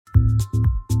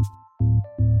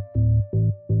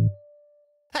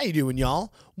How you doing,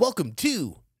 y'all? Welcome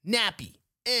to Nappy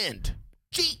and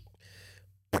G.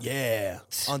 Yeah.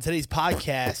 On today's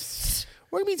podcast,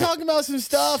 we're going to be talking about some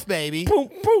stuff, baby. Boom,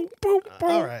 boom, boom,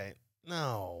 boom. All right.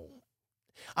 No.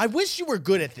 I wish you were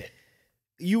good at that.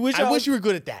 You wish I wish you were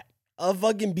good at that. a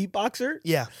fucking beatboxer?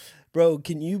 Yeah. Bro,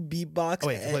 can you beatbox Oh,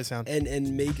 wait, play sound.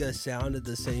 and make a sound at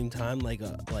the same time like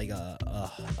a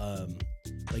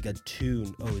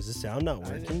tune? Oh, is the sound not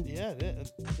working? Yeah,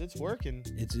 it's working.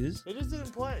 It is? It just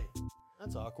didn't play.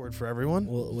 That's awkward for everyone.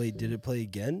 Well, wait, did it play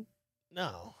again?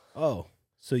 No. Oh,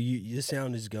 so your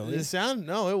sound is going? The sound?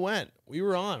 No, it went. We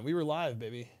were on. We were live,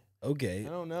 baby. Okay. I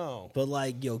don't know. But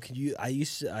like, yo, can you? I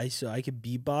could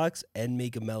beatbox and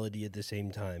make a melody at the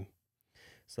same time.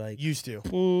 It's like Used to.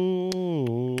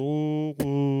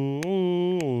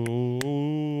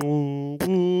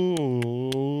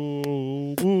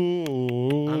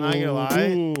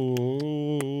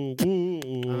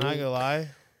 I'm not gonna lie.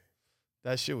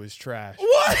 That shit was trash.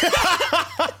 What?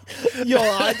 Yo,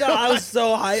 I thought I was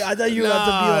so high. I thought you were about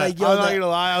to be like, yo, I'm not gonna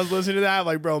lie. I was listening to that. I'm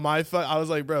like, bro, I was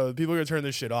like, bro, people are gonna turn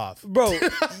this shit off. bro.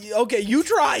 Okay, you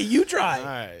try. All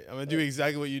right, I'm gonna do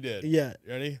exactly what you did. Yeah.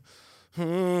 You ready? You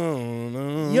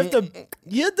have to beat.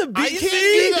 I can't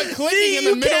do the clicking in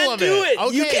the middle of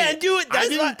it. You Okay. can't do it. I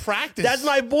didn't practice. That's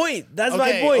my point. That's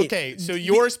my point. Okay, so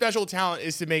your special talent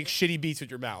is to make shitty beats with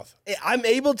your mouth. I'm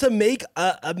able to make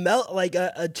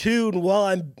a tune while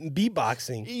I'm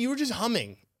beatboxing. You were just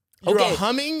humming. You were Okay.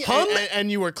 humming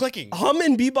and you were clicking. Hum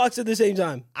and beatbox at the same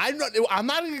time. I'm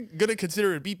not gonna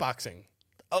consider it beatboxing.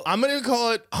 I'm gonna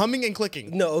call it humming and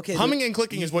clicking. No, okay. Humming and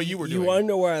clicking is what you were doing. You want to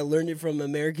know where I learned it from?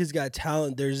 America's Got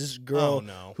Talent. There's this girl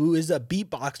who is a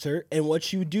beatboxer, and what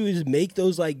she would do is make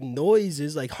those like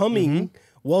noises, like humming,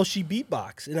 while she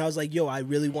beatbox. And I was like, yo, I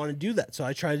really want to do that, so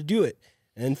I tried to do it,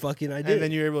 and fucking I did. And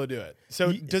then you were able to do it.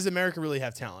 So does America really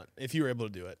have talent if you were able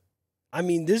to do it? I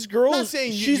mean, this girl, not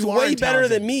saying she's you way aren't better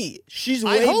talented. than me. She's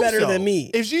I way hope better so. than me.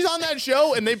 If she's on that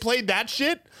show and they played that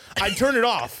shit, I'd turn it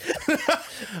off. Bro,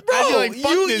 I'd be like,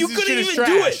 fuck this. you This couldn't shit is even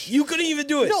do trash. it. You couldn't even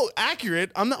do it. No, accurate.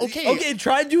 I'm not okay. Okay,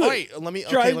 try to do it. All right, let me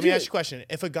Try to let do me ask it. you a question.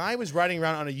 If a guy was riding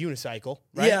around on a unicycle,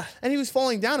 right? Yeah. And he was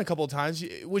falling down a couple of times,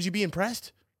 would you be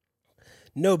impressed?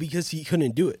 No, because he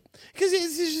couldn't do it. Because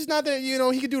it's just not that,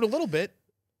 he could do it a little bit.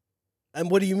 And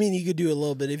what do you mean he could do it a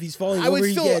little bit? If he's falling I over, would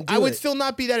he still can't do I would it. still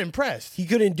not be that impressed. He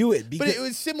couldn't do it But because it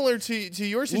was similar to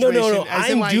your situation. no. As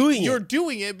in, I'm like, doing you're it.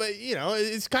 doing it, but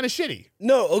it's kind of shitty.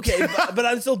 no, okay, but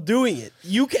I'm still doing it.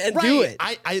 You can't do it.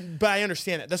 But I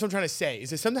understand that. That's what I'm trying to say. Is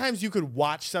that sometimes you could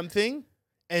watch something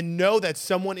and know that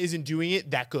someone isn't doing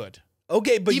it that good,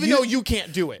 Okay, but even though you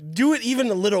can't do it. do it even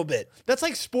a little bit. That's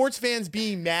like sports fans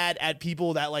being mad at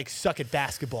people that like suck at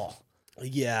basketball.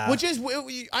 Yeah. Which is,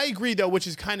 I agree though, which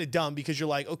is kind of dumb because you're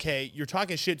like, okay, you're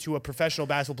talking shit to a professional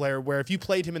basketball player where if you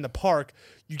played him in the park,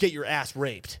 you get your ass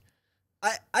raped.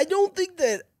 I don't think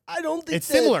that It's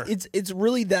similar. It's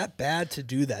really that bad to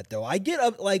do that though. I get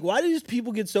up like why do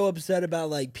people get so upset about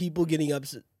like people getting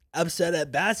upset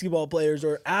at basketball players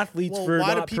or athletes for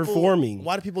not performing?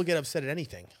 Why do people get upset at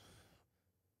anything?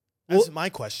 That's my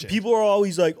question. People are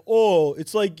always like, "Oh,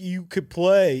 it's like you could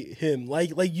play him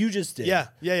like you just did." Yeah.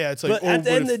 It's like, But at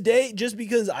the end of the day, just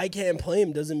because I can't play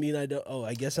him doesn't mean I don't. Oh,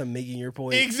 I guess I'm making your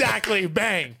point. exactly,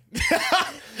 bang.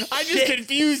 I just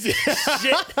confused it.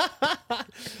 That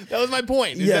was my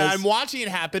point. Is that Yes. I'm watching it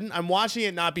happen. I'm watching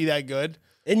it not be that good.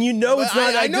 And you know it's But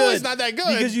not that I good. know it's not that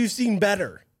good. because you've seen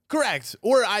better. Correct.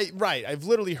 Or I've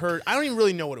literally heard. I don't even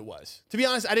really know what it was. To be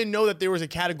honest, I didn't know that there was a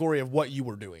category of what you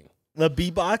were doing. The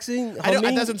beatboxing, That's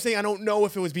humming, what I'm saying. I don't know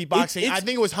if it was beatboxing. It's- I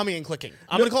think it was humming and clicking.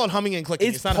 I'm gonna call it humming and clicking.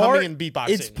 It's not part- humming and beatboxing.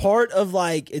 It's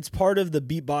part of the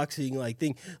beatboxing like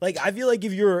thing. Like I feel like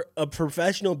if you're a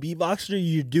professional beatboxer,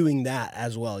 you're doing that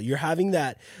as well. You're having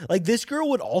that. Like this girl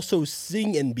would also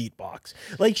sing and beatbox.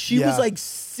 Like she was Yeah. like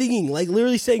singing, like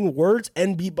literally saying words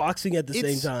and beatboxing at the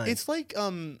same time. It's like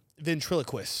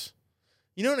ventriloquist.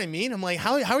 You know what I mean? I'm like,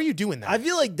 how are you doing that? I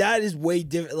feel like that is way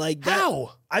different. Like that,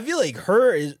 How? I feel like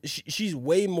her is she's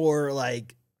way more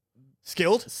like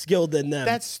Skilled? skilled than them.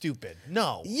 That's stupid.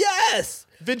 No. yes.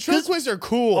 Ventriloquists are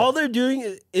cool. All they're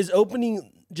doing is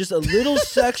opening just a little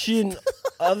section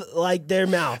of like their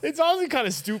mouth. It's honestly kind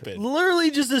of stupid.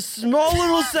 Literally, just a small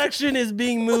little section is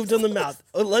being moved on the mouth.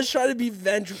 Let's try to be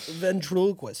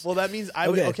ventriloquist. Well, that means I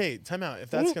Okay. would. Okay, time out. If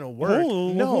that's gonna work,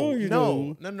 Oh,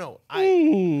 no.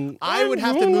 I would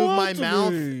have to move my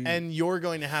mouth, and you're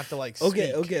going to have to like. Speak.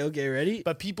 Okay. Ready?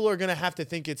 But people are gonna have to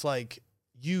think it's like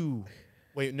you.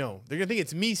 Wait, no. They're gonna think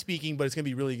it's me speaking, but it's gonna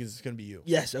be really because it's gonna be you.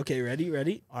 Yes. Okay. Ready?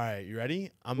 All right, you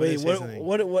ready? I'm Wait. gonna say something.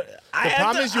 What? The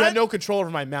problem is you had no control over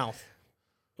my mouth.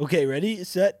 Okay. Ready?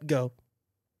 Set. Go.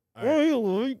 All right. I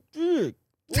like dick.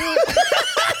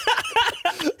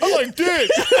 I'm like, dude.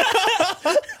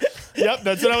 Yep,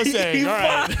 that's what I was saying. All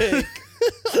right.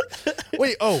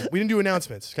 Wait, we didn't do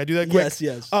announcements. Can I do that quick?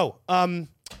 Yes.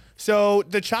 So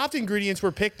the chopped ingredients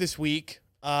were picked this week.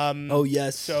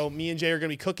 Yes. So me and Jay are going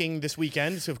to be cooking this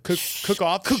weekend. So cook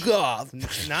off. Cook off.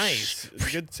 Nice.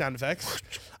 Good sound effects.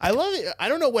 I love it. I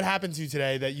don't know what happened to you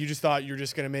today that you just thought you're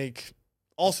just going to make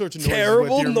all sorts of noises.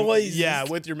 Terrible noises. Yeah,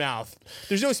 with your mouth.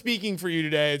 There's no speaking for you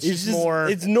today. It's just more.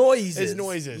 It's noises. It's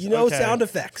noises. You know, sound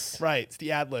effects. Right. It's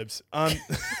the ad libs.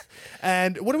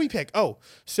 And what do we pick?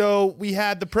 So we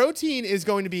had the protein is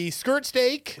going to be skirt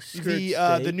steak.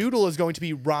 The noodle is going to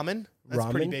be ramen. That's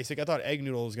pretty basic. I thought egg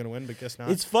noodle was going to win, but guess not.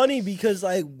 It's funny because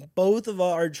like both of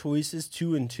our choices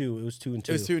 2 and 2. It was 2 and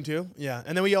 2. It was 2 and 2. Yeah.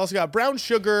 And then we also got brown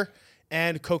sugar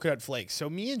and coconut flakes. So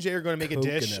me and Jay are going to make a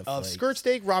dish of skirt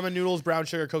steak, ramen noodles, brown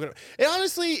sugar, coconut. And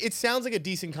honestly, it sounds like a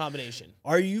decent combination.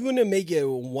 Are you going to make it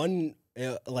one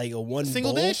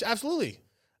single bowl? dish? Absolutely.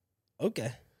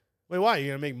 Okay. Wait, why? Are you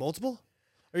going to make multiple?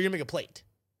 Or are you going to make a plate?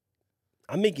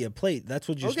 I'm making a plate. That's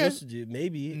what you're supposed to do.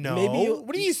 Maybe. No. Maybe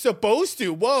what are you supposed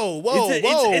to? Whoa.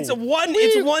 It's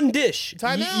one dish.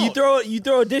 Time out. You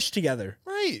throw a dish together.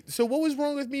 Right. So what was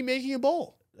wrong with me making a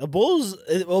bowl? A bowl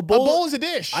is a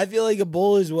dish. I feel like a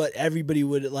bowl is what everybody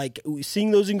would like.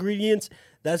 Seeing those ingredients,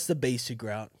 that's the basic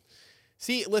route.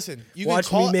 See, listen. You watch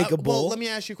can me make a bowl. Well, let me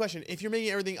ask you a question. If you're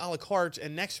making everything a la carte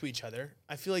and next to each other,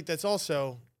 I feel like that's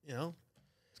also, it's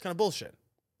kind of bullshit.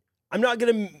 I'm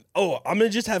gonna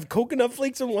just have coconut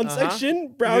flakes in one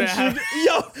section, brown sugar.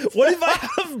 Yo, what if I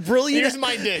have brilliant? Here's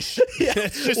my dish.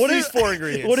 It's just these 4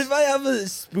 ingredients. What if I have a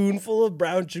spoonful of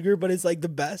brown sugar, but it's like the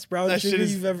best brown sugar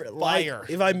you've ever? Fire.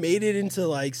 Like, if I made it into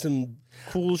like some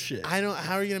cool shit.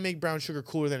 How are you gonna make brown sugar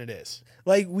cooler than it is?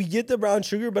 Like we get the brown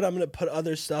sugar, but I'm gonna put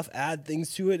other stuff, add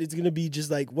things to it. It's gonna be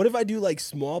just like, what if I do like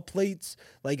small plates,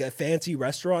 like a fancy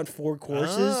restaurant, 4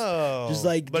 courses,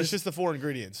 it's just the 4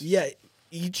 ingredients. Yeah.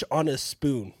 Each on a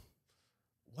spoon.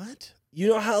 What? You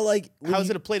know how like how's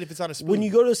it a plate if it's on a spoon? When you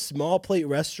go to small plate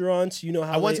restaurants, you know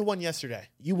how I went to one yesterday.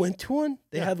 You went to one?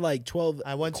 They had like 12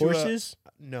 courses?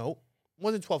 No. It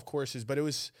wasn't 12 courses, but it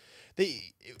was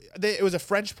it was a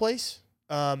French place.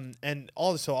 And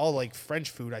all like French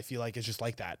food I feel like is just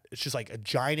like that. It's just like a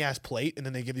giant ass plate and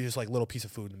then they give you just like little piece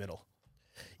of food in the middle.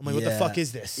 I'm like, what the fuck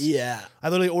is this? Yeah. I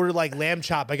literally ordered like lamb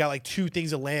chop. I got like 2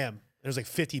 things of lamb. It was like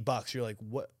 $50. You're like,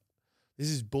 what? This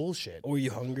is bullshit. Were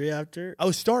you hungry after? I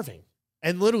was starving.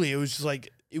 And literally, it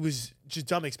was just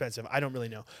dumb expensive. I don't really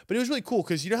know. But it was really cool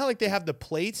because you know how like they have the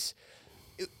plates?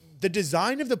 The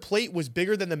design of the plate was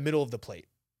bigger than the middle of the plate.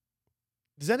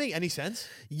 Does that make any sense?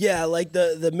 Yeah, like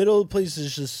the middle of the plate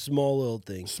is just small little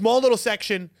thing. Small little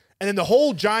section. And then the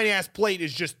whole giant-ass plate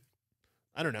is just,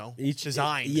 I don't know,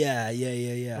 designed. Yeah.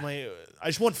 I'm like, I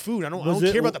just want food. I don't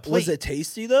care about the plate. Was it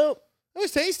tasty, though? It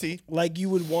was tasty. Like you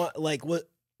would want, like what?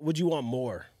 Would you want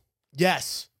more?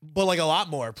 Yes, but like a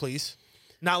lot more, please.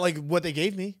 Not like what they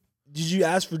gave me. Did you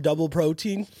ask for double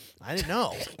protein? I didn't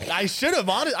know. I should have.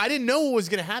 I didn't know what was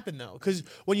going to happen, though. Because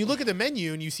when you look at the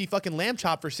menu and you see fucking lamb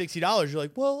chop for $60, you're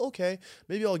like, well, okay.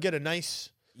 Maybe I'll get a nice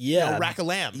rack of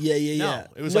lamb. Yeah. No,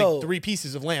 it was like 3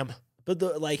 pieces of lamb. But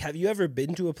have you ever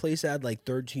been to a place that had like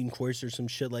 13 courses or some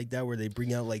shit like that where they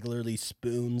bring out like literally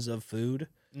spoons of food?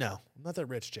 No, I'm not that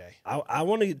rich, Jay. I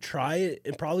want to try it.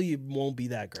 It probably won't be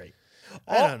that great.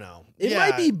 I don't know. It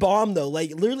might be bomb though.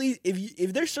 Like literally,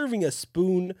 if they're serving a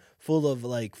spoon full of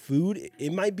like food,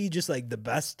 it might be just like the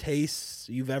best taste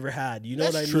you've ever had. You know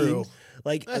what I mean?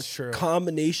 Like that's true.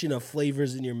 Combination of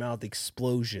flavors in your mouth,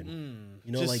 explosion.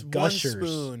 You know, just like gushers. One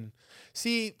spoon.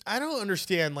 See, I don't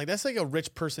understand. Like that's like a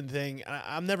rich person thing.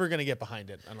 I'm never gonna get behind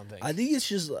it. I don't think. I think it's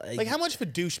just like how much of a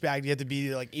douchebag do you have to be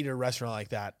to like eat at a restaurant like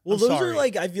that? Well, those are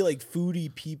like I feel like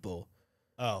foodie people.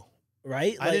 Oh,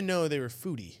 right. I didn't know they were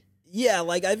foodie. Yeah,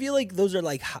 like I feel like those are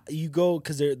like you go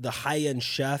because they're the high-end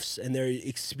chefs and they're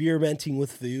experimenting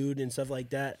with food and stuff like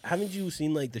that. Haven't you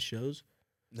seen like the shows?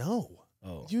 No.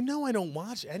 Oh. You know I don't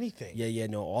watch anything. Yeah,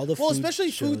 no, all the food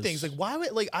especially shows. Food things. Like why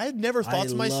would I've never thought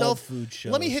to myself, food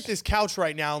shows. Let me hit this couch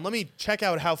right now and let me check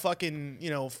out how fucking,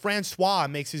 Francois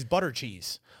makes his butter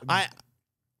cheese.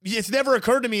 It's never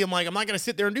occurred to me. I'm like, I'm not gonna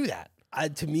sit there and do that.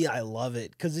 To me, I love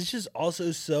it because it's just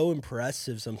also so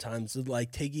impressive sometimes.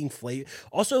 Like taking flavor,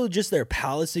 also just their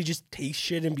palates. They just taste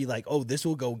shit and be like, "Oh, this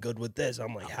will go good with this."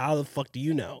 I'm like, "How the fuck do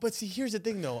you know?" But see, here's the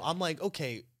thing, though. I'm like,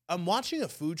 okay, I'm watching a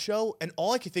food show, and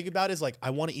all I can think about is like, I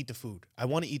want to eat the food. I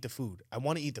want to eat the food. I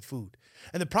want to eat the food.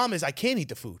 And the problem is, I can't eat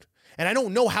the food, and I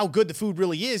don't know how good the food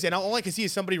really is. And all I can see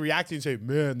is somebody reacting and say,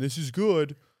 "Man, this is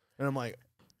good," and I'm like.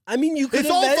 I mean, you could. It's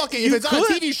all fucking. If it's on a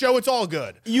TV show, it's all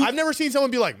good. I've never seen someone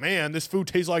be like, "Man, this food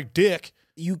tastes like dick."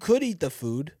 You could eat the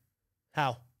food.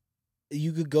 How?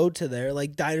 You could go to there,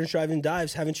 like Diners, Drive-In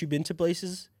Dives. Haven't you been to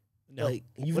places? No. Like,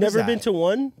 you've never been to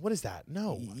one? What is that?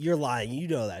 No. You're lying. You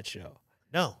know that show.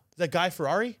 No. Is that Guy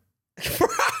Ferrari?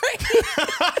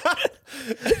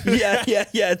 Yeah.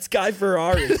 It's Guy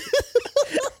Ferrari.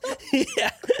 Yeah.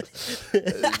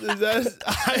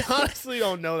 I honestly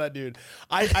don't know that dude.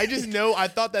 I just know, I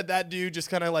thought that dude just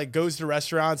kind of like goes to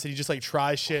restaurants and he just like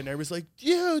tries shit and everybody's like,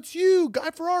 yeah, it's you,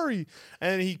 Guy Ferrari.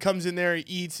 And he comes in there, he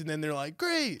eats, and then they're like,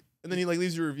 great. And then he like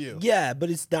leaves a review. Yeah, but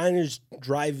it's Diners,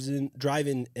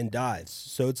 Drive-In, and Dives.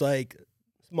 So it's like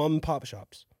mom and pop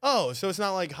shops. Oh, so it's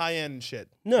not like high end shit.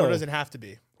 No. Or it doesn't have to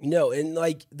be. No, and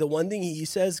like the one thing he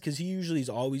says, because he usually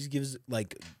always gives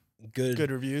like good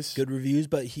reviews,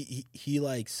 but he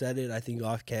like said it, I think,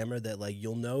 off camera, that like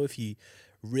you'll know if he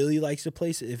really likes a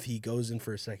place if he goes in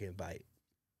for a second bite.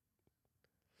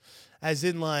 As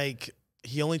in, like,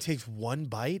 he only takes one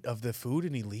bite of the food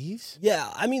and he leaves?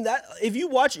 Yeah, I mean, that if you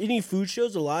watch any food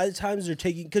shows, a lot of times they're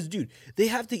taking, because dude, they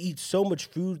have to eat so much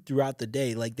food throughout the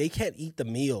day, like they can't eat the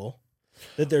meal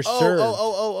that they're served.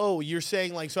 Oh, you're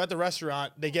saying like, so at the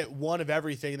restaurant they get one of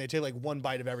everything and they take like one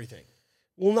bite of everything.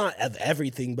 Well, not of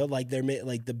everything, but like they're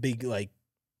like the big like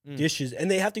dishes,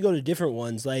 and they have to go to different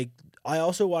ones. Like I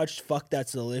also watched Fuck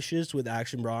That's Delicious with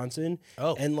Action Bronson.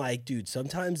 Oh, and like, dude,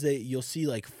 sometimes you'll see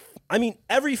like, I mean,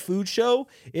 every food show,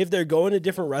 if they're going to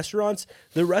different restaurants,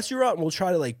 the restaurant will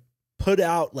try to like put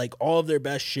out like all of their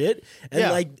best shit,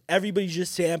 and like everybody's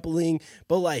just sampling.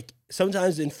 But like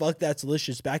sometimes in Fuck That's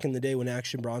Delicious, back in the day when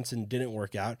Action Bronson didn't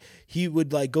work out, he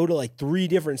would like go to like 3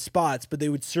 different spots, but they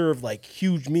would serve like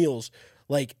huge meals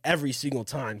like every single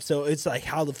time. So it's like,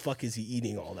 how the fuck is he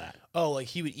eating all that? Oh, like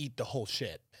he would eat the whole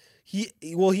shit. He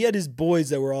had his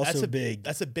boys that were also big.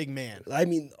 That's a big man. I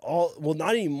mean, not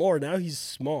anymore. Now he's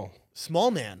small.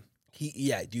 Small man.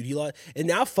 And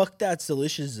now Fuck That's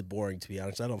Delicious is boring, to be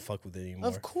honest. I don't fuck with it anymore.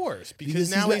 Of course, because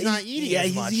now he's not eating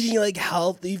as much. He's eating like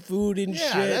healthy food and shit.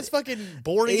 Yeah, that's fucking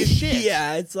boring as shit.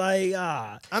 Yeah, it's like,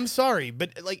 I'm sorry,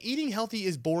 but like eating healthy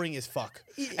is boring as fuck.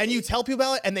 And you tell people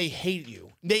about it and they hate you.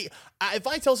 If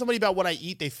I tell somebody about what I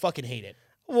eat, they fucking hate it.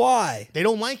 Why? They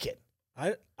don't like it.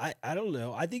 I don't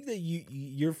know. I think that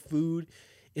your food,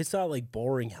 it's not like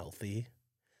boring healthy.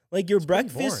 Like your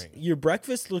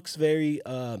breakfast looks very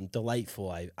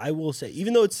delightful. I will say,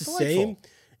 even though it's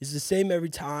the same every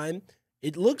time.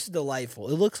 It looks delightful.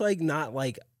 It looks like not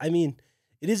like, I mean,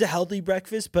 it is a healthy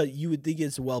breakfast, but you would think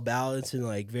it's well balanced and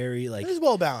like very like. It is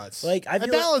well balanced. Like I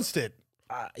balanced it.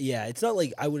 Yeah, it's not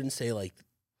like, I wouldn't say like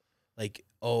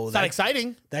oh, it's not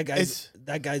exciting. That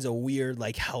guy's a weird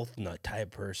like health nut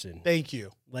type person. Thank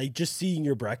you. Like just seeing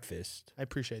your breakfast. I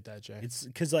appreciate that, Jay. It's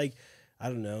because like, I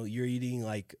don't know, you're eating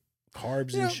like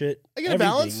carbs and shit. I get a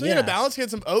balance. I get a balance. Get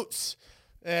some oats,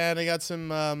 and I got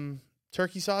some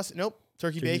turkey sauce. Nope,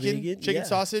 turkey bacon, chicken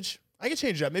sausage. I can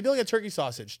change it up. Maybe I'll get turkey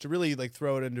sausage to really like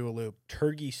throw it into a loop.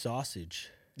 Turkey sausage.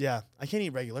 Yeah, I can't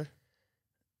eat regular.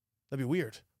 That'd be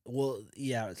weird. Well,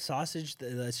 yeah, sausage.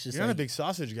 That's just. You're not a big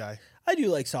sausage guy. I do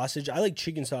like sausage. I like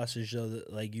chicken sausage though.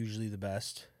 Like usually the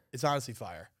best. It's honestly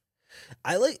fire.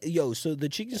 I like so the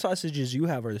chicken sausages you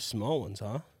have are the small ones,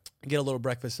 huh? Get a little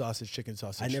breakfast sausage, chicken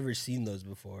sausage. I never seen those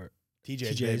before.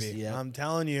 TJ's baby. Yeah. I'm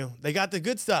telling you, they got the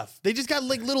good stuff. They just got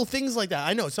like little things like that.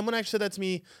 I know. Someone actually said that to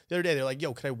me the other day. They're like,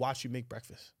 "Yo, could I watch you make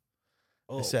breakfast?"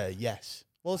 Oh. I said yes.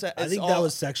 Well, I think that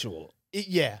was sexual.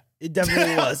 Yeah, it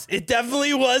definitely was. It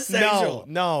definitely was sexual.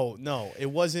 No, it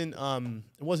wasn't.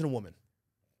 It wasn't a woman.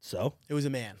 So it was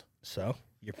a man. So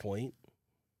your point.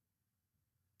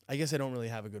 I guess I don't really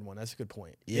have a good one. That's a good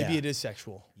point. Yeah. Maybe it is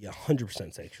sexual. Yeah,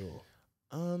 100% sexual.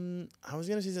 I was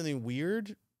gonna say something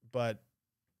weird, but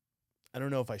I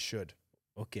don't know if I should.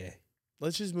 Okay.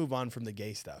 Let's just move on from the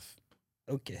gay stuff.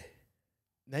 Okay.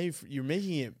 Now you're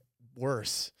making it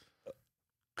worse.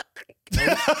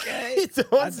 Okay.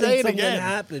 Don't say it again. Something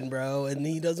happened, bro, and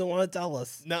he doesn't want to tell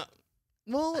us. No.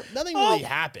 Well, nothing really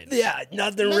happened. Yeah,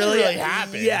 nothing really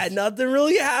happened. Yeah, nothing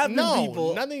really happened. No,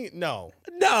 people. Nothing. No.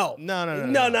 No.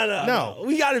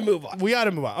 We got to move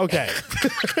on. Okay.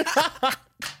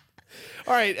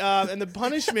 All right, and the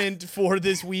punishment for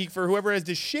this week for whoever has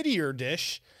the shittier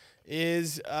dish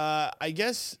is, I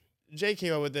guess Jay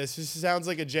came up with this. This sounds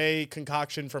like a Jay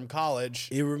concoction from college.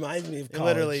 It reminds me of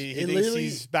college. Literally, he thinks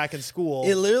he's back in school.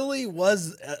 It literally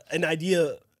was an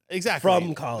idea. Exactly.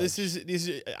 From college. This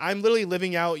is I'm literally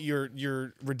living out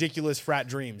your ridiculous frat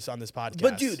dreams on this podcast.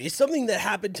 But dude, it's something that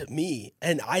happened to me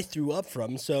and I threw up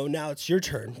from, so now it's your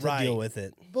turn to deal with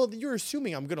it. Well, you're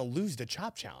assuming I'm gonna lose the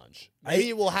chop challenge. Maybe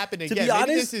it will happen again. To be honest,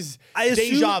 maybe this is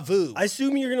deja vu. I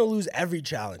assume you're gonna lose every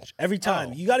challenge. Every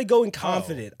time. You gotta go in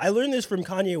confident. I learned this from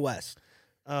Kanye West.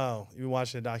 Oh, you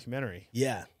watched a documentary?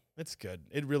 Yeah. It's good.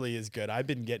 It really is good. I've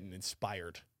been getting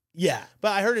inspired. Yeah.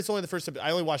 But I heard it's only the first episode.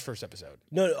 I only watched first episode.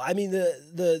 No, I mean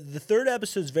the third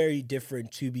episode's very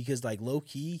different too because like low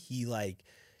key he like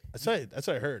That's what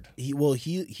I heard. he low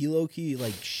key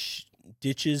like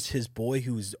ditches his boy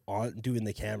who's on doing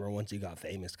the camera once he got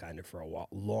famous kind of for a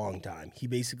long time. He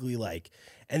basically like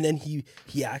and then he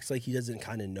acts like he doesn't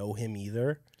kind of know him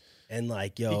either. And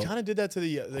like, yo, he kind of did that to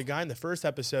the guy in the first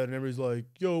episode, and everybody's like,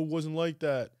 "Yo, it wasn't like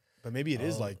that." But maybe it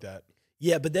is like that.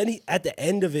 Yeah, but then at the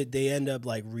end of it, they end up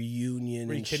like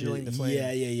rekindling the flame.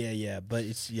 Yeah. But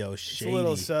it's shady. It's a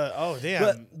little. Oh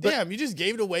damn, damn! You just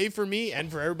gave it away for me and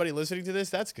for everybody listening to this.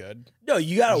 That's good. No,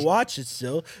 you gotta watch it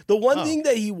still. The one thing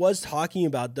that he was talking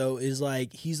about though is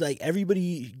like he's like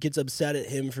everybody gets upset at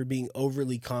him for being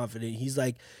overly confident. He's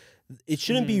like, it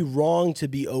shouldn't be wrong to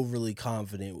be overly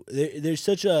confident. There's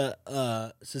such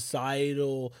a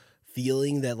societal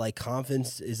feeling that like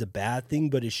confidence is a bad thing,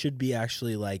 but it should be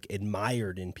actually like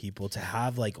admired in people to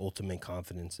have like ultimate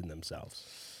confidence in themselves.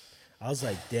 I was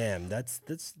like, damn, that's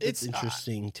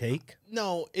interesting take.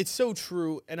 No, it's so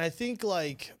true, and I think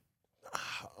like,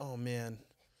 oh man.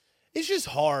 It's just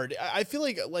hard. I feel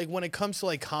like when it comes to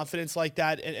like confidence like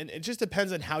that, and it just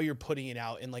depends on how you're putting it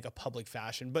out in like a public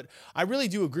fashion. But I really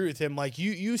do agree with him. Like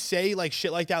you say like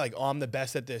shit like that, like, oh, I'm the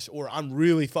best at this, or I'm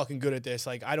really fucking good at this.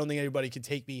 Like I don't think anybody can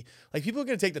take me. Like people are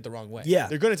gonna take that the wrong way. Yeah,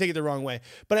 they're gonna take it the wrong way.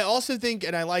 But I also think,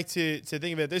 and I like to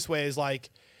think of it this way, is like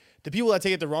the people that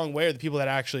take it the wrong way are the people that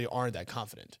actually aren't that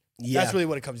confident. Yeah. That's really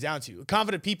what it comes down to.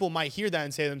 Confident people might hear that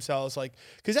and say to themselves, like,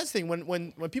 because that's the thing,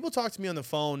 when people talk to me on the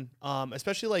phone,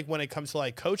 especially like when it comes to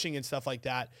like coaching and stuff like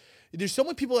that, there's so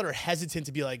many people that are hesitant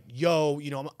to be like, yo,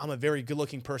 I'm a very good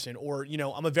looking person, or,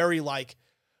 I'm a very like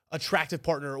attractive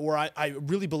partner, or I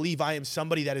really believe I am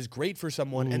somebody that is great for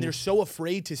someone. And they're so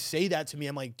afraid to say that to me.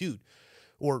 I'm like, dude,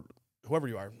 or whoever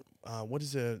you are, what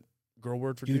is a girl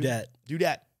word for dudette?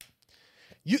 Dudette.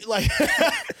 You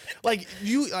like,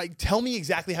 tell me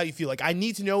exactly how you feel. Like, I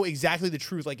need to know exactly the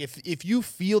truth. Like, if you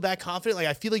feel that confident, like,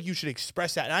 I feel like you should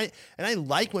express that. And I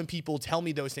like when people tell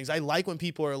me those things. I like when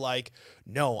people are like,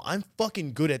 no, I'm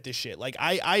fucking good at this shit. Like,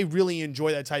 I really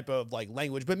enjoy that type of like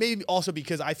language, but maybe also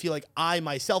because I feel like I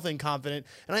myself am confident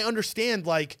and I understand,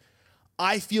 like,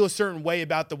 I feel a certain way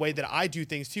about the way that I do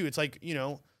things too. It's like,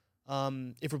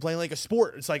 if we're playing like a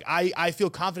sport, it's like I feel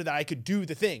confident that I could do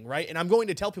the thing, right? And I'm going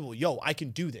to tell people, yo, I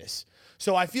can do this.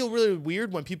 So I feel really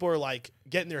weird when people are like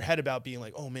getting their head about being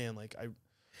like, oh man, like I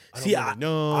don't really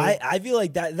know. I feel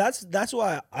like that's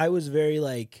why I was very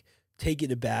like taken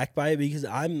aback by it, because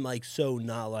I'm like so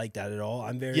not like that at all.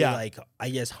 I'm very like, I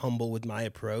guess, humble with my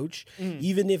approach.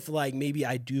 Even if like maybe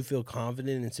I do feel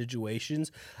confident in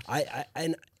situations,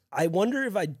 I wonder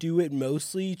if I do it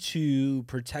mostly to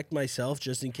protect myself,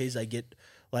 just in case I get,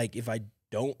 like, if I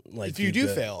don't, like, if you do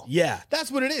fail. Yeah.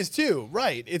 That's what it is too,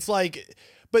 right? It's like,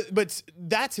 but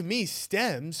that to me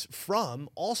stems from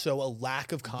also a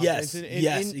lack of confidence.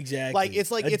 Yes, exactly. Like,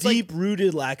 it's like, it's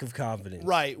deep-rooted lack of confidence.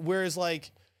 Right. Whereas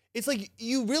like, it's like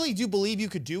you really do believe you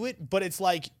could do it, but it's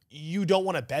like you don't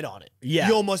want to bet on it. Yeah.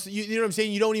 You almost, you know what I'm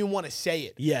saying? You don't even want to say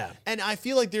it. Yeah. And I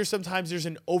feel like there's an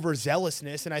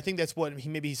overzealousness, and I think that's what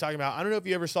he's talking about. I don't know if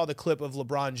you ever saw the clip of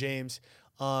LeBron James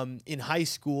in high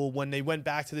school when they went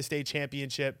back to the state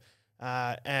championship,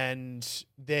 and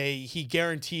he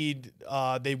guaranteed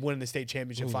they win the state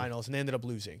championship finals, and they ended up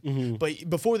losing. But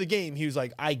before the game, he was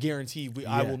like, I guarantee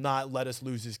I will not let us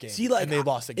lose this game. See, like, and they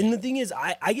lost the game. And the thing is,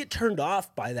 I get turned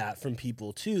off by that from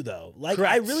people too, though. Like,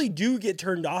 Correct. I really do get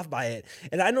turned off by it.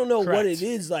 And I don't know what it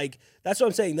is. Like, that's what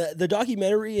I'm saying. The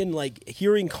documentary and like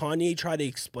hearing Kanye try to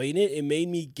explain it, it made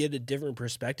me get a different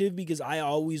perspective, because I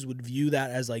always would view that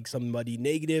as like somebody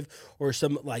negative, or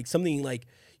something like,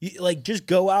 just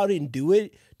go out and do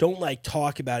it. Don't like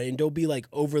talk about it, and don't be like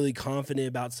overly confident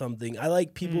about something. I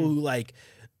like people who like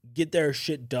get their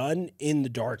shit done in the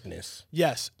darkness.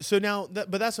 Yes. So now,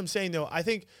 but that's what I'm saying though. I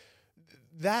think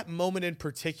that moment in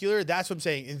particular, that's what I'm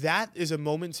saying. That is a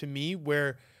moment to me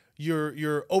where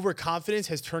your overconfidence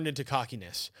has turned into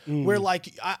cockiness. Where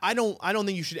like I don't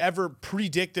think you should ever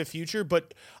predict the future,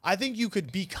 but I think you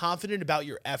could be confident about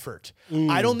your effort.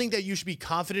 I don't think that you should be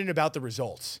confident about the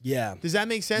results. Yeah. Does that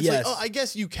make sense? Yes. Like, I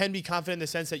guess you can be confident in the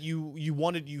sense that you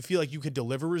feel like you could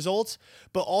deliver results,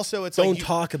 but also it's don't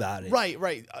talk about it.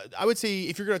 Right. I would say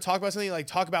if you're going to talk about something, like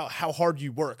talk about how hard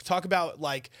you work. Talk about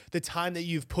like the time that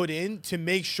you've put in to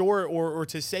make sure or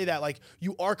to say that like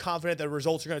you are confident that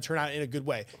results are going to turn out in a good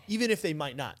way, even if they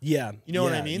might not. Yeah. You know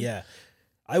what I mean? Yeah.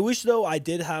 I wish though I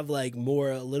did have like a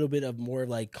little bit more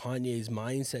like Kanye's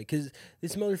mindset, because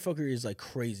this motherfucker is like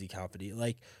crazy confident.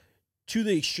 Like, to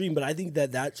the extreme, but I think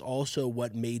that that's also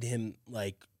what made him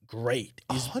like great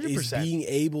is 100%. being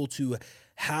able to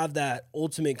have that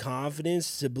ultimate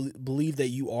confidence to believe that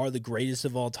you are the greatest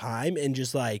of all time, and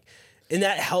just like, and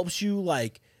that helps you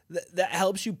like that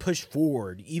helps you push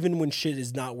forward even when shit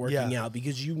is not working out,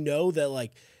 because you know that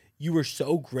like you were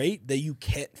so great that you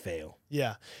can't fail.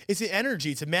 Yeah. It's an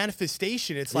energy. It's a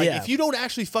manifestation. It's like, if you don't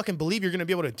actually fucking believe you're going to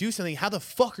be able to do something, how the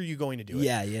fuck are you going to do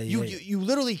it? You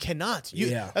literally cannot.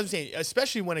 I'm saying,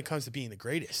 especially when it comes to being the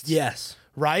greatest. Yes.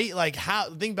 Right? Like,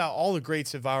 think about all the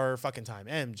greats of our fucking time.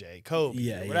 MJ,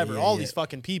 Kobe, whatever. All these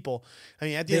fucking people. I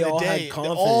mean, at the end of the day, they're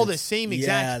all the same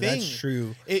exact thing. That's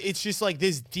true. It's just like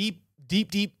this deep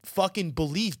fucking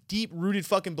belief, deep-rooted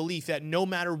fucking belief that no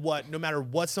matter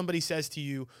what somebody says to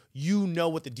you, you know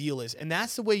what the deal is. And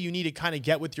that's the way you need to kind of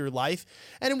get with your life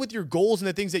and with your goals and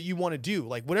the things that you want to do.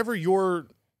 Like, whatever you're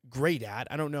great at,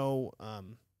 I don't know,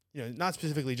 not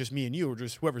specifically just me and you or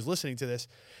just whoever's listening to this.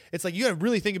 It's like, you got to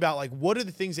really think about, like, what are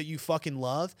the things that you fucking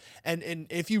love? And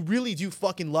if you really do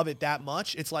fucking love it that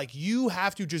much, it's like you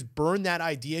have to just burn that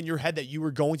idea in your head that you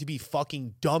were going to be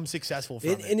fucking dumb successful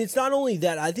from it. And it's not only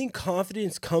that. I think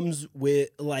confidence comes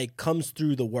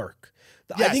through the work.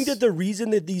 Yes. I think that the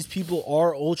reason that these people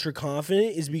are ultra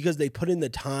confident is because they put in the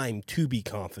time to be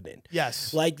confident.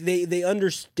 Yes. Like, they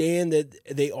understand that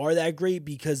they are that great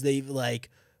because they've, like,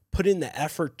 put in the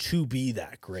effort to be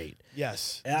that great.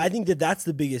 Yes. And I think that that's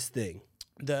the biggest thing.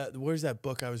 Where's that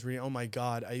book I was reading? Oh my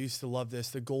God, I used to love this.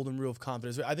 The Golden Rule of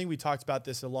Confidence. I think we talked about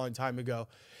this a long time ago.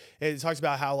 It talks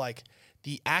about how, like,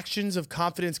 the actions of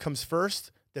confidence comes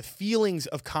first. The feelings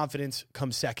of confidence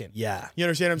come second. Yeah. You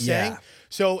understand what I'm saying?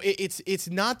 So it's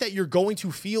not that you're going to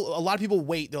feel, a lot of people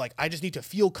wait. They're like, I just need to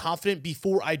feel confident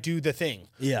before I do the thing.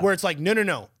 Yeah. Where it's like,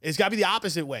 no. It's got to be the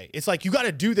opposite way. It's like, you got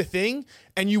to do the thing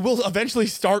and you will eventually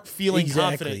start feeling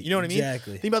confident. You know what I mean?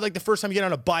 Exactly. Think about, like, the first time you get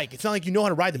on a bike. It's not like you know how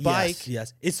to ride the bike.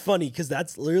 Yes. It's funny because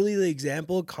that's literally the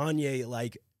example Kanye,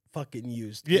 like, fucking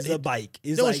used. Is a bike.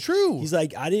 No, it's true. He's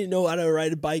like, I didn't know how to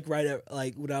ride a bike right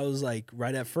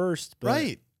at first. But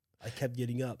right. I kept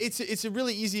getting up. It's a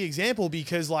really easy example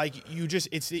because, like,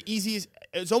 it's the easiest.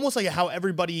 It's almost like how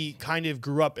everybody kind of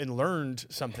grew up and learned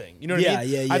something. You know what I mean?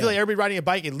 Yeah. I feel like everybody riding a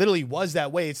bike, it literally was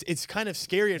that way. It's kind of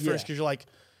scary at first because you're like,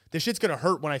 this shit's gonna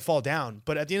hurt when I fall down.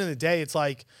 But at the end of the day, it's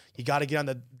like you got to get on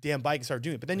the damn bike and start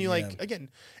doing it. But then you like, again,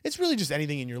 it's really just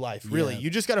anything in your life. Really, you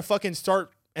just got to fucking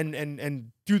start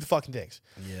and do the fucking things.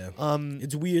 Yeah.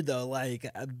 It's weird though, like,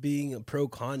 being a pro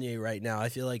Kanye right now, I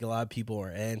feel like a lot of people are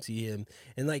anti him.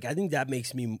 And, like, I think that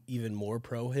makes me even more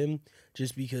pro him,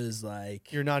 just because,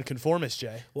 like, you're nonconformist,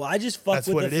 Jay. Well, I just fuck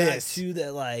with the fact too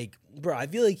that, like, bro, I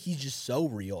feel like he's just so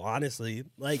real, honestly.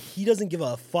 Like, he doesn't give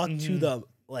a fuck to the,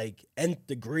 like, nth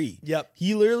degree. Yep.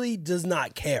 He literally does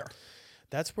not care.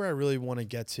 That's where I really want to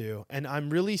get to. And I'm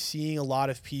really seeing a lot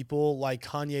of people like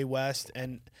Kanye West.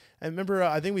 And I remember,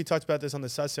 I think we talked about this on the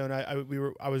Sus Zone.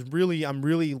 I'm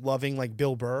really loving, like,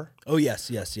 Bill Burr. Oh, yes.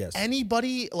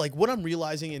 Anybody, like, what I'm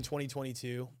realizing in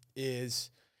 2022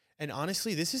 is, and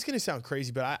honestly, this is going to sound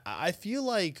crazy, but I feel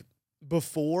like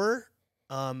before,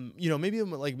 maybe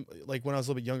like when I was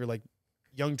a little bit younger, like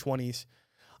young 20s,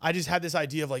 I just had this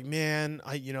idea of, like, man,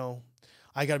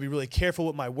 I got to be really careful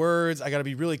with my words. I got to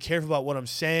be really careful about what I'm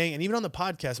saying. And even on the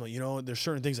podcast, I'm like, there's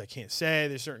certain things I can't say.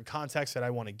 There's certain context that I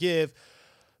want to give.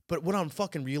 But what I'm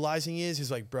fucking realizing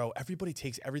is like, bro, everybody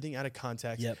takes everything out of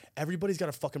context. Yep. Everybody's got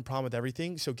a fucking problem with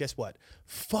everything. So guess what?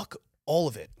 Fuck all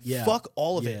of it. Yeah. Fuck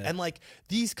all of it. And, like,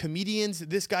 these comedians,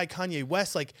 this guy Kanye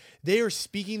West, like, they are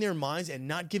speaking their minds and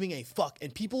not giving a fuck.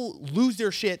 And people lose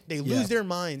their shit. They lose their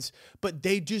minds, but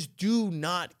they just do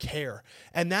not care.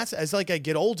 And that's, as, like, I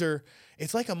get older,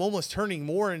 it's like I'm almost turning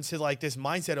more into, like, this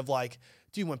mindset of, like,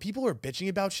 dude, when people are bitching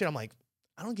about shit, I'm like,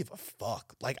 I don't give a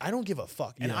fuck. Like, I don't give a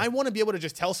fuck. And I want to be able to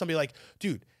just tell somebody, like,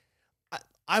 dude,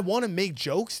 I want to make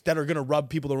jokes that are going to rub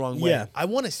people the wrong way. Yeah. I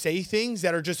want to say things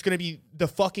that are just going to be the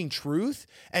fucking truth.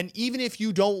 And even if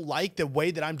you don't like the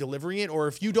way that I'm delivering it, or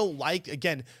if you don't like,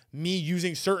 again, me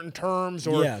using certain terms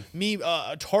or me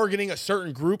targeting a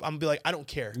certain group, I'm going to be like, I don't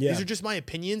care. These are just my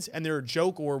opinions and they're a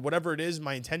joke or whatever it is,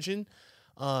 my intention.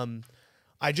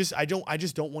 I just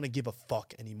don't want to give a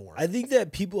fuck anymore. I think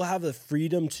that people have the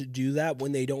freedom to do that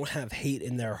when they don't have hate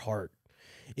in their heart.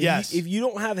 If you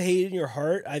don't have hate in your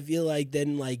heart, I feel like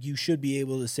then, like, you should be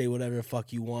able to say whatever the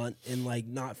fuck you want and, like,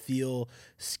 not feel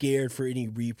scared for any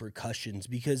repercussions,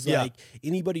 because like,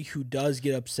 anybody who does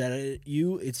get upset at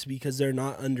you, it's because they're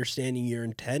not understanding your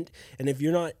intent. And if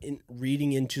you're not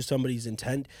reading into somebody's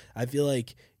intent, I feel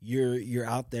like you're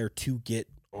out there to get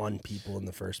on people in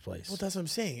the first place. Well, that's what I'm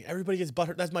saying. Everybody gets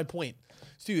butthurt. That's my point.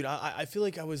 Dude, I feel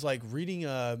like I was, like, reading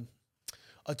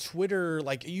a Twitter,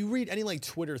 like you read any like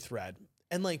Twitter thread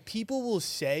and like people will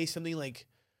say something like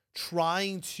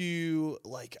trying to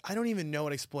like, I don't even know how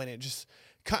to explain it. Just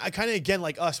kind of again,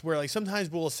 like us, where like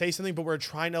sometimes we'll say something, but we're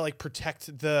trying to like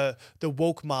protect the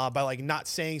woke mob by like not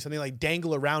saying something, like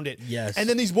dangle around it. Yes. And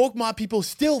then these woke mob people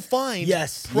still find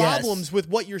problems with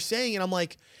what you're saying. And I'm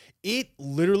like, it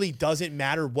literally doesn't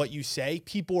matter what you say.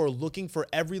 People are looking for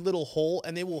every little hole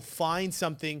and they will find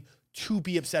something to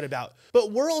be upset about.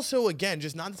 But we're also, again,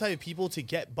 just not the type of people to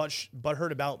get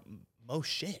butthurt about most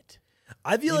shit.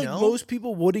 I feel like most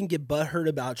people wouldn't get butthurt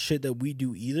about shit that we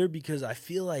do either, because I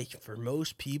feel like for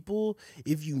most people,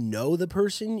 if you know the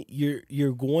person,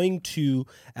 you're going to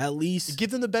at least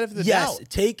give them the benefit of the doubt.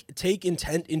 Take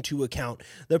intent into account.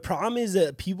 The problem is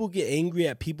that people get angry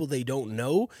at people they don't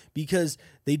know because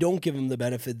they don't give them the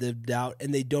benefit of the doubt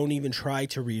and they don't even try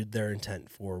to read their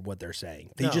intent for what they're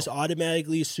saying. They just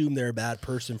automatically assume they're a bad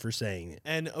person for saying it.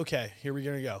 And okay, here we're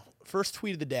gonna go. First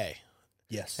tweet of the day.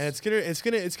 Yes. And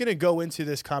it's gonna go into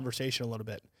this conversation a little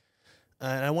bit.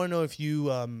 And I want to know if you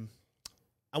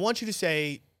I want you to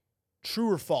say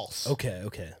true or false. Okay,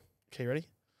 ready?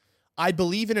 I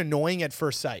believe in annoying at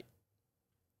first sight.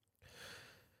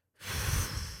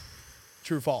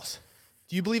 True or false?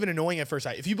 Do you believe in annoying at first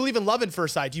sight? If you believe in love at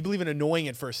first sight, do you believe in annoying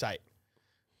at first sight?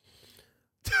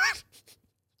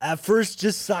 At first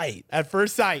sight. At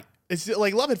first sight. It's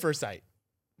like love at first sight,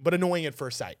 but annoying at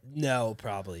first sight. No,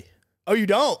 probably. Oh, you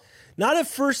don't? Not at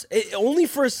first, only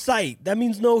first sight. That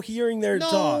means no hearing their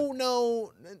talk.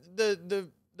 No. The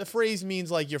phrase means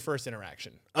like your first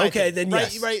interaction. Okay, then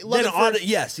yes. Right. Then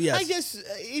yes. I guess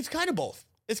it's kind of both.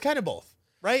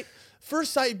 Right?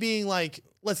 First sight being like,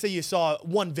 let's say you saw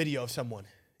one video of someone.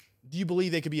 Do you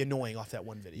believe they could be annoying off that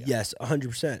one video? Yes,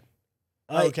 100%.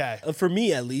 Okay. For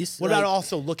me, at least. What about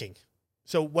also looking?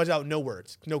 So without no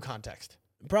words, no context?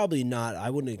 Probably not. I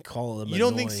wouldn't call them. You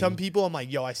don't think some people? I'm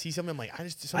like, yo, I see something. I'm like, I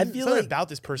feel something about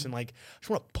this person. Like, I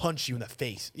just want to punch you in the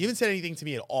face. You haven't said anything to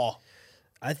me at all.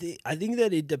 I think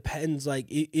that it depends. Like,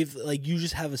 if like you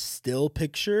just have a still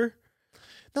picture,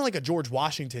 not like a George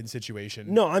Washington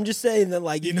situation. No, I'm just saying that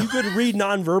like you could read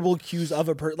nonverbal cues of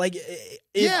a person. Like,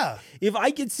 if I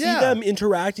could see them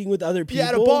interacting with other people,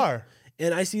 at a bar.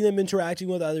 And I see them interacting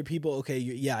with other people,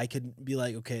 okay, I could be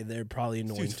like, okay, they're probably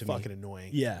annoying to me. Fucking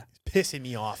annoying. Yeah. It's pissing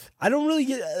me off. I don't really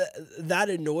get that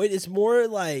annoyed. It's more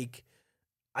like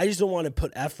I just don't want to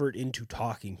put effort into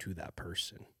talking to that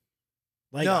person.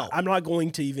 Like, no. I'm not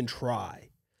going to even try.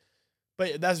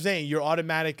 But that's what I'm saying. Your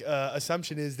automatic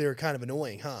assumption is they're kind of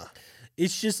annoying, huh?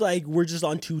 It's just like we're just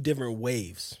on two different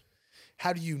waves.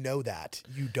 How do you know that?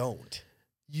 You don't.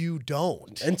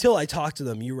 Until I talk to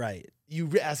them, you're right.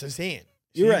 As I'm saying.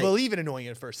 So you believe in annoying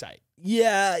at first sight.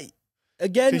 Yeah.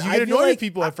 Again, because you get annoyed with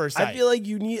people at first sight. I feel like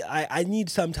I need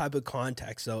some type of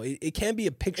context, so it can't be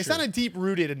a picture. It's not a deep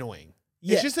rooted annoying.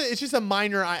 Yeah. It's just a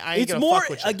minor. I ain't it's gonna more fuck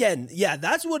with you. Again. Yeah,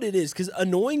 that's what it is. Because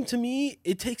annoying to me,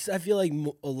 it takes. I feel like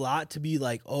a lot to be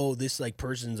like, oh, this like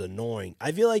person's annoying.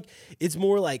 I feel like it's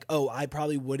more like, oh, I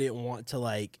probably wouldn't want to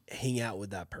like hang out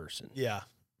with that person. Yeah.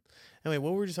 Anyway,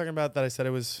 what were we just talking about that I said it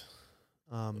was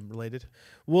related?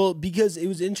 Well, because it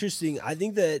was interesting. I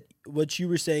think that what you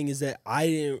were saying is that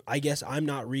I guess I'm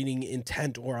not reading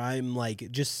intent, or I'm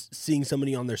like just seeing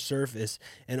somebody on their surface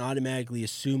and automatically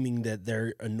assuming that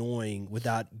they're annoying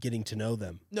without getting to know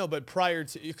them. No, but prior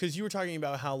to, because you were talking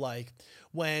about how like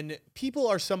when people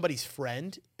are somebody's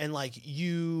friend and like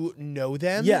you know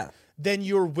them, then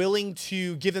you're willing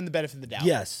to give them the benefit of the doubt.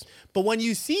 Yes. But when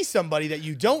you see somebody that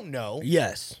you don't know,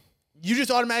 you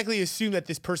just automatically assume that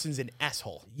this person's an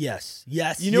asshole. Yes.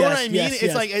 You know what I mean?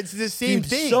 It's like, it's the same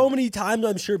thing. So many times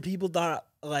I'm sure people thought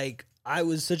like I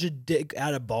was such a dick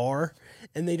at a bar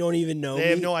and they don't even know me. They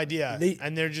have no idea.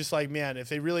 And they're just like, man, if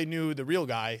they really knew the real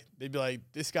guy, they'd be like,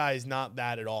 this guy is not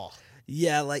that at all.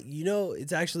 Yeah, like,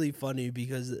 it's actually funny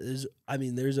because there's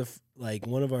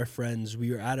one of our friends,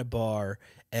 we were at a bar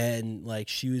and like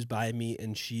she was by me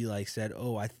and she like said,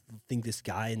 oh, I think this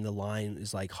guy in the line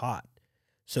is like hot.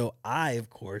 So I, of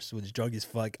course, was drunk as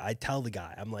fuck. I tell the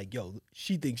guy, I'm like, yo,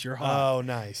 she thinks you're hot. Oh,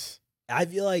 nice. I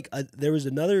feel like there was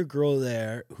another girl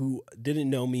there who didn't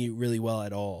know me really well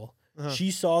at all.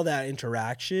 She saw that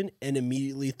interaction and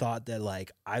immediately thought that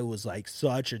like I was like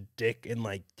such a dick and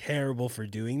like terrible for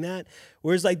doing that.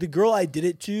 Whereas like the girl I did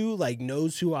it to like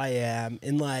knows who I am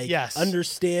and like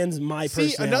understands my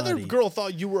personality. See, another girl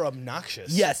thought you were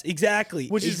obnoxious. Yes, exactly.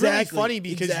 Which is really funny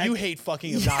because you hate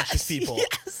fucking obnoxious people.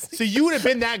 Yes. So you would have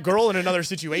been that girl in another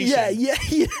situation. Yeah.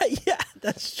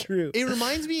 That's true. It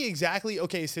reminds me exactly.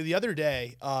 Okay, so the other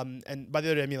day, and by the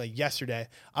other day I mean like yesterday,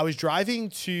 I was driving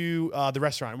to the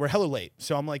restaurant. We're hella late,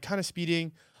 so I'm like kind of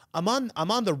speeding. I'm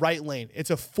on the right lane. It's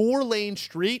a 4-lane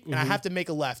street, and I have to make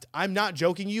a left. I'm not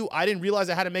joking you. I didn't realize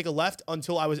I had to make a left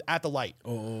until I was at the light.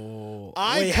 Oh.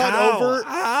 I cut over.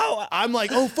 How? I'm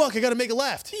like, oh, fuck, I got to make a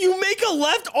left. You make a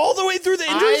left all the way through the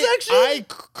intersection? I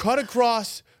cut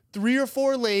across 3 or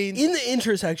 4 lanes. In the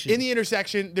intersection? In the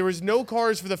intersection. There was no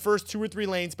cars for the first 2 or 3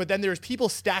 lanes, but then there's people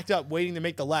stacked up waiting to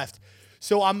make the left.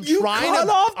 So I'm trying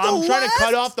to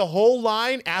cut off the whole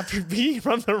line after being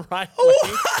from the right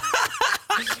lane.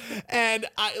 And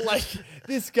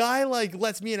this guy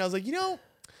lets me in. I was like,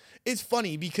 it's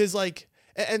funny because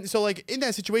and so in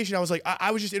that situation, I was like, I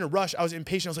was just in a rush. I was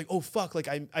impatient. I was like, oh fuck,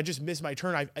 I just missed my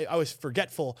turn. I was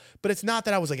forgetful. But it's not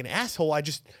that I was an asshole. I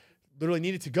just literally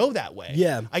needed to go that way.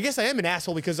 Yeah. I guess I am an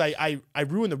asshole because I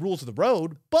ruined the rules of the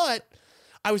road. But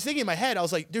I was thinking in my head, I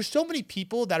was like, there's so many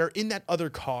people that are in that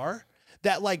other car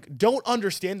that don't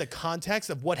understand the context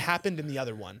of what happened in the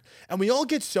other one. And we all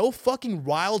get so fucking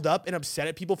riled up and upset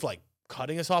at people for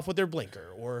cutting us off with their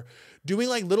blinker or doing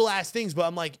little ass things. But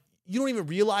I'm like, you don't even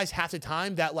realize half the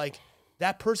time that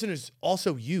that person is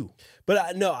also you.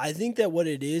 But no, I think that what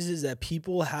it is that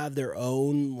people have their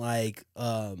own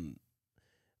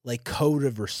code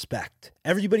of respect.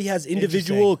 Everybody has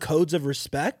individual codes of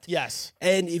respect. Yes.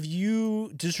 And if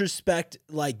you disrespect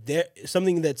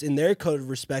something that's in their code of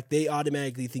respect, they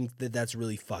automatically think that that's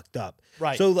really fucked up.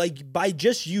 Right. So by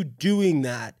just you doing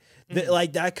that,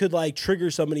 that could trigger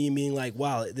somebody and being like,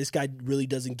 wow, this guy really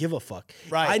doesn't give a fuck.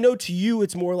 Right. I know to you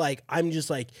it's more I'm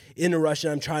just in a rush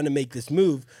and I'm trying to make this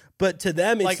move. But to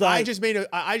them, it's I just made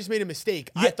a mistake.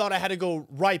 Yeah. I thought I had to go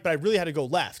right, but I really had to go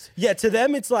left. Yeah, to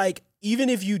them, it's even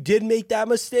if you did make that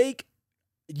mistake,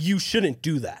 you shouldn't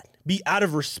do that. Be out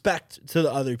of respect to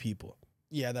the other people.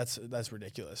 Yeah, that's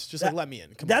ridiculous. Just let me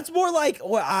in. That's more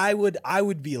what I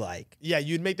would be like. Yeah,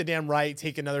 you'd make the damn right,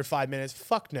 take another 5 minutes.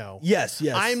 Fuck no. Yes.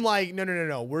 I'm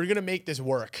no. We're gonna make this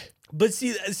work. But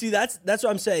see, that's what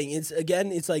I'm saying. It's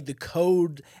the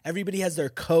code. Everybody has their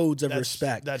codes of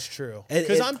respect. That's true.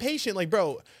 Because I'm patient,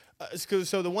 bro.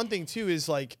 So the one thing too is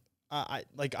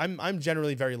I'm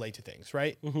generally very late to things,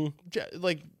 right?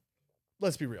 Mm-hmm.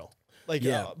 Let's be real.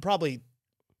 Probably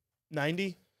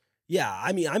 90. Yeah,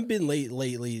 I mean, I've been late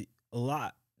lately a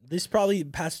lot. This probably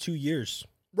past 2 years.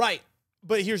 Right.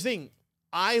 But here's the thing.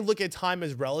 I look at time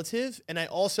as relative, and I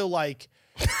also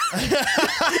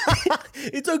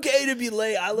it's okay to be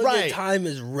late. I look at time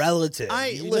as relative.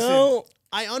 Okay,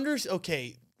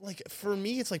 for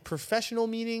me, it's professional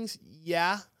meetings,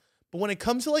 yeah. But when it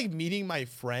comes to meeting my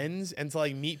friends and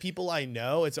to meet people I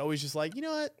know, it's always just you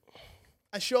know what?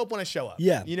 I show up when I show up.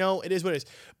 Yeah. It is what it is.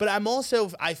 But I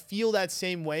feel that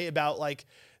same way about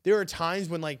there are times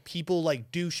when people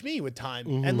douche me with time.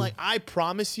 Mm-hmm. And I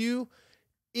promise you,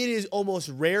 it is almost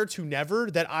rare to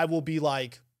never that I will be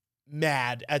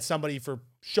mad at somebody for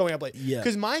showing up late. Yeah.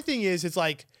 Because my thing is, it's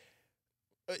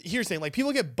here's the thing,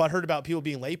 people get butthurt about people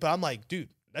being late, but I'm dude,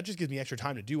 that just gives me extra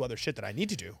time to do other shit that I need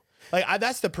to do.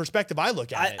 That's the perspective I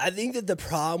look at it. I think that the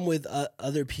problem with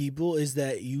other people is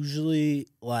that usually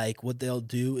what they'll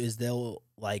do is they'll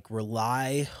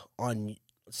rely on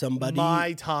somebody.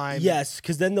 My time. Yes,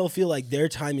 because then they'll feel their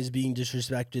time is being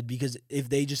disrespected because if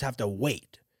they just have to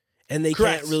wait and they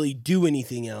can't really do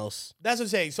anything else. That's what I'm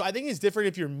saying. So I think it's different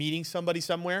if you're meeting somebody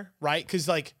somewhere, right? Because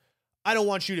I don't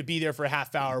want you to be there for a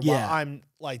half hour while I'm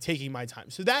taking my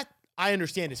time. So that I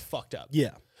understand is fucked up.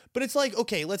 Yeah. But it's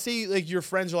okay, let's say your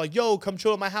friends are yo, come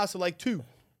chill at my house at 2.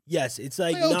 Yes, it's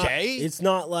okay. It's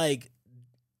not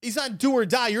it's not do or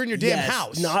die. You're in your damn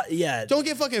house. Don't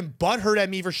get fucking butthurt at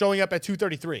me for showing up at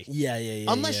 2:33. Yeah.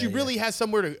 Unless you really have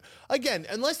somewhere to. Again,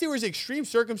 unless there was extreme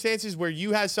circumstances where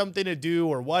you had something to do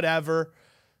or whatever.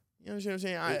 You know what I'm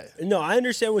saying? No, I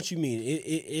understand what you mean.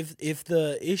 If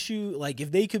the issue,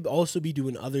 if they could also be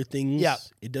doing other things,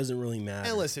 it doesn't really matter.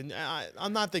 And listen,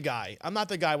 I'm not the guy. I'm not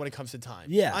the guy when it comes to time.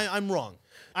 Yeah. I'm wrong.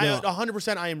 No,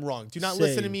 100% I am wrong. Do not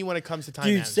listen to me when it comes to time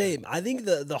Dude, management. same. I think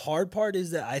the hard part is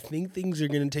that I think things are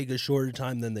going to take a shorter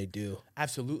time than they do.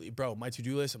 Absolutely, bro. My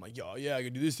to-do list, I'm yo, yeah, I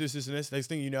can do this, and this. Next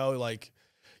thing you know, you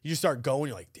just start going,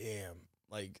 you're damn.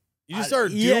 You just start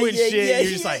doing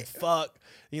shit, you're just fuck.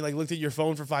 And you looked at your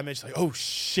phone for 5 minutes, oh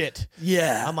shit.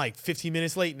 Yeah. I'm 15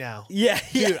 minutes late now. Yeah.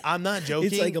 Dude, I'm not joking.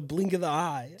 It's a blink of the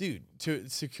eye. Dude, to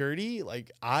security,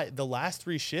 the last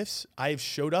 3 shifts, I've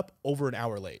showed up over an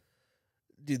hour late.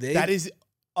 That is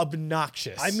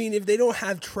obnoxious. I mean, if they don't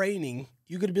have training,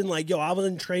 you could have been yo, I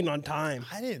wasn't trained on time.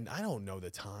 I don't know the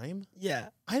time. Yeah.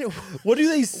 I don't. What do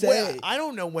they say? Well, I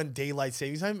don't know when daylight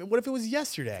savings time. What if it was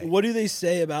yesterday? What do they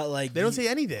say about They don't say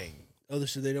anything. Oh,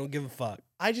 so they don't give a fuck.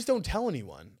 I just don't tell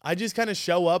anyone. I just kind of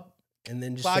show up and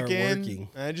then just clock start in, working.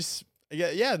 And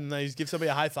Yeah, and they just give somebody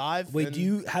a high five. Wait, do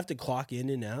you have to clock in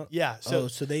and out? Yeah. So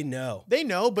they know. They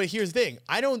know, but here's the thing.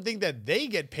 I don't think that they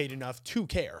get paid enough to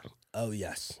care. Oh,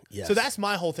 yes. Yes. So that's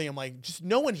my whole thing. I'm like, just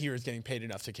no one here is getting paid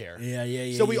enough to care.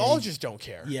 Yeah. So we all just don't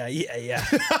care. Yeah.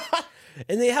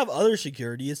 And they have other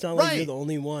security. It's not like you're the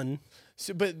only one.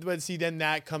 So, but see, then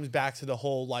that comes back to the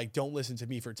whole, like, don't listen to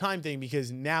me for time thing,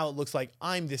 because now it looks like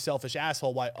I'm the selfish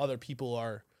asshole while other people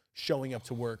are showing up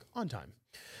to work on time.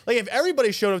 Like, if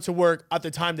everybody showed up to work at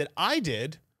the time that I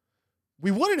did,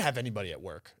 we wouldn't have anybody at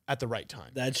work at the right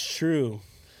time. That's true.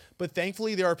 But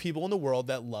thankfully, there are people in the world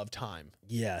that love time.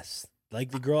 Yes.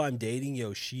 Like the girl I'm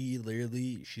dating, she's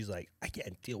like, I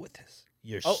can't deal with this.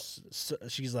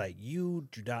 She's like, you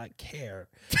do not care.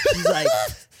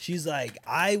 She's like,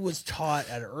 I was taught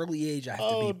at an early age I have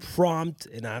to be prompt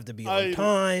and I have to be on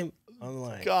time. I'm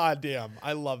like, God damn,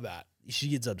 I love that. She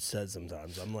gets upset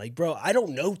sometimes. I'm like, bro, I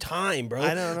don't know time, bro.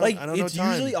 I don't know. Like, I don't know it's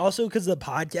time. usually also because of the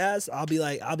podcast. I'll be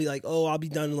like, oh, I'll be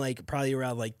done like probably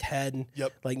around like 10,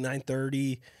 like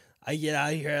 9:30. I get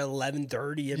out here at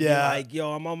 11:30 and be like,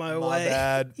 yo, I'm on my way.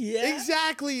 Bad. Yeah,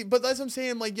 exactly. But that's what I'm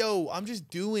saying. I'm like, yo, I'm just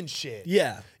doing shit.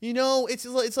 Yeah, you know, it's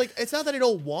like it's not that I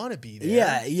don't want to be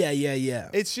there. Yeah.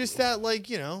 It's just that, like,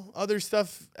 you know, other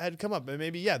stuff had come up, and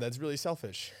maybe that's really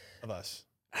selfish of us.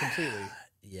 Completely.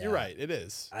 Yeah. You're right. It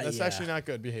is. That's actually not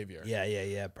good behavior.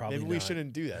 Yeah. Probably. Maybe we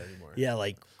shouldn't do that anymore. Yeah,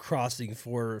 like crossing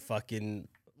 4 fucking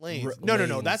lanes.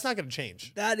 No. That's not going to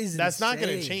change. That's not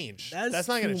going to change. That's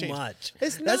not going to change. Much.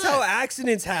 It's not. That's how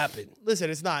accidents happen.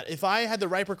 Listen, it's not. If I had the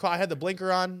right precaution, I had the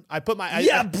blinker on. I put my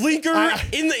blinker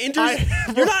in the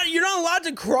intersection. You're not allowed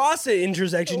to cross an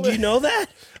intersection. Do you know that?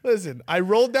 Listen, I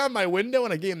rolled down my window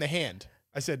and I gave him the hand.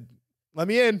 I said, "Let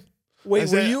me in." Wait,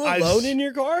 were you alone in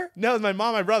your car? No, it was my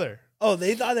mom, my brother. Oh,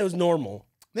 they thought that was normal.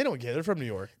 They don't care. They're from New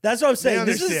York. That's what I'm saying.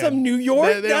 This is some New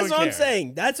York. That's what I'm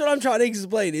saying. That's what I'm trying to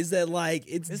explain. Is that like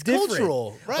it's different.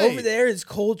 Cultural, right? Over there, it's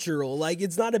cultural. Like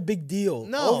it's not a big deal.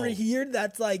 No. Over here,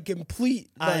 that's like complete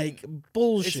like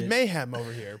bullshit. It's mayhem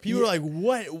over here. People are like,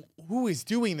 "What? Who is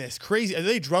doing this? Crazy? Are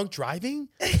they drunk driving?"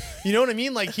 You know what I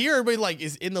mean? Like here, everybody like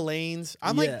is in the lanes.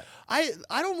 I'm like, I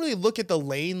don't really look at the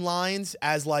lane lines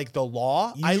as like the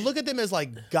law. I look at them as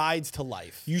like guides to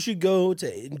life. You should go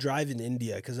to drive in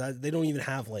India because they don't even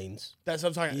have lanes. That's what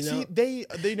I'm talking about. See,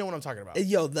 they know what I'm talking about.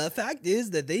 Yo, the fact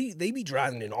is that they be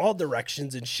driving in all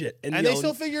directions and shit. And they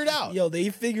still figure it out. Yo, they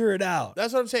figure it out.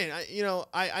 That's what I'm saying.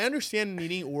 I understand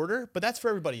needing order, but that's for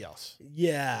everybody else.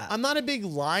 Yeah. I'm not a big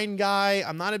line guy.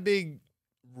 I'm not a big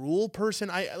rule person.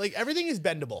 I like everything is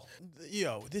bendable.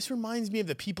 This reminds me of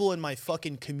the people in my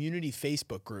fucking community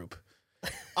Facebook group.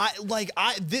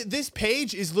 This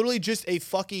page is literally just a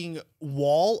fucking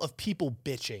wall of people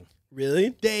bitching.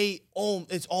 Really?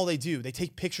 It's all they do. They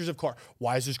take pictures of car.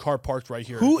 Why is this car parked right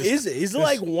here? Who is it? Is it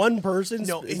like one person?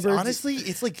 No, honestly,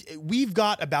 it's like we've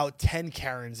got about 10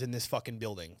 Karens in this fucking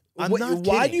building. I'm not kidding.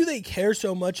 Why do they care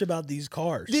so much about these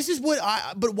cars?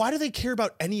 But why do they care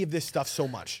about any of this stuff so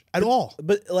much at all?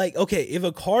 But like, okay, if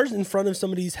a car's in front of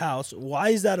somebody's house, why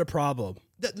is that a problem?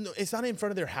 No, it's not in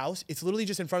front of their house. It's literally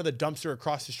just in front of the dumpster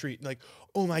across the street. Like,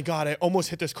 oh my God, I almost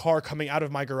hit this car coming out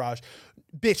of my garage.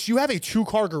 Bitch, you have a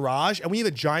 2-car garage and we have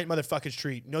a giant motherfucking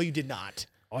street. No, you did not.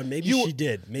 Or maybe she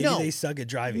did. Maybe they suck at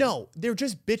driving. No, they're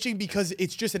just bitching because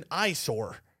it's just an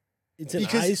eyesore. It's an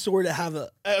eyesore to have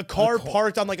a car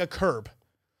parked on like a curb.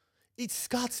 It's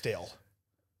Scottsdale.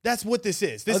 That's what this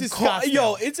is. This is Scottsdale.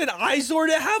 Yo, it's an eyesore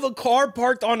to have a car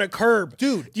parked on a curb.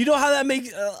 Dude. Do you know how that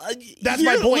makes... that's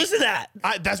my point. Listen to that.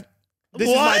 This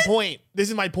is my point. This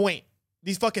is my point.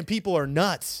 These fucking people are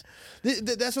nuts.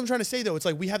 That's what I'm trying to say, though. It's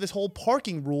like we have this whole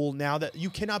parking rule now that you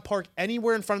cannot park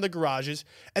anywhere in front of the garages.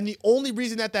 And the only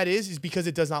reason that is because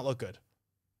it does not look good.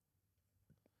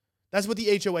 That's what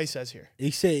the HOA says here.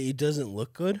 They say it doesn't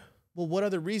look good? Well, what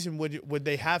other reason would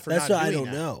they have for not doing that? That's what I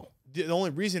don't know. The only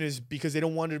reason is because they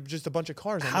don't want just a bunch of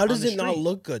cars. How does it not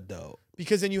look good, though?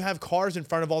 Because then you have cars in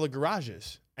front of all the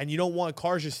garages, and you don't want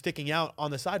cars just sticking out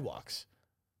on the sidewalks.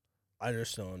 I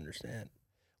just don't understand.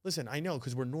 Listen, I know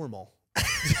because we're normal.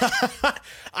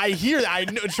 I hear that. I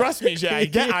know. Trust me,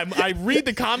 Jay. I read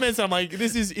the comments. I'm like,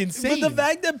 this is insane. But the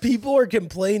fact that people are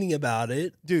complaining about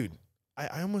it, dude.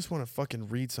 I almost want to fucking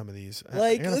read some of these.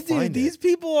 Like, dude, these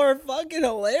people are fucking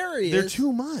hilarious. They're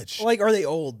too much. Like, are they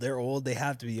old? They're old. They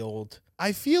have to be old.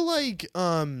 I feel like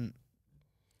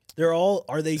they're all.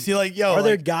 Are they? See, like, yo, are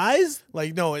there guys?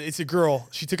 Like, no, it's a girl.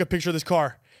 She took a picture of this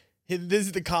car. This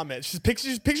is the comment. She's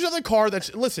pictures of the car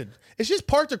that's listen. It's just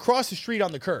parked across the street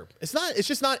on the curb. It's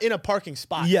just not in a parking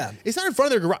spot. Yeah, it's not in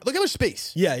front of their garage. Look how much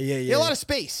space. Yeah. A lot of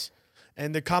space.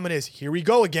 And the comment is, "Here we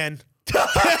go again."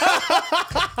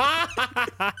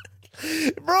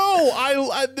 Bro,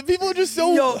 the people are just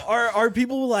so. Yo, are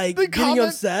people like getting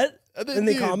upset in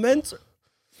the comments?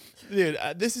 Dude,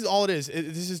 this is all it is.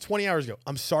 This is 20 hours ago.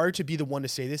 I'm sorry to be the one to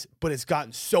say this, but it's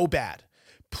gotten so bad.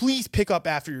 Please pick up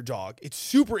after your dog. It's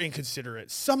super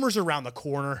inconsiderate. Summer's around the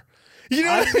corner. You know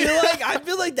what I mean? I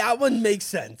feel like that one makes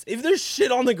sense. If there's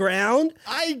shit on the ground,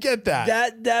 I get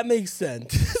that. That makes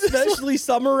sense. Especially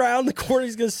summer around the corner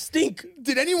is gonna stink.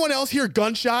 Did anyone else hear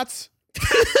gunshots?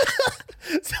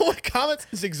 Someone comments,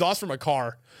 "It's exhaust from a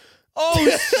car."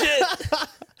 Oh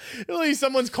shit! Really,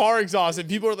 someone's car exhaust, and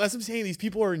people are. That's what I'm saying. These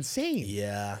people are insane.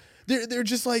 Yeah, they're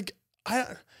just like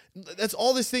That's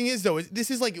all this thing is, though.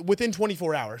 This is like within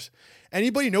 24 hours.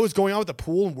 Anybody know what's going on with the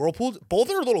pool and whirlpools? Both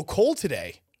are a little cold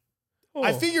today. Oh.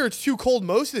 I figure it's too cold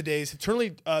most of the days. They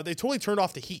totally turned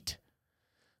off the heat.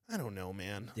 I don't know,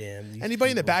 man. Damn.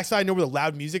 Anybody in the backside know where the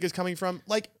loud music is coming from?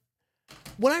 Like,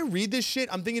 when I read this shit,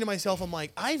 I'm thinking to myself, I'm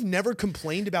like, I've never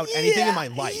complained about anything in my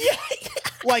life. Yeah.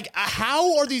 Like,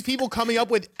 how are these people coming up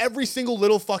with every single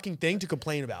little fucking thing to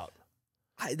complain about?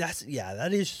 That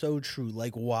is so true.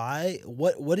 Like, why?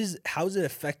 How is it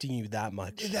affecting you that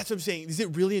much? That's what I'm saying. Is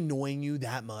it really annoying you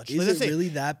that much? Is it really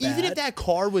that bad? Even if that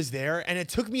car was there and it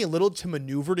took me a little to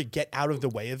maneuver to get out of the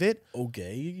way of it,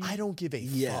 okay, I don't give a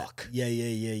fuck.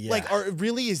 Yeah. Like,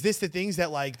 really, is this the things that,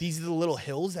 like, these are the little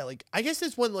hills that, like, I guess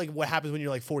that's what happens when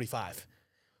you're like 45.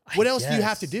 What else do you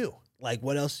have to do? Like,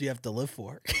 what else do you have to live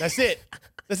for? That's it.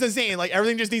 That's what I'm saying. Like,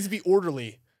 everything just needs to be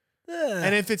orderly.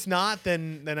 And if it's not,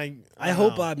 then I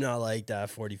hope I'm not like that.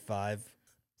 45,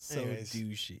 so anyways,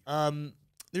 douchey.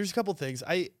 There's a couple things.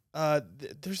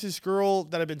 There's this girl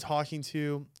that I've been talking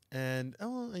to, and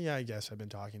I guess I've been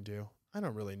talking to. I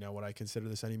don't really know what I consider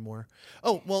this anymore.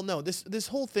 Oh well, no. This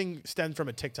whole thing stemmed from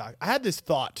a TikTok. I had this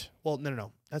thought. Well,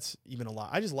 no. That's even a lie.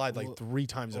 I just lied like 3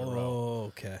 times in a row. Oh,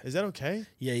 okay. Is that okay?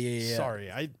 Yeah.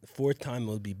 Sorry, fourth time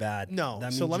would be bad. No, that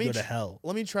means so let me go to hell.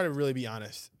 Let me try to really be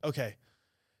honest. Okay.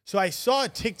 So I saw a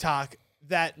TikTok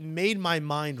that made my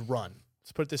mind run.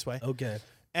 Let's put it this way. Okay.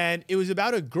 And it was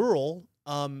about a girl,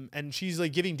 and she's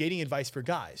like giving dating advice for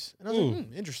guys. And I was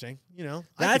like, interesting. You know,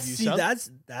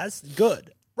 that's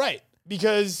good. Right.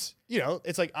 Because, you know,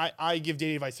 it's like I give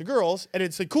dating advice to girls, and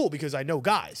it's like cool because I know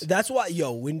guys. That's why,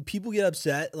 when people get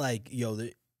upset, like,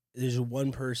 there's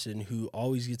one person who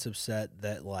always gets upset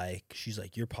that, like, she's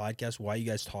like, your podcast, why are you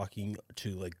guys talking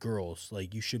to, like, girls?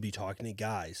 Like, you should be talking to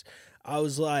guys. I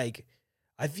was like,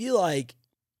 I feel like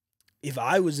if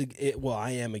I was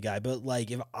I am a guy, but, like,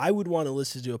 if I would want to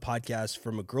listen to a podcast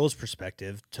from a girl's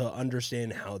perspective to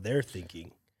understand how they're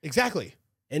thinking. Exactly.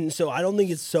 And so I don't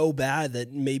think it's so bad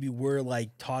that maybe we're,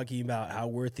 like, talking about how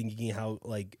we're thinking, how,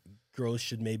 like, girls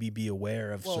should maybe be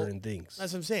aware of certain things.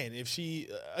 That's what I'm saying. If she,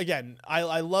 again,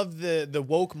 I love the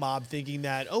woke mob thinking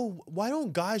that, why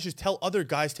don't guys just tell other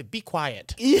guys to be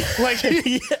quiet? Yeah. Like,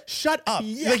 shut up.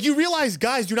 Yeah. Like, you realize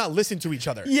guys do not listen to each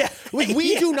other. Yeah. Like,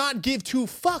 we do not give 2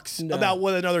 fucks about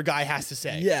what another guy has to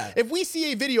say. Yeah. If we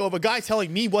see a video of a guy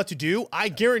telling me what to do, I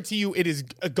guarantee you it is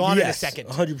gone in a second.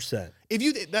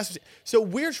 100%. So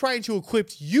we're trying to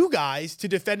equip you guys to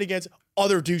defend against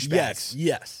other douchebags.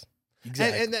 Yes.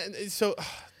 Exactly. And so,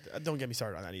 don't get me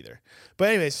started on that either. But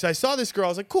anyways, so I saw this girl. I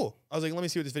was like, cool. I was like, let me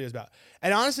see what this video is about.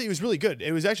 And honestly, it was really good.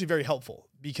 It was actually very helpful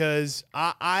because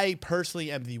I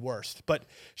personally am the worst. But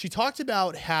she talked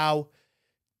about how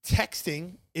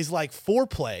texting is like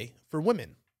foreplay for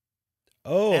women.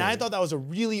 Oh. And I thought that was a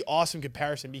really awesome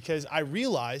comparison because I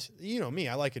realized, you know me,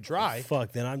 I like it dry.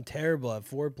 Fuck, then I'm terrible at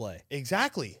foreplay.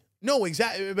 Exactly. No,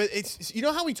 exactly. But it's, you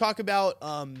know how we talk about,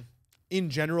 in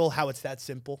general, how it's that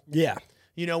simple? Yeah.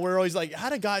 You know, we're always like, how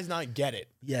do guys not get it?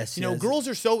 Yes. You know, girls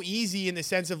are so easy in the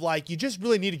sense of like, you just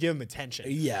really need to give them attention.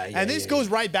 Yeah. And this goes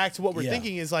right back to what we're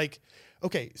thinking is like,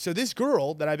 okay, so this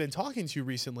girl that I've been talking to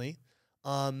recently,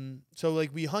 so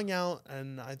like we hung out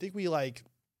and I think we like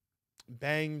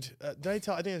banged. I think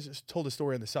I just told a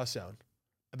story in the Sus Zone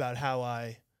about how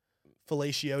I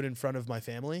fellatioed in front of my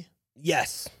family.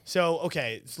 Yes. So,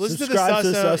 okay, so listen to the Sus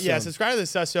Zone. Yeah, subscribe to the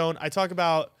Sus Zone. I talk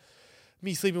about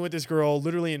me sleeping with this girl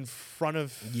literally in front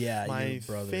of my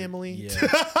family.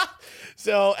 Yeah.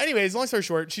 So anyways, long story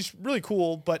short, she's really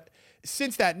cool. But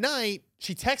since that night,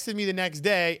 she texted me the next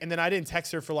day, and then I didn't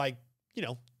text her for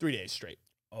 3 days straight.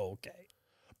 Okay.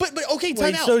 But okay,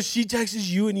 time out. So she texted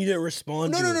you and you didn't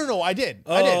respond? No. I did.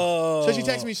 I did. So she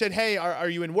texted me, said, "Hey, are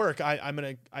you in work? I'm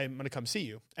gonna come see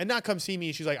you." And not come see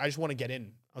me. She's like, "I just want to get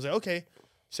in." I was like, "Okay."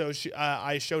 So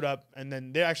I showed up, and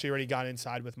then they actually already got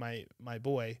inside with my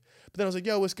boy. But then I was like,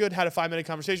 "Yo, what's good?" Had a 5-minute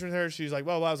conversation with her. She's like,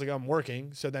 "Well," I was like, "I'm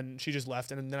working." So then she just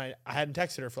left, and then I hadn't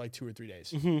texted her for like 2 or 3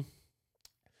 days. Mm-hmm.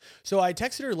 So I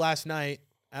texted her last night,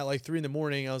 at like 3 a.m,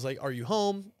 I was like, "Are you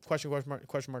home?" Question mark,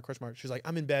 question mark, question mark. She's like,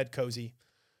 "I'm in bed, cozy."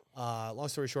 Long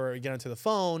story short, we get onto the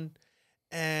phone,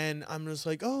 and I'm just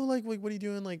like, "Oh, like, what are you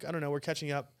doing?" Like, I don't know. We're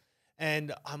catching up,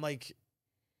 and I'm like,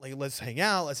 let's hang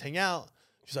out. Let's hang out.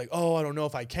 She's like, "Oh, I don't know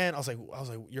if I can." I was like,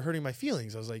 "You're hurting my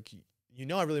feelings." I was like, "You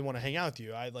know, I really want to hang out with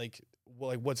you. I like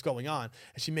what's going on?"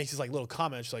 And she makes this like little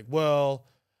comment. She's like, "Well,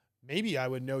 maybe I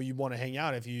would know you want to hang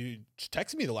out if you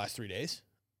texted me the last 3 days."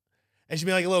 And she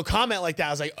made like a little comment like that.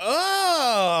 I was like,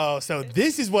 "Oh, so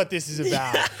this is what this is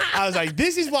about." I was like,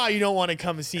 "This is why you don't want to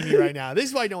come and see me right now. This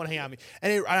is why you don't want to hang out with me."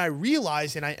 And I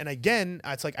realized, and again,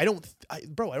 it's like, I don't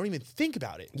even think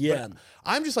about it. Yeah. But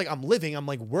I'm just like, I'm living, I'm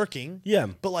like working. Yeah.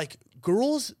 But like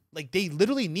girls, like they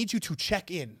literally need you to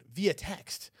check in via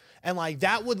text. And like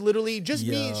that would literally just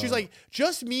me. She's like,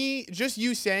 just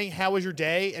you saying, "How was your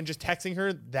day?" and just texting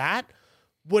her that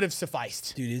would have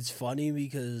sufficed. Dude, it's funny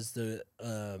because the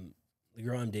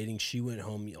girl I'm dating, she went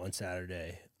home on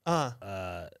Saturday.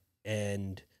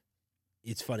 And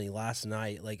it's funny, last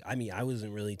night, like, I mean, I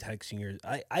wasn't really texting her.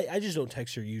 I just don't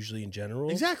text her usually in general.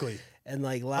 Exactly. And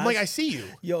like I'm like, I see you.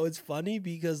 Yo, it's funny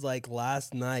because like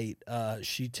last night,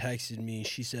 she texted me.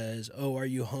 She says, "Oh, are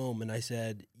you home?" And I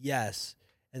said, "Yes."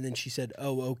 And then she said,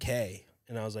 "Oh, okay."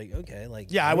 And I was like, okay, like,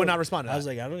 yeah, I would not respond to that. I was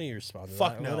like, I don't need to respond to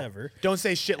Fuck that. no. Whatever. Don't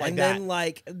say shit like that. And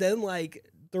then like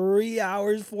 3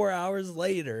 hours, 4 hours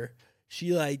later,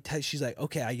 she like she's like,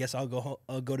 "Okay, I guess I'll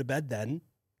go to bed then."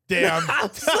 Damn.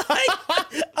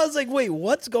 I was like, wait,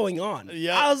 what's going on?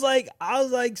 Yeah. I was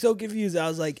like so confused. I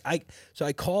was like, so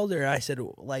I called her and I said,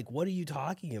 like, what are you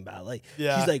talking about? Like,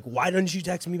 yeah. She's like, why don't you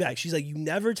text me back? She's like, you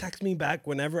never text me back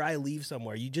whenever I leave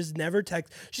somewhere. You just never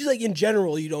text. She's like, in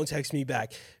general, you don't text me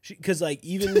back. Cause like,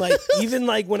 even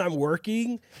like when I'm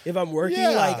working, if I'm working,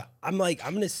 like, I'm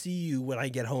going to see you when I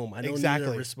get home. I don't need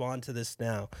to respond to this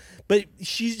now. But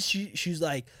she's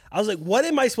like, I was like, what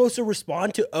am I supposed to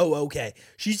respond to? Oh, okay.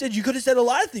 She said, you could have said a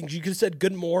lot of things. You could have said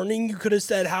good morning. You could have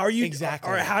said, how are you? Exactly.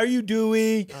 Or how are you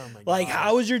doing? Oh my God. Like,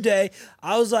 how was your day?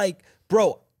 I was like,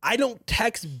 bro, I don't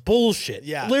text bullshit.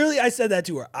 Yeah. Literally, I said that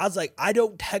to her. I was like, I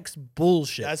don't text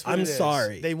bullshit. That's what I'm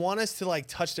sorry. They want us to like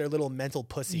touch their little mental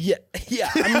pussy. Yeah.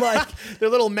 Yeah. I'm like, their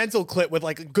little mental clip with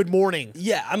like good morning.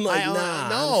 Yeah. I'm like, no.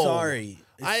 I'm sorry.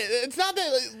 It's not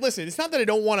that. Listen, it's not that I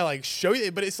don't want to like show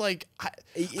you, but it's like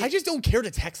I just don't care to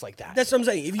text like that. That's what I'm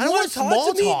saying. If you want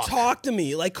to talk to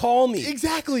me. Like, call me.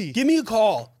 Exactly. Give me a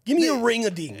call. Give me a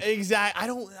ring-a-ding.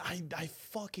 Exactly. I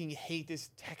fucking hate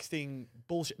this texting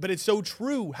bullshit. But it's so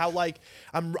true. How like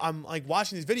I'm like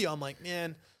watching this video. I'm like,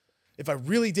 man, if I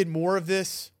really did more of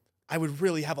this, I would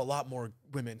really have a lot more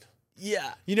women.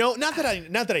 Yeah. You know, not that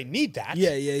I need that.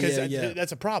 Yeah. Because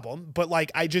that's a problem. But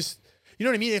like, I just. You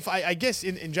know what I mean? If I guess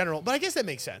in general, but I guess that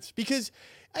makes sense because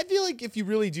I feel like if you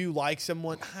really do like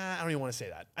someone, I don't even want to say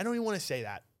that. I don't even want to say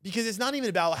that because it's not even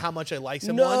about how much I like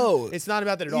someone. No, it's not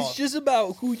about that at all. It's just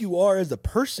about who you are as a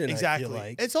person. Exactly. I feel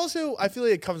like. It's also, I feel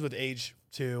like it comes with age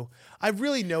too. I've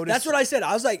really noticed. That's what I said.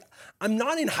 I was like, I'm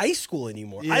not in high school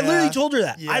anymore. Yeah. I literally told her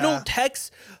that. Yeah. I don't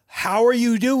text, "How are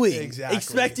you doing?" Exactly.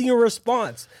 Expecting a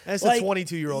response. That's like, a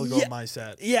 22-year-old girl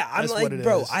mindset. Yeah. I'm like,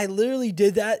 bro, I literally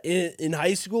did that in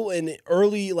high school and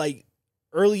early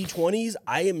 20s.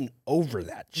 I am over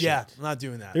that shit. Yeah, I'm not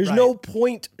doing that. There's no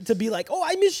point to be like, "Oh,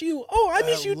 I miss you. Oh, I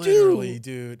miss you literally,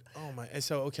 too." Dude. Oh my.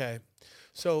 So, okay.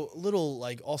 So little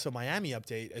like also Miami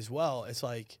update as well. It's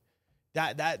like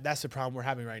that's the problem we're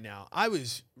having right now. I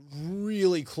was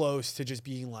really close to just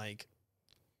being like,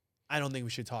 I don't think we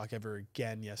should talk ever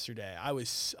again yesterday. I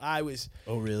was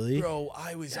Oh really? Bro,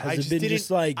 I just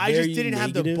didn't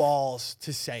have the balls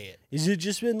to say it. Is it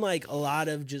just been like a lot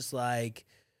of just like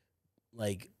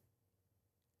just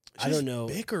I don't know,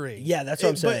 bickering? Yeah, that's what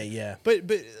I'm saying. Yeah.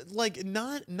 But like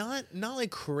not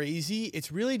like crazy. It's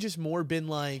really just more been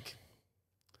like,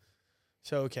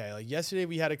 so okay, like yesterday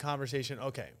we had a conversation.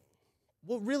 Okay.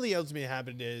 What really ultimately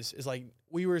happened is like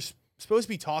we were supposed to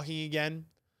be talking again.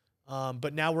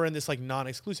 But now we're in this like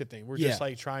non-exclusive thing. We're just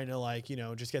like trying to like, you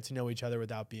know, just get to know each other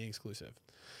without being exclusive.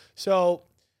 So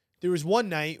there was one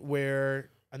night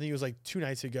where I think it was like 2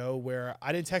 nights ago where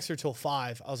I didn't text her till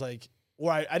 5. I was like,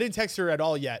 or I didn't text her at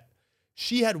all yet.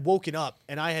 She had woken up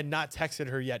and I had not texted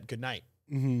her yet good night.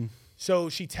 Mm-hmm. So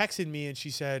she texted me and she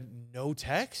said, no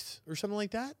text or something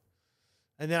like that.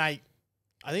 And then I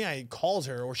think I called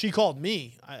her or she called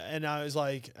me and I was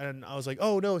like,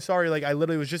 oh no, sorry. Like I'm not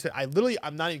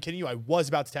even kidding you. I was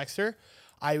about to text her.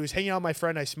 I was hanging out with my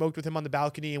friend. I smoked with him on the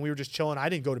balcony and we were just chilling. I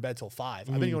didn't go to bed till 5.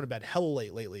 I've been going to bed hella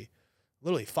late lately,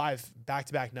 literally 5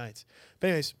 back-to-back nights. But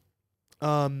anyways,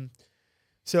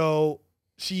 so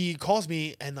she calls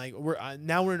me and like we're in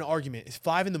an argument. It's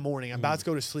 5 a.m. I'm about to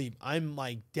go to sleep. I'm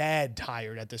like dead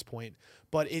tired at this point,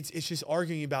 but it's just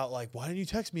arguing about like, why didn't you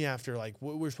text me after? Like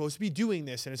we're supposed to be doing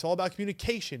this, and it's all about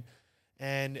communication.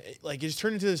 And like it just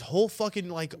turned into this whole fucking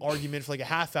like argument for like a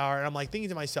half hour. And I'm like thinking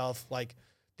to myself, like,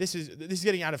 this is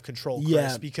getting out of control,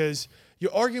 Chris, because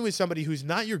you're arguing with somebody who's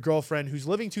not your girlfriend, who's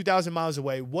living 2,000 miles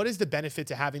away. What is the benefit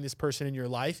to having this person in your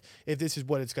life if this is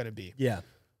what it's going to be? Yeah.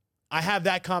 I have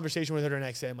that conversation with her the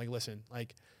next day. I'm like, listen,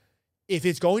 like, if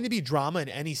it's going to be drama in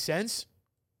any sense,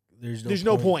 there's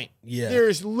no point. Yeah.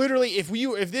 There's literally,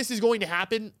 if this is going to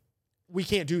happen, we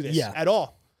can't do this at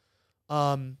all.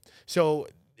 So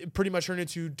it pretty much turned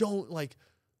into don't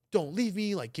leave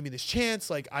me. Like, give me this chance.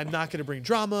 Like, I'm not going to bring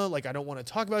drama. Like, I don't want to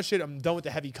talk about shit. I'm done with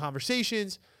the heavy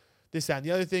conversations, this, that, and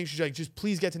the other thing. She's like, just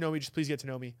please get to know me. Just please get to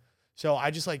know me. So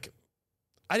I just like,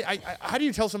 how do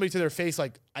you tell somebody to their face,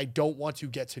 like, I don't want to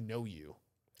get to know you?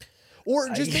 Or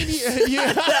just maybe,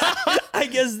 I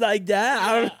guess like that.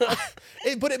 I don't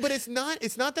know. But it's not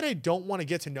that I don't want to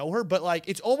get to know her, but like,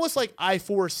 it's almost like I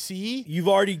foresee. You've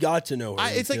already got to know her.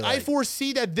 It's like I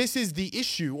foresee that this is the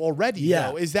issue already,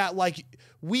 though, is that like,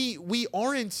 we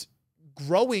aren't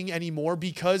growing anymore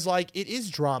because like, it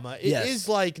is drama. It is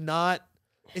like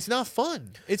it's not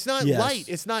fun. It's not light.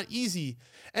 It's not easy.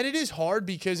 And it is hard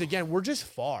because, again, we're just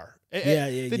far.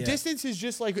 The distance is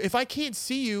just like, if I can't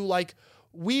see you, like,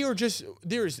 we are just,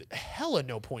 there's hella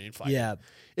no point in fighting. Yeah.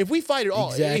 If we fight at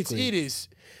all, it is.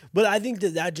 But I think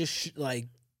that just, like,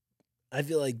 I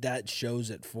feel like that shows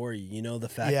it for you, you know, the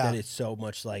fact that it's so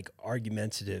much, like,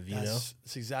 argumentative, you know?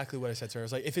 That's exactly what I said to her. I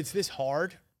was like, if it's this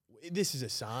hard, this is a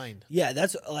sign. Yeah,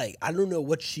 that's, like, I don't know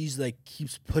what she's, like,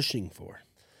 keeps pushing for.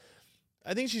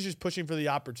 I think she's just pushing for the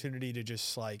opportunity to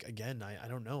just like, again, I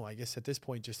don't know. I guess at this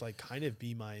point, just like kind of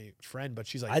be my friend, but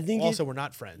she's like, I think also we're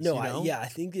not friends. No, you know? I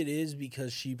think it is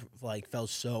because she like fell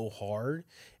so hard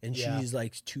and she's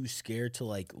like too scared to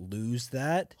like lose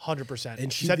that. 100%.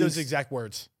 And she said those exact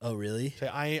words. Oh, really? Say,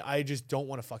 I just don't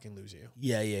want to fucking lose you.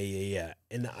 Yeah.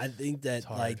 And I think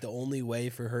that like the only way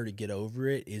for her to get over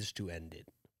it is to end it.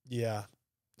 Yeah.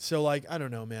 So like, I don't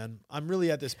know, man. I'm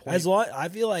really at this point. I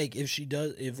feel like if she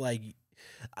does, if like,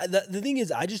 the thing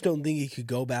is, I just don't think it could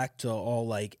go back to all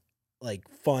like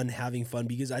having fun,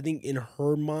 because I think in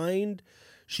her mind,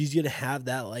 she's gonna have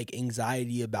that like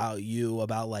anxiety about you,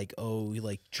 about like, oh,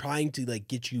 like trying to like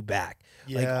get you back.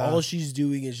 Like all she's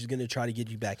doing is she's gonna try to get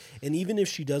you back, and even if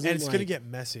she doesn't, and it's gonna get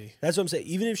messy. That's what I'm saying.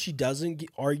 Even if she doesn't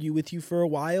argue with you for a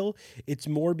while, it's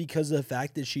more because of the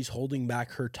fact that she's holding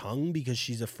back her tongue because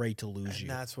she's afraid to lose you.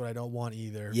 That's what I don't want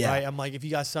either. Yeah, right? I'm like, if you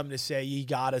got something to say, you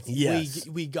gotta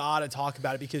we gotta talk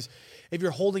about it, because if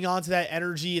you're holding on to that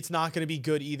energy, it's not gonna be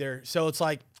good either. So it's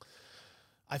like,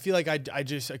 I feel like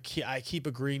I keep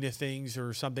agreeing to things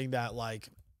or something that like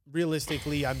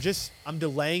realistically I'm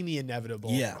delaying the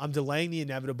inevitable. Yeah. I'm delaying the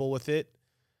inevitable with it.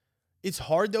 It's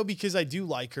hard though, because I do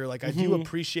like her. Like I do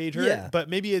appreciate her. Yeah. But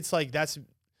maybe it's like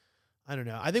I don't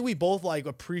know. I think we both like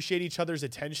appreciate each other's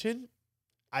attention.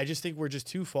 I just think we're just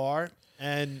too far.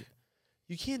 And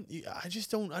I just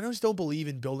don't believe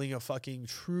in building a fucking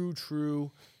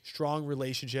true strong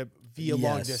relationship via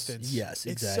long distance. Yes,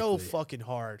 exactly. It's so fucking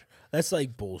hard. That's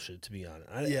like bullshit, to be honest.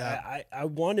 I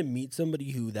want to meet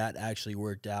somebody who that actually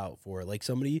worked out for, like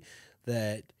somebody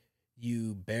that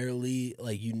you barely,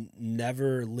 like you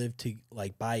never lived to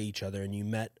like by each other and you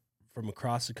met from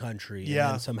across the country. Yeah.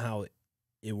 And then somehow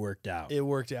it worked out. It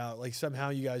worked out. Like somehow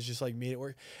you guys just like made it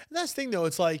work. And that's the thing though.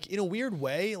 It's like in a weird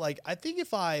way, like I think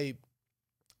if I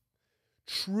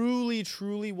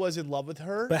truly was in love with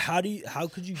her. But how do you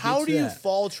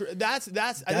fall true? That's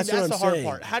the hard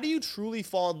part. How do you truly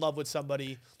fall in love with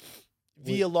somebody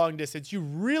via long distance? You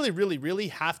really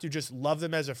have to just love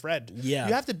them as a friend. Yeah.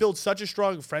 You have to build such a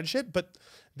strong friendship, but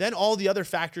then all the other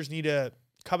factors need to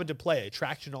come into play,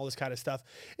 attraction, all this kind of stuff.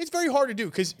 It's very hard to do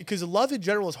because love in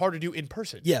general is hard to do in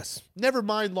person. Yes. Never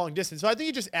mind long distance. So I think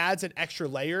it just adds an extra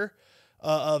layer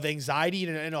of anxiety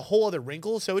and a whole other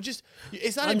wrinkle. So it's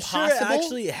not impossible. Sure it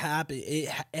actually happen. It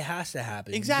has to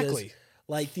happen. Exactly. Because,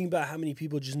 like, think about how many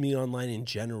people just meet online in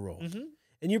general. Mm-hmm.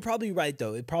 And you're probably right,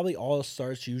 though. It probably all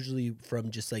starts usually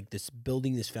from just like this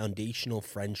building this foundational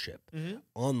friendship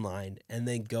online and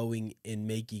then going and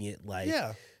making it like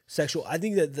sexual. I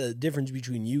think that the difference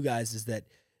between you guys is that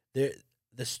the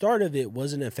start of it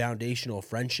wasn't a foundational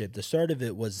friendship. The start of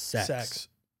it was sex.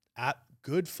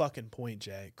 Good fucking point,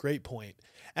 Jay. Great point.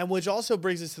 And which also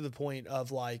brings us to the point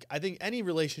of like, I think any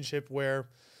relationship where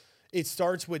it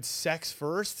starts with sex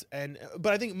first,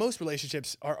 but I think most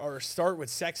relationships are start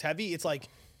with sex heavy. It's like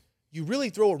you really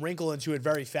throw a wrinkle into it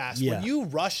very fast. Yeah. When you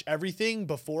rush everything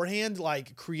beforehand,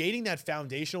 like creating that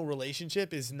foundational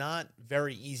relationship is not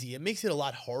very easy. It makes it a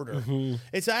lot harder. Mm-hmm.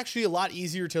 It's actually a lot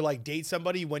easier to like date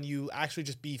somebody when you actually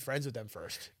just be friends with them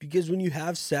first. Because when you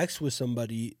have sex with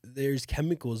somebody, there's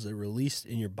chemicals that are released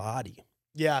in your body.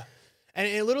 Yeah. And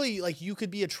it literally, like, you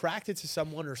could be attracted to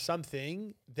someone or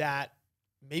something that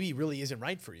maybe really isn't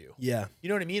right for you. Yeah. You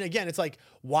know what I mean? Again, it's like,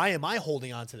 why am I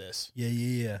holding on to this?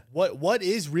 Yeah. What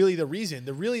is really the reason?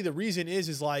 The reason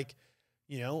is like,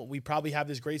 you know, we probably have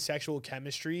this great sexual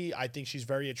chemistry. I think she's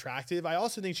very attractive. I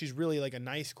also think she's really like a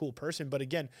nice, cool person. But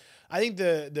again, I think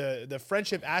the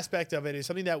friendship aspect of it is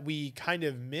something that we kind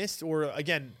of missed. Or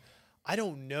again, I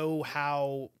don't know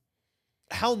how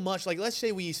much, like, let's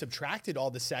say we subtracted all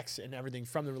the sex and everything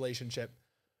from the relationship.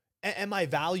 Am I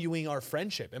valuing our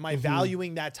friendship? Am I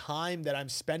valuing that time that I'm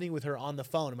spending with her on the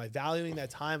phone? Am I valuing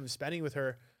that time I'm spending with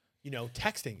her, you know,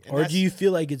 texting? And or do you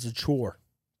feel like it's a chore?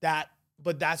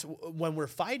 But that's when we're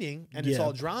fighting and it's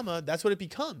all drama, that's what it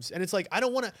becomes. And it's like, I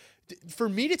don't want to, for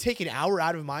me to take an hour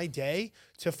out of my day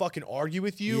to fucking argue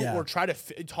with you or try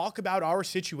to talk about our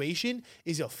situation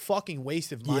is a fucking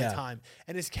waste of my time.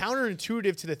 And it's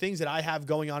counterintuitive to the things that I have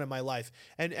going on in my life.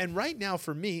 And right now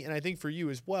for me, and I think for you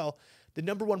as well, the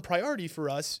number one priority for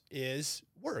us is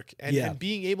work and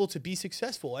being able to be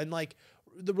successful. And like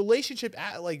the relationship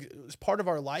like as part of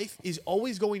our life is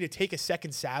always going to take a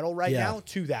second saddle right now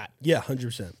to that. Yeah,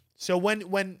 100%. So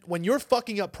when you're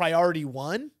fucking up priority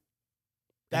one,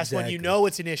 that's when you know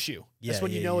it's an issue. That's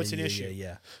when you know it's an issue.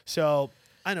 Yeah. So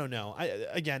I don't know.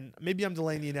 Again, maybe I'm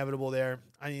delaying the inevitable there.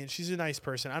 I mean, she's a nice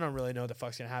person. I don't really know what the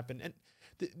fuck's gonna happen. And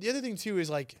the other thing too is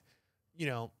like, you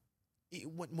know,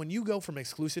 when you go from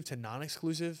exclusive to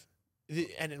non-exclusive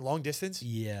and in long distance,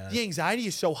 the anxiety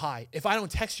is so high. If I don't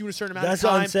text you in a certain amount of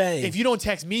time, what I'm saying. If you don't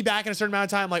text me back in a certain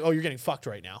amount of time, I'm like, oh, you're getting fucked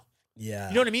right now. Yeah.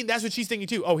 You know what I mean? That's what she's thinking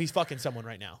too. Oh, he's fucking someone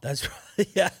right now. That's right.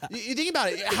 Yeah. You think about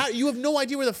it. You have no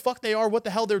idea where the fuck they are, what the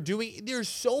hell they're doing. There's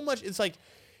so much. It's like,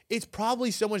 it's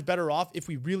probably so much better off if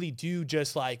we really do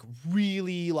just like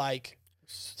really like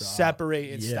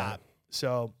separate and stop.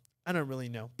 So I don't really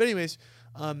know. But anyways,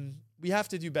 we have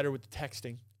to do better with the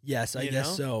texting. Yes, I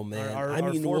guess so, man. Our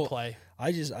foreplay.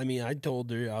 I told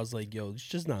her, I was like, yo, it's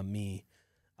just not me.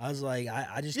 I was like,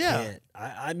 I just can't.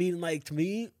 I mean, like, to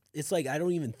me, it's like I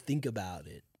don't even think about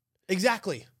it.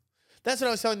 Exactly. That's what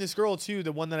I was telling this girl, too,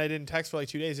 the one that I didn't text for like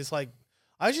 2 days. It's like,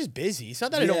 I was just busy. It's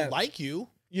not that I don't like you.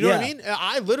 You know what I mean?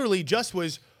 I literally just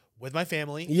was with my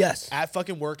family. Yes. At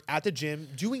fucking work, at the gym,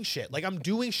 doing shit. Like, I'm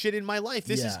doing shit in my life.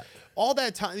 This is all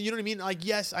that time. You know what I mean? Like,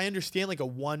 yes, I understand like a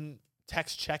one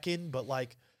text check-in, but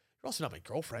like, you're also not my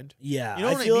girlfriend. Yeah. You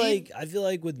know what I mean? I feel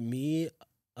like with me,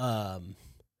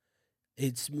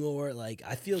 it's more like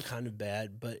I feel kind of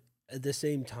bad, but at the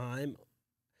same time,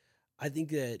 I think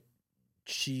that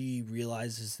she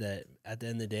realizes that at the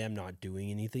end of the day, I'm not doing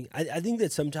anything. I think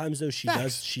that sometimes though she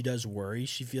does worry.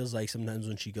 She feels like sometimes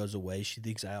when she goes away, she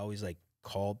thinks I always like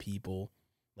call people,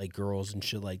 like girls and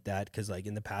shit like that. Cause like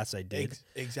in the past I did.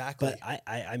 Exactly. But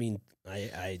I mean,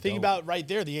 I think about right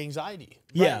there, the anxiety.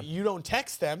 Right? Yeah. You don't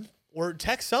text them or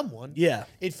text someone. Yeah.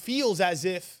 It feels as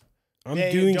if I'm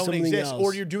doing something else.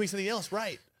 Or you're doing something else.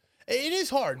 Right. It is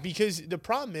hard because the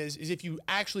problem is if you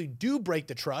actually do break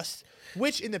the trust,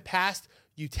 which in the past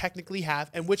you technically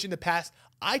have, and which in the past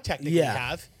I technically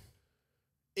have,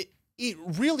 it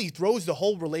really throws the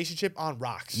whole relationship on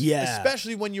rocks. Yeah.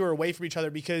 Especially when you're away from each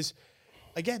other because,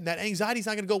 again, that anxiety is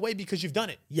not going to go away because you've done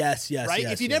it. Yes. Right?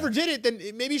 If you never did it, then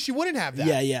maybe she wouldn't have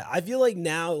that. Yeah. I feel like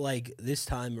now, like this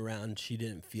time around, she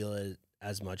didn't feel it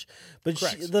as much. But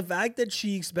the fact that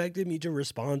she expected me to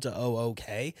respond to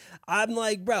okay, I'm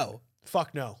like, bro.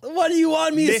 Fuck no. What do you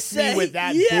want me to say? Miss me with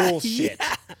that bullshit.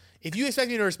 Yeah. If you expect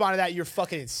me to respond to that, you're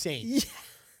fucking insane. Yeah.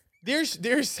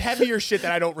 There's heavier shit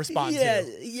that I don't respond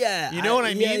to. Yeah. You know what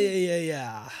I mean?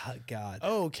 Yeah. Oh, God.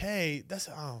 Okay.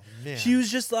 Oh, man. She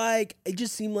was just like, it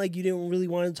just seemed like you didn't really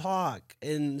want to talk.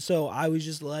 And so I was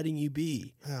just letting you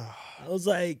be. I was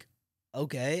like,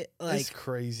 okay. Like, that's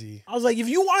crazy. I was like, if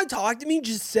you want to talk to me,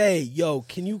 just say, yo,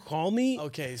 can you call me?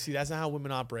 Okay. See, that's not how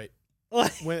women operate.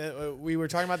 When we were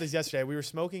talking about this yesterday, we were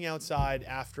smoking outside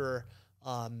after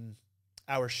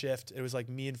our shift. It was like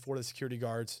me and 4 of the security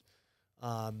guards.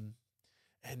 I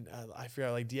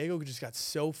forgot, like Diego just got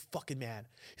so fucking mad.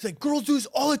 He's like, girls do this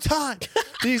all the time.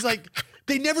 And he's like,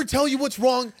 they never tell you what's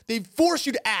wrong. They force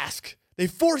you to ask. Yeah.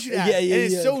 And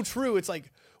it's so true. It's like,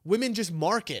 women just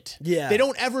market. Yeah. They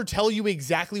don't ever tell you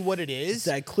exactly what it is. It's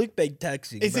that clickbait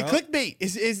texting. It's bro. a clickbait.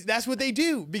 Is that's what they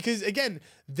do, because again,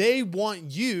 they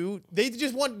want you. They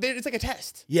just want. It's like a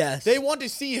test. Yes. They want to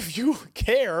see if you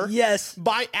care. Yes.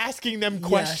 By asking them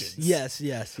questions. Yes.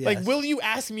 Like, will you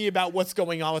ask me about what's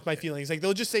going on with my feelings? Like,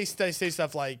 they'll just say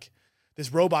stuff like,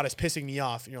 "This robot is pissing me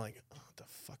off," and you're like, "Oh, what the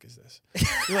fuck is this?"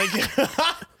 You're like.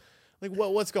 Like,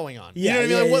 what's going on? Yeah, you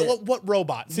know what I mean? yeah. What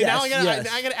robot? See, Yes, now yes.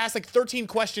 I gotta ask like 13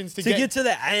 questions to get to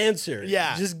the answer.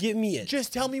 Yeah. Just give me it.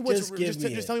 Just tell me what's just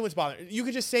tell me what's bothering. You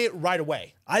could just say it right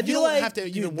away. I feel don't like have to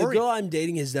dude, even the worry. girl I'm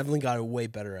dating has definitely gotten way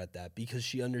better at that, because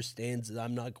she understands that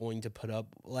I'm not going to put up,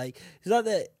 like, it's not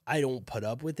that I don't put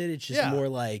up with it. It's just more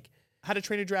like, How to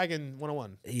Train a Dragon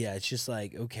 101. yeah, it's just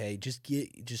like, okay, just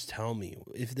tell me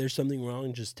if there's something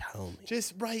wrong. Just tell me.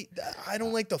 Just right. I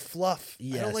don't like the fluff.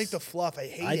 I don't like Yes. the fluff. I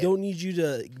hate it. I don't need you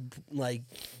to like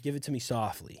give it to me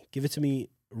softly. Give it to me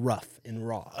rough and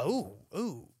raw.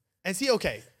 Oh. And see,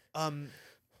 okay.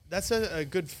 That's a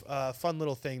good, fun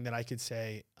little thing that I could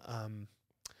say.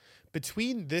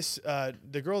 Between this,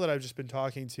 the girl that I've just been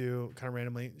talking to kind of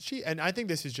randomly, and I think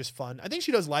this is just fun. I think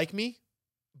she does like me,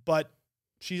 but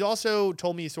she also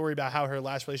told me a story about how her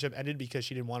last relationship ended because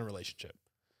she didn't want a relationship.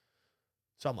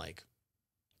 So I'm like,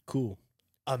 Cool.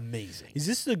 amazing. Is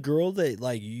this the girl that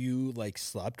like you like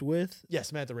slept with?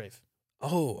 Yes, met at the rave.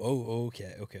 Oh,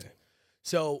 okay.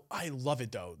 So I love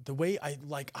it though. The way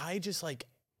I just like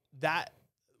that.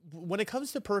 When it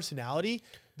comes to personality,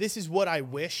 this is what I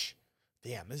wish.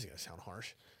 Damn, this is gonna sound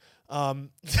harsh.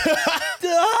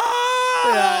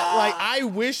 Yeah, like I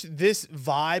wish this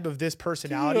vibe of this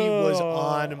personality was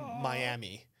on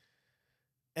Miami.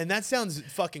 And that sounds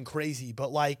fucking crazy,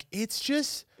 but like it's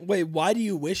just Wait, why do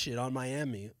you wish it on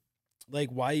Miami? Like,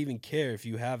 why even care if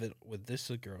you have it with this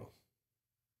girl?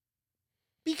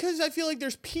 because I feel like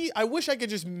I wish I could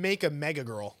just make a mega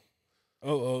girl.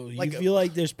 You Like feel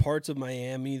like there's parts of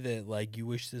Miami that like you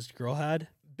wish this girl had?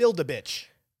 Build a bitch.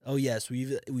 Oh yes, we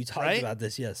talked Right? about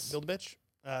this. Yes, Build a bitch.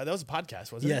 That was a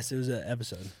podcast, wasn't it? yes, it was an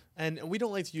episode. And we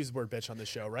don't like to use the word bitch on this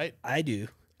show, right? I do.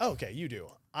 Oh, okay, you do.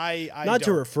 I Not to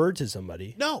don't. refer to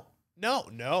somebody. No.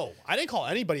 I didn't call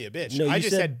anybody a bitch. No, I you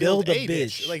just said said build build a a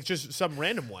bitch. bitch. Like just some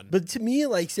random one. But to me,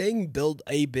 like saying build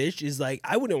a bitch is like,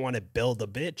 I wouldn't want to build a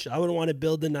bitch. I would want to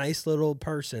build a nice little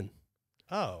person.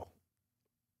 Oh.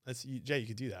 Jay, you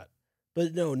could do that.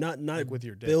 But no, not Like with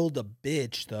your dick. build a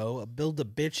bitch though. A build a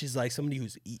bitch is like somebody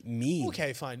who's mean.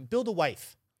 Okay, fine. Build a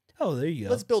wife. Oh, there you go.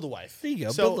 Let's build a wife. There you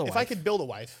go, So build a if I wife. could build a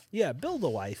wife. Yeah, build a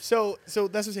wife. So that's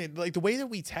what I'm saying. Like the way that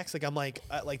we text, like I'm like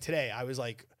today, I was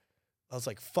like,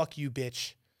 fuck you,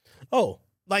 bitch. Oh,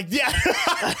 Like, yeah.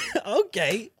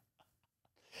 okay.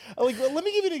 Like, let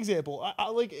me give you an example.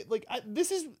 Let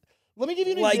me give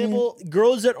you an Like example.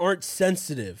 girls that aren't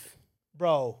sensitive.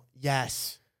 Bro,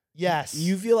 yes.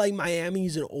 You feel like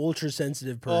Miami's an ultra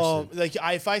sensitive person.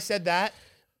 If I said that,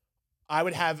 I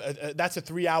would have that's a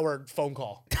 3-hour phone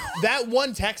call. That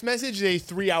one text message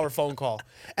is a 3-hour phone call,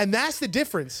 and that's the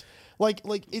difference. Like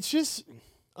it's just,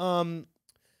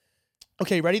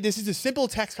 okay, ready? This is a simple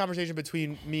text conversation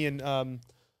between me and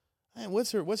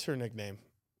what's her nickname?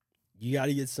 You got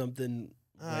to get something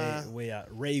way out.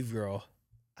 Rave girl.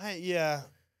 Yeah,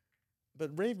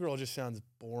 but Rave Girl just sounds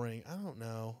boring. I don't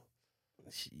know.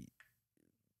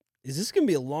 Is this gonna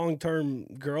be a long-term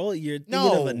girl? You're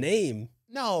thinking of a name.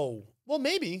 No. Well,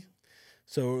 maybe.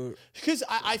 So Because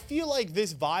I feel like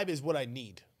this vibe is what I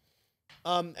need.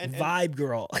 And vibe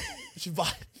girl.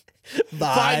 vibe.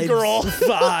 Vibes, girl.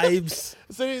 Vibes.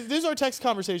 So this is our text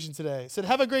conversation today. Said,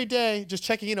 have a great day. Just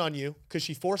checking in on you because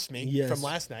she forced me Yes. from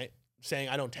last night saying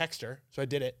I don't text her. So I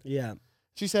did it. Yeah.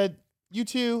 She said, you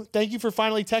too. Thank you for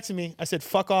finally texting me. I said,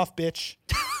 fuck off, bitch.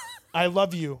 I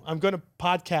love you. I'm going to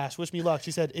podcast. Wish me luck.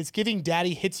 She said, it's giving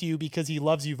daddy hits you because he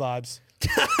loves you vibes.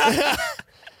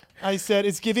 I said,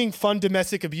 it's giving fun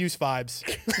domestic abuse vibes.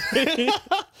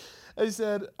 I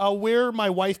said, I'll wear my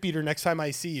wife beater next time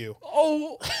I see you.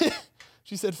 Oh.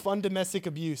 She said, fun domestic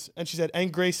abuse. And she said,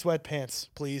 and gray sweatpants,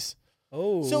 please.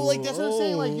 Oh. So, like, that's what I'm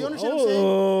saying. Like, you understand what I'm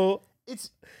saying? saying?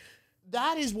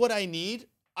 That is what I need.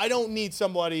 I don't need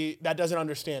somebody that doesn't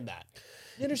understand that.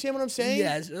 You understand what I'm saying?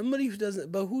 Yeah, somebody who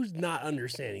doesn't, but who's not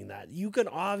understanding that? You can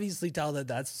obviously tell that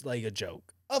that's like a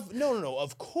joke. No,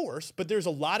 of course. But there's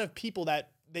a lot of people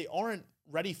that they aren't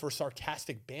ready for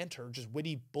sarcastic banter, just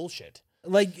witty bullshit.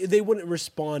 Like, they wouldn't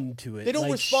respond to it. They don't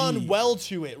like respond well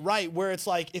to it, right? Where it's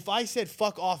like, if I said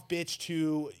fuck off bitch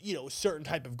to, a certain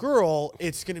type of girl,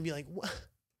 it's going to be like,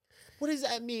 what does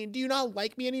that mean? Do you not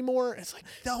like me anymore? It's like,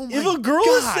 oh my God. If a girl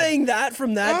is saying that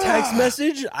from that text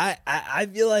message, I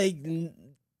feel like,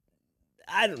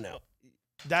 I don't know.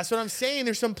 That's what I'm saying.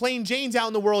 There's some plain Janes out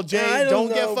in the world, Jay. I don't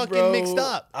know, get fucking bro. mixed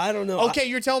up. I don't know. Okay,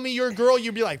 you're telling me you're a girl,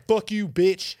 you'd be like, fuck you,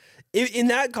 bitch. In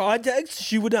that context,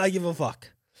 she would not give a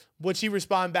fuck. Would she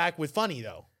respond back with funny,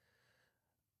 though?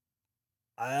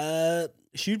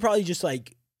 She would probably just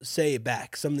like say it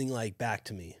back, something like back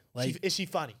to me. Like, is she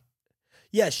funny?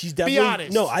 Yeah, she's definitely. Be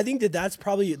honest. No, I think that's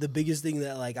probably the biggest thing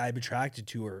that like I'm attracted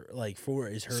to her like for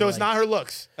is her. So it's not her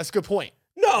looks. That's a good point.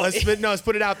 No, let's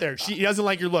put it out there. She doesn't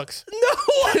like your looks. No.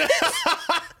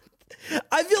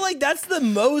 I feel like that's the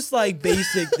most like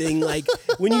basic thing. Like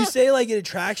when you say like an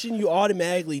attraction, you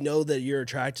automatically know that you're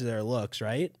attracted to their looks,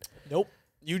 right? Nope.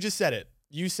 You just said it.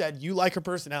 You said you like her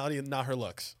personality and not her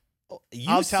looks.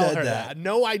 I'll tell her that.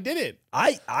 No, I didn't.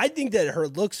 I think that her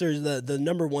looks are the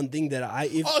number one thing that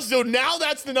so now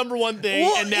that's the number one thing,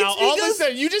 and now all of a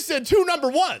sudden you just said two number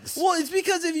ones. Well, it's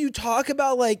because if you talk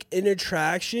about like an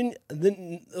attraction,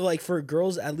 then like for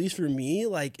girls, at least for me,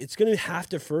 like it's gonna have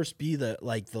to first be the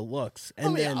looks,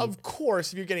 and then of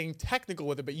course if you're getting technical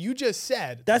with it, but you just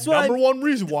said that's the number one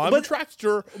reason why I'm attracted to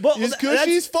her is because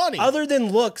she's funny. Other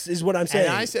than looks, is what I'm saying.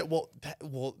 And I said,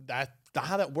 that's not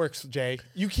how that works, Jay.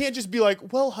 You can't just be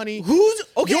like, well, honey, who's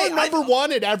okay? You're number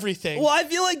one at everything. Well, I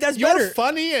feel like that's you're better.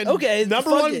 Funny and number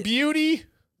one beauty.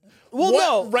 Well,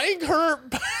 no, rank her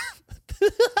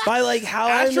by like how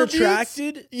I'm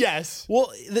attracted. Yes.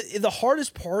 Well, the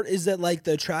hardest part is that like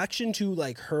the attraction to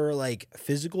like her like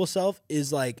physical self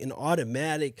is like an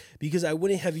automatic because I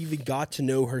wouldn't have even got to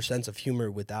know her sense of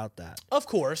humor without that. Of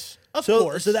course. Of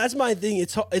course. So that's my thing.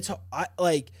 I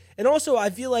like. And also, I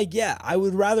feel like, yeah, I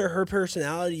would rather her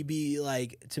personality be,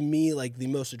 like, to me, like, the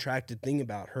most attractive thing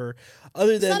about her.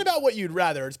 It's not about what you'd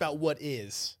rather. It's about what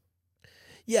is.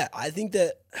 Yeah, I think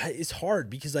that it's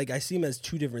hard because, like, I see them as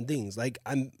two different things. Like,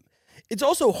 it's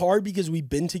also hard because we've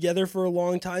been together for a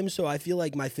long time, so I feel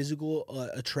like my physical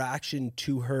attraction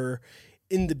to her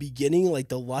in the beginning, like,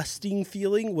 the lusting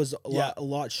feeling was a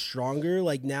lot stronger.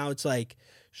 Like, now it's, like,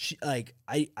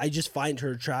 I just find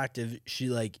her attractive. She,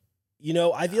 like... You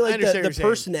know, I feel like the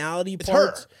personality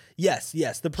parts. Yes,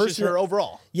 the person her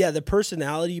overall. Yeah, the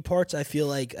personality parts I feel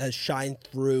like has shined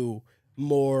through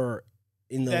more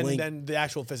in the than the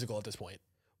actual physical at this point.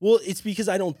 Well, it's because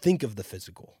I don't think of the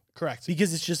physical. Correct.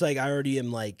 Because it's just like I already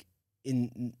am like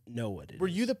know what it Were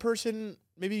you the person?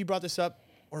 Maybe you brought this up,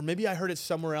 or maybe I heard it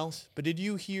somewhere else. But did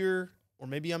you hear, or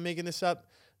maybe I'm making this up,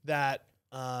 that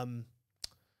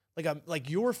like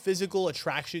your physical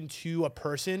attraction to a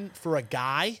person for a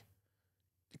guy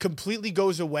completely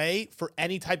goes away for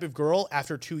any type of girl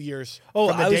after 2 years. Oh,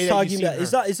 I was talking about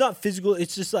it's not physical.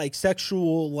 It's just like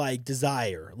sexual, like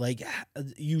desire. Like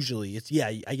usually, it's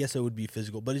I guess it would be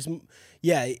physical, but it's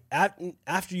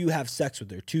after you have sex with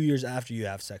her. 2 years after you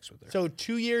have sex with her. So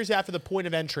 2 years after the point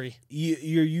of entry,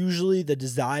 you're usually the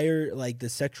desire, like the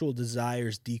sexual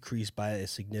desires, decrease by a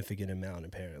significant amount.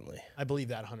 Apparently, I believe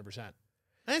that 100%.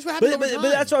 That's what happens over time. But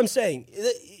that's what I'm saying.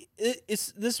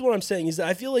 This is what I'm saying is that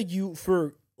I feel like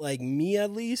for like me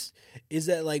at least, is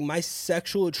that like my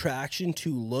sexual attraction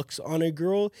to looks on a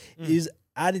girl is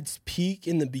at its peak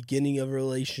in the beginning of a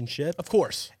relationship. Of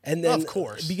course. And then, of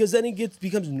course. Because then it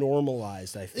becomes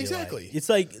normalized, I feel exactly. Like. It's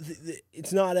like,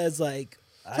 it's not as like...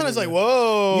 It's not as like,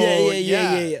 whoa.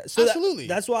 Yeah. So absolutely.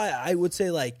 That's why I would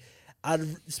say like,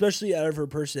 especially out of her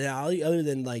personality, other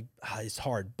than like, it's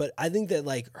hard. But I think that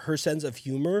like her sense of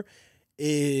humor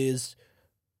is...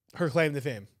 her claim to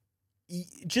fame.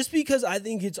 Just because I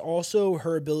think it's also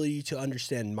her ability to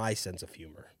understand my sense of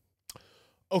humor.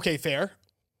 Okay, fair.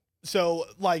 So,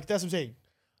 like, that's what I'm saying.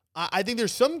 I think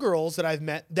there's some girls that I've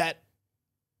met that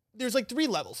there's like 3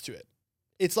 levels to it.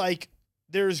 It's like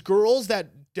there's girls that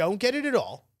don't get it at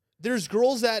all. There's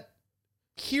girls that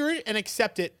hear it and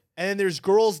accept it. And then there's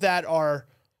girls that are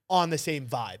on the same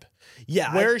vibe.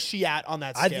 Yeah. Where is she at on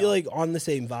that scale? I feel like on the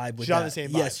same vibe with She's on the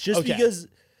same vibe. Yes, just because...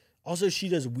 Also, she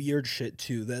does weird shit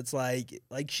too. That's like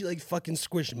she like fucking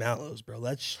squishmallows, bro.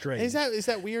 That's strange. Is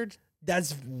that weird?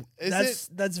 That's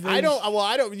very. I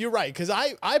don't. You're right, because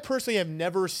I personally have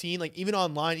never seen, like, even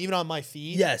online, even on my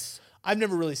feed. Yes, I've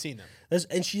never really seen them.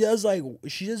 And she does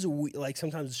like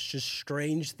sometimes just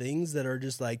strange things that are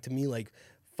just like to me like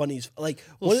funny. Like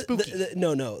spooky.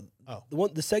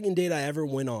 The second date I ever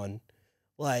went on,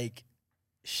 like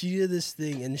she did this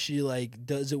thing and she like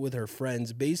does it with her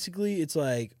friends. Basically, it's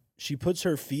like. She puts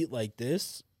her feet like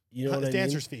this. You know what I mean?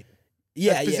 Dancer's feet.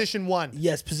 Yeah, that's position 1.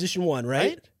 Yes, position 1,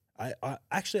 right?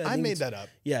 I made that up.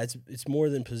 Yeah, it's more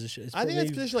than position. I think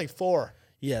it's position like 4.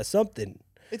 Yeah, something.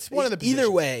 It's one of the positions. Either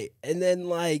way, and then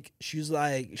like she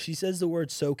says the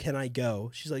word "so can I go?"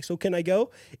 She's like, "So can I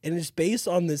go?" And it's based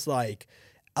on this like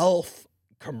elf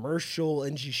commercial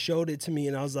and she showed it to me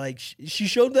and I was like, she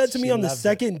showed that to me on the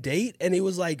second date and it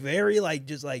was like very like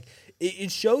just like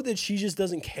it showed that she just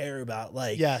doesn't care about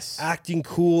like acting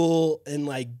cool and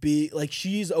like be like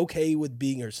she's okay with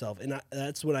being herself. And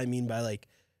that's what I mean by like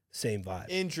same vibe.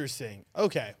 Interesting.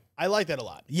 Okay. I like that a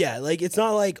lot. Yeah, like it's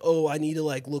not like, oh, I need to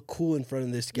like look cool in front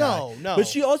of this guy. No. But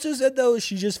she also said though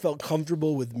she just felt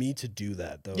comfortable with me to do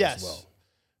that though as well.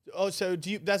 Oh, so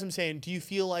do you? That's what I'm saying. Do you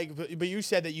feel like? But you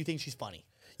said that you think she's funny.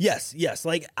 Yes.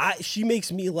 Like she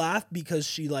makes me laugh because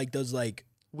she like does like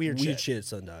weird shit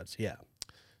sometimes. Yeah.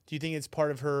 Do you think it's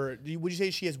part of her? Would you say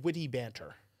she has witty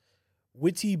banter?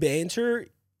 Witty banter?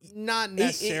 Not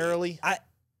necessarily.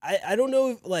 I don't know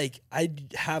if like I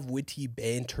have witty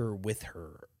banter with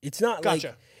her. It's not like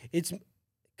it's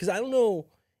because I don't know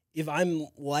if I'm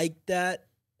like that.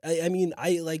 I mean,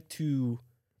 I like to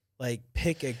like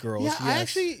pick at girls. Yeah, I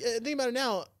actually think about it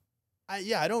now.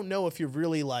 I don't know if you're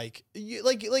really like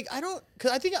I don't,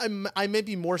 because I think I may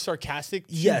be more sarcastic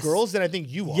to girls than I think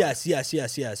you are. Yes.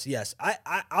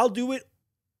 I'll do it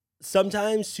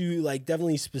sometimes to like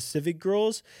definitely specific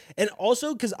girls, and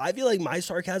also because I feel like my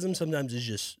sarcasm sometimes is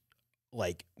just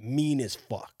like mean as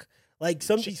fuck. Like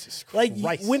some Jesus like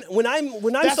Christ. when I'm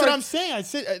that's what I'm saying. I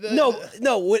said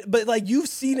no, but like you've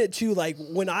seen it too. Like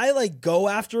when I like go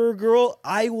after a girl,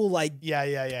 I will like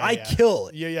I kill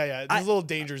it. Yeah. There's a little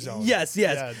danger zone. Yes.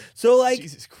 Yeah. So like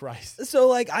Jesus Christ. So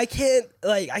like I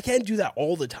can't do that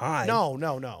all the time.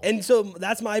 No. And so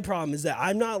that's my problem is that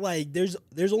I'm not like there's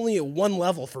only a one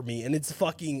level for me, and it's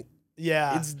fucking.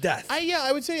 Yeah, it's death.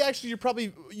 I would say actually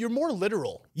you're more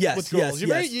literal. Yes, with girls.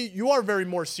 Yes. You are very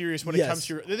more serious when it comes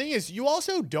to the thing is you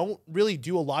also don't really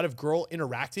do a lot of girl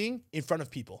interacting in front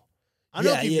of people. I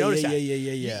don't know if you've noticed that.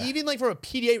 Yeah. Even like from a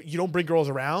PDA, you don't bring girls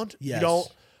around. Yes. You don't.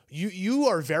 You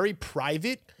are very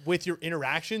private with your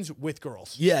interactions with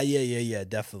girls. Yeah.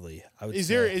 Definitely. I would. Is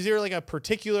there like a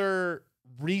particular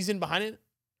reason behind it?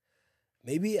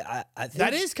 Maybe I think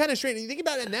that is kind of strange. You think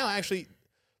about it now, actually,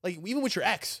 like even with your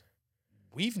ex.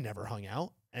 We've never hung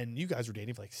out, and you guys were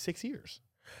dating for like 6 years.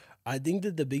 I think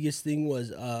that the biggest thing was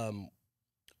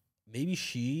maybe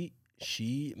she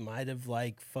might have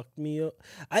like fucked me up.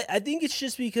 I think it's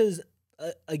just because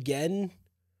again,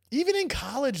 even in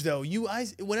college though, you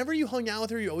guys whenever you hung out with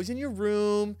her, you're always in your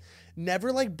room.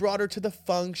 Never like brought her to the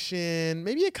function.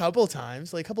 Maybe a couple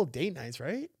times, like a couple date nights,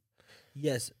 right?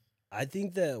 Yes, I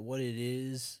think that what it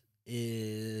is.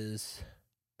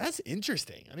 That's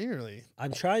interesting. I didn't really.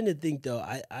 I'm trying to think though.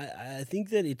 I think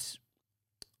that it's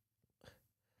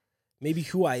maybe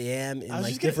who I am in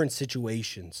like different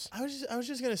situations. I was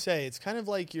just gonna say it's kind of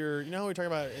like we were talking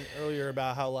about earlier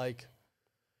about how like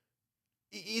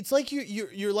it's like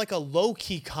you're like a low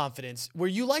key confidence where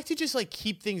you like to just like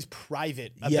keep things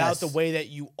private about the way that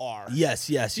you are. Yes.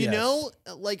 You know,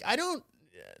 like I don't.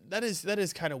 That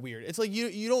is kind of weird. It's like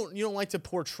you don't like to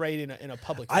portray it in a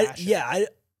public fashion.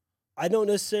 I don't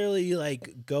necessarily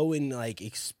like go and like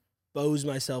expose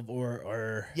myself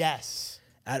or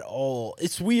at all.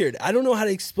 It's weird. I don't know how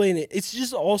to explain it. It's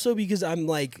just also because I'm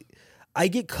like I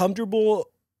get comfortable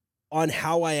on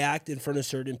how I act in front of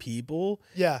certain people.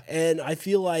 Yeah. And I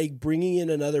feel like bringing in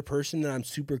another person that I'm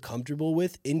super comfortable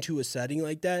with into a setting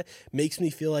like that makes me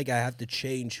feel like I have to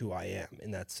change who I am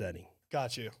in that setting.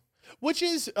 Got you. Which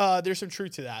is there's some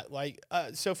truth to that. Like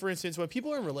so for instance, when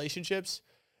people are in relationships,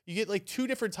 you get like two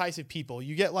different types of people.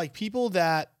 You get like people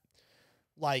that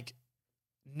like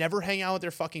never hang out with their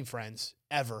fucking friends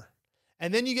ever.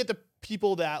 And then you get the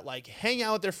people that like hang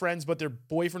out with their friends, but their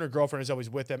boyfriend or girlfriend is always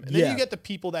with them. And then you get the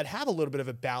people that have a little bit of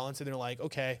a balance and they're like,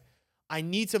 okay, I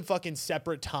need some fucking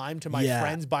separate time to my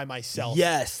friends by myself.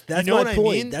 Yes, that's my point. I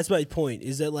mean? That's my point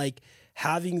is that like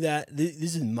having that,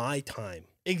 this is my time.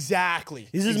 Exactly.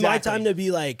 This is my time to be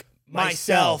like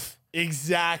myself.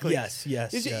 Exactly. Yes.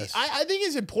 I think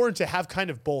it's important to have kind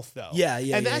of both, though. Yeah.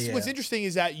 And that's what's interesting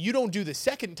is that you don't do the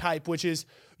second type, which is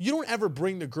you don't ever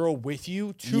bring the girl with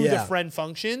you to the friend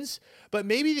functions, but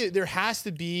maybe there has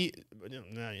to be.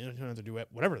 No, you don't have to do it.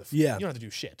 Whatever. You don't have to do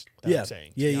shit. That's what I'm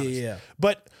saying. Yeah.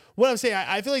 But what I'm saying,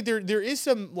 I feel like there is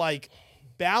some like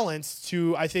balance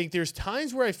to. I think there's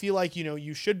times where I feel like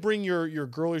you should bring your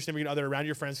girl or significant other around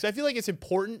your friends because I feel like it's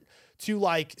important to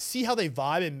like see how they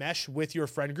vibe and mesh with your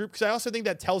friend group. Cause I also think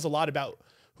that tells a lot about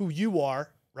who you are,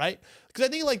 right? Cause I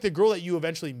think like the girl that you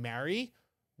eventually marry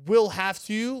will have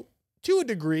to a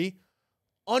degree,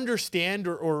 understand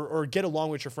or get along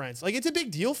with your friends. Like it's a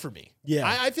big deal for me.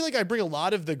 Yeah. I feel like I bring a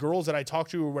lot of the girls that I talk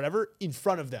to or whatever in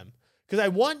front of them. Cause I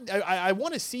want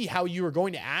to see how you are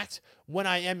going to act when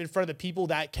I am in front of the people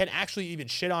that can actually even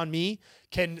shit on me,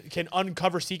 can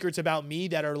uncover secrets about me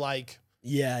that are like,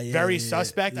 very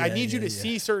suspect. I need you to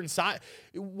see certain side.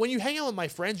 When you hang out with my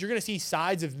friends, you're going to see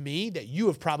sides of me that you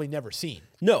have probably never seen.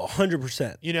 No,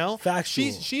 100%. You know,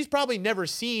 factual. She's probably never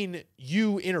seen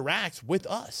you interact with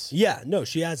us. Yeah, no,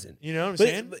 she hasn't. You know what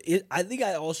I'm saying? I think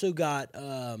I also got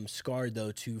scarred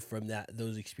though too from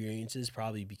those experiences,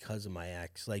 probably because of my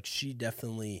ex. Like she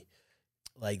definitely.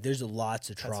 Like there's lots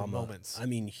of trauma moments. I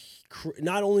mean,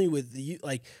 not only with you,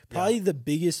 like probably the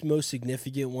biggest, most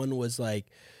significant one was like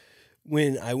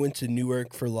when I went to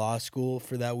Newark for law school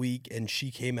for that week, and she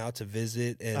came out to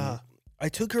visit, and I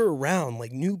took her around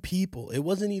like new people. It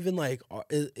wasn't even like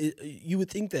you would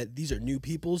think that these are new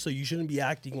people, so you shouldn't be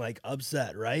acting like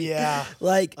upset, right? Yeah.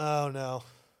 Like, oh no.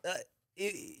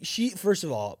 She first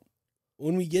of all.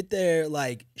 When we get there,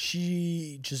 like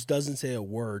she just doesn't say a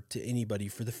word to anybody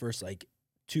for the first like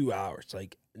 2 hours,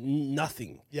 like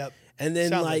nothing. Yep. And then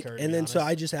sounds like so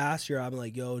I just asked her, I'm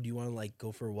like, yo, do you want to like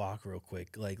go for a walk real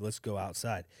quick? Like, let's go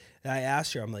outside. And I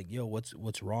asked her, I'm like, yo,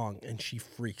 what's wrong? And she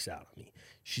freaks out on me.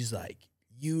 She's like,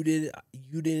 you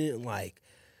didn't like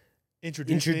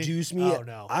introduce me. Oh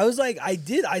no. I was like, I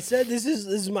did. I said, this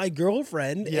is my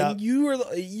girlfriend. Yep. And you're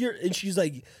and she's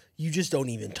like, you just don't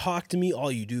even talk to me.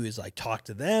 All you do is like talk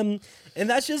to them. And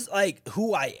that's just like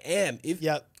who I am.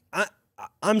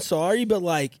 I'm sorry, but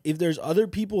like if there's other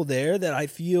people there that I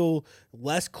feel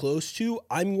less close to,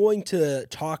 I'm going to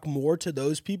talk more to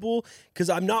those people because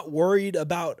I'm not worried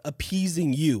about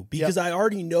appeasing you because I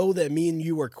already know that me and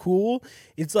you are cool.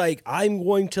 It's like I'm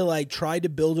going to like try to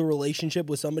build a relationship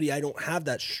with somebody I don't have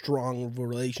that strong of a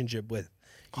relationship with.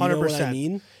 You 100%. Know what I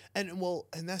mean?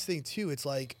 And that's the thing too. It's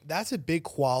like that's a big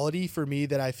quality for me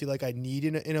that I feel like I need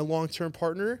in a long-term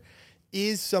partner.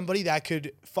 Is somebody that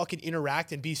could fucking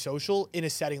interact and be social in a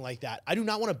setting like that. I do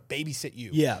not want to babysit you.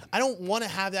 Yeah. I don't want to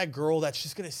have that girl that's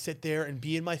just going to sit there and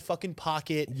be in my fucking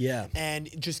pocket. Yeah. And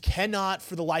just cannot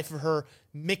for the life of her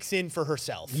mix in for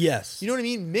herself. Yes. You know what I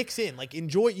mean? Mix in, like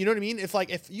enjoy. You know what I mean? If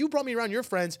you brought me around your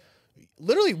friends,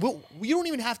 literally, you don't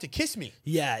even have to kiss me.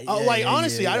 Yeah.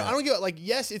 Honestly, I don't get like,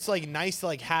 yes, it's like nice to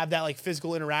like have that like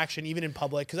physical interaction even in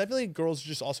public. Cause I feel like girls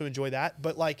just also enjoy that.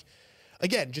 But like,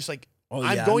 again, just like,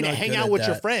 I'm going to hang out with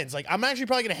your friends. Like, I'm actually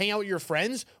probably going to hang out with your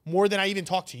friends more than I even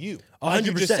talk to you.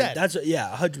 100%.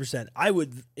 100%. I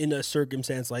would, in a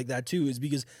circumstance like that too, is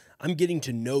because I'm getting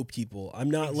to know people.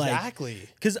 I'm not exactly.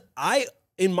 Because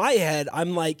in my head,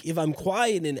 I'm like, if I'm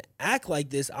quiet and act like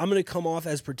this, I'm going to come off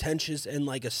as pretentious and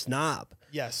like a snob.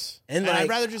 Yes. And like, I'd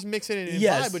rather just mix it in and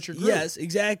vibe with your group. Yes,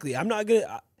 exactly. I'm not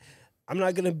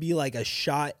gonna be like a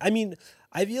shy. I mean,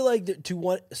 I feel like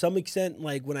to some extent,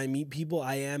 like when I meet people,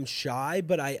 I am shy,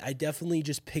 but I definitely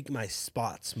just pick my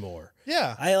spots more.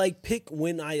 Yeah. I like pick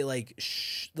when I like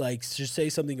just say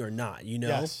something or not, you know?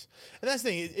 Yes. And that's the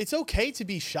thing. It's okay to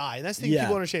be shy. And that's the thing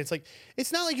people understand. It's like,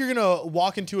 it's not like you're going to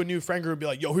walk into a new friend group and be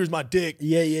like, yo, here's my dick.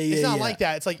 Yeah. It's not like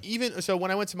that. It's like so when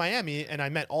I went to Miami and I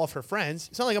met all of her friends,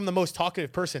 it's not like I'm the most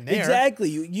talkative person there. Exactly.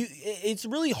 It's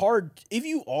really hard. If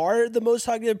you are the most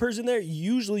talkative person there,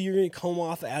 usually you're going to come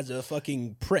off as a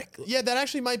fucking prick. Yeah, that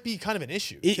actually might be kind of an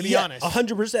issue, to be honest.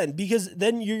 100%. Because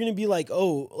then you're going to be like,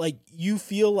 oh, like you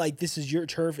feel like this is your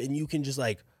turf and you can just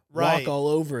like walk all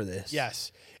over this.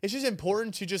 Yes. It's just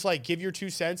important to just like give your 2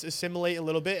 cents, assimilate a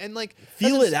little bit and like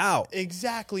feel it out.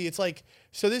 Exactly. It's like,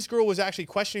 so this girl was actually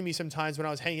questioning me sometimes when I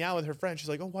was hanging out with her friend. She's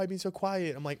like, oh, why being so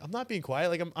quiet? I'm like, I'm not being quiet.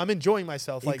 Like I'm enjoying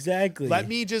myself. Like, exactly. Let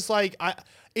me just like,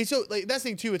 it's so like, that's the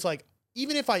thing too. It's like,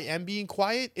 even if I am being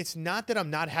quiet, it's not that I'm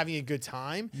not having a good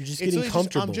time. You're just getting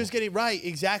comfortable. I'm just getting right.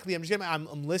 Exactly.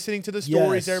 I'm listening to the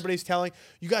stories everybody's telling.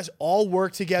 You guys all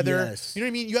work together. Yes. You know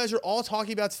what I mean? You guys are all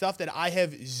talking about stuff that I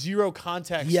have zero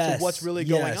context to what's really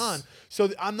going on. So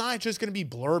I'm not just going to be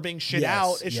blurbing shit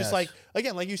out. It's just like,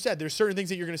 again, like you said, there's certain things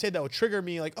that you're going to say that will trigger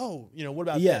me. Like, oh, you know, what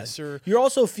about this? Or you're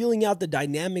also feeling out the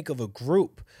dynamic of a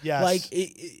group. Yes.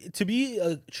 Like to be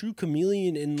a true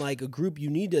chameleon in like a group, you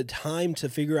need a time to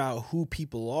figure out who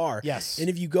people are. Yes. And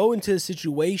if you go into a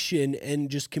situation and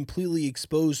just completely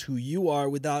expose who you are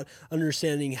without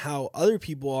understanding how other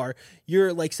people are,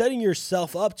 you're like setting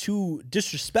yourself up to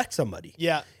disrespect somebody.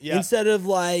 Yeah. Instead of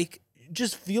like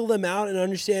just feel them out and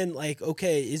understand like,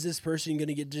 okay, is this person going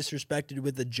to get disrespected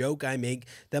with a joke I make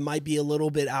that might be a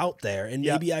little bit out there? And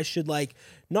maybe I should like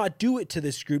not do it to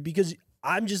this group because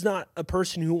I'm just not a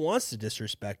person who wants to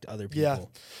disrespect other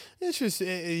people. Yeah. It's just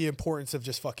the importance of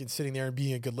just fucking sitting there and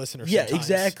being a good listener. Yeah, sometimes.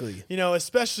 exactly. You know,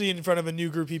 especially in front of a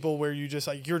new group of people where you just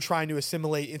like, you're trying to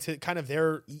assimilate into kind of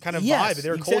their kind of Yes, vibe,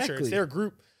 their culture. It's their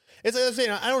group. It's like I'm saying,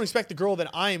 I don't expect the girl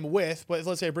that I'm with, but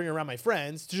let's say I bring her around my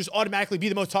friends, to just automatically be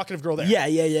the most talkative girl there. Yeah.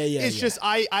 It's just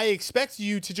I expect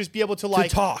you to just be able to like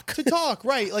to talk,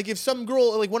 right? Like if some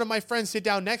girl, like one of my friends, sit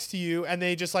down next to you and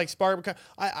they just like spark,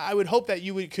 I would hope that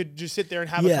you could just sit there and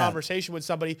have a conversation with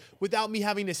somebody without me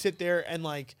having to sit there and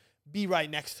like be right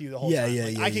next to you the whole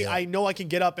time. I know I can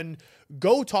get up and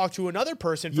go talk to another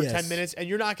person for 10 minutes, and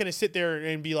you're not going to sit there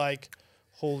and be like,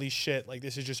 holy shit, like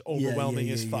this is just overwhelming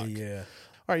as fuck. Yeah.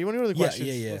 All right, you want to go to the questions?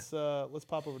 Yeah. Let's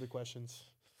pop over to questions.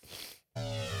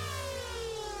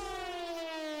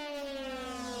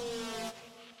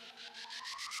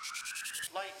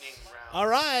 Lightning round. All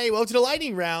right, welcome to the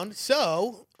lightning round.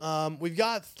 So we've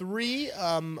got 3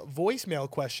 voicemail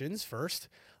questions first.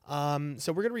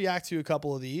 So we're going to react to a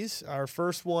couple of these. Our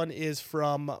first one is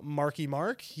from Marky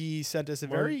Mark. He sent us a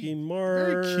very cute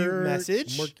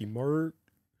message. Marky Mark.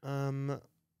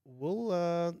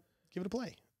 We'll give it a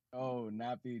play. Oh,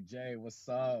 Nappy J, what's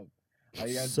up? How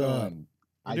you guys doing?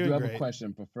 I do have a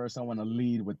question, but first I want to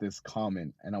lead with this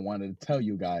comment, and I wanted to tell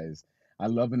you guys, I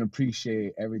love and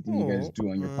appreciate everything you guys do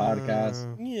on your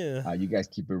podcast. Yeah. You guys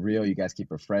keep it real. You guys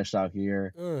keep it fresh out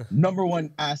here.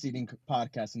 #1 ass-eating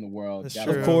podcast in the world. That's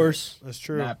true. Of course. That's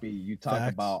true. Nappy, you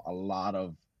talk about a lot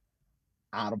of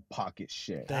out-of-pocket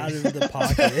shit. Out of the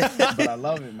pocket. But I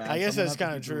love it, man. I guess that's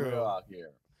kind of true. Real out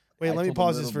here. Wait, let me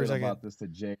pause this for a second. About this to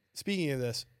Jay. Speaking of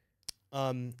this,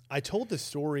 I told the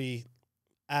story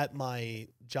at my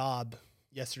job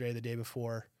yesterday, the day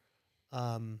before,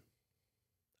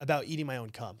 about eating my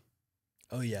own cum.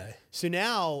 Oh yeah. So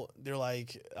now they're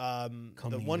like,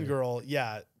 the one girl,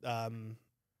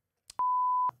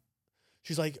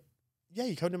 she's like, yeah,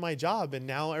 you come to my job, and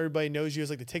now everybody knows you as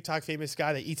like the TikTok famous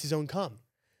guy that eats his own cum.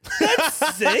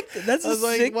 That's sick. That's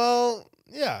sick. Well,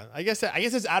 yeah, I guess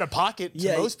it's out of pocket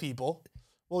to most people.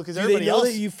 Well, because Do everybody they know else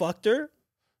that you fucked her.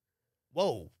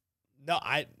 Whoa, no,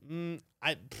 I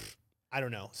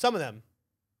don't know. Some of them,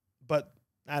 but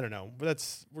I don't know.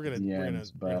 But we're gonna.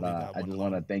 But I just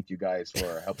want to thank you guys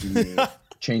for helping me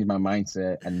change my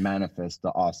mindset and manifest the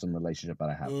awesome relationship that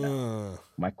I have now.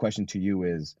 My question to you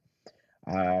is,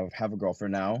 I have a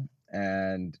girlfriend now,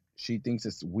 and she thinks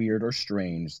it's weird or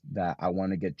strange that I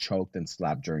want to get choked and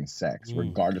slapped during sex,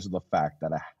 regardless of the fact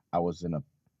that I was in an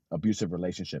abusive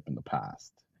relationship in the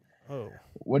past. Oh.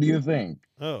 What do you think?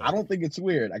 Oh. I don't think it's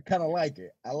weird. I kind of like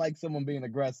it. I like someone being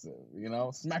aggressive,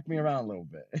 smack me around a little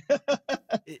bit.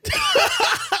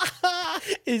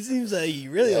 It seems like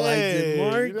you really liked it,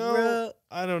 Mark, bro.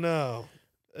 I don't know.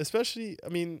 Especially, I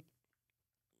mean,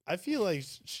 I feel like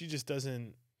she just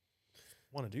doesn't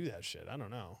want to do that shit. I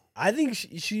don't know. I think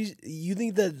you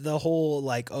think that the whole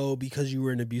like, oh, because you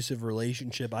were in an abusive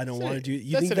relationship, I don't want to do it.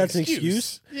 You think that's an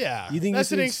excuse? Yeah. You think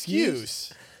that's an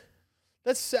excuse?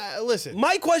 That's listen.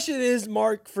 My question is,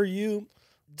 Mark, for you,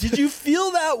 did you feel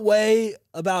that way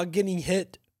about getting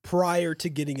hit prior to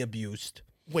getting abused?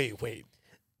 Wait.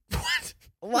 What?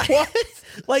 What?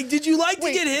 Like, did you like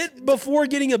to get hit before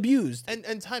getting abused?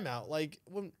 And time out. Like,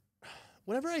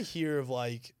 whenever I hear of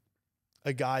like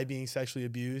a guy being sexually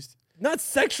abused, not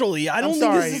sexually. I don't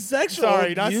think this is sexual.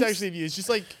 Sorry, abuse. not sexually abused. Just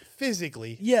like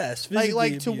physically. Yes, physically.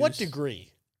 Like to what degree?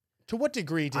 To what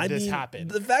degree did this happen?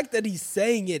 The fact that he's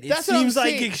saying it seems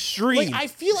like extreme. Like, I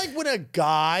feel like when a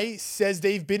guy says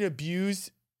they've been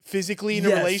abused physically in a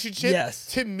relationship,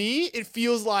 to me, it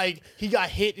feels like he got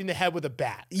hit in the head with a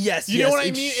bat. Yes, you know what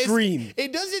I mean? Extreme.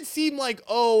 It doesn't seem like,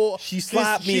 oh, she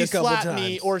slapped me a couple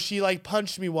times, or she like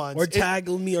punched me once, or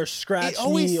tackled me, or scratched me. It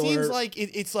always seems like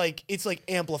it's like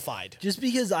amplified. Just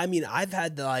because I've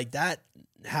had like that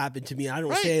happen to me. I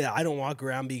don't say that. I don't walk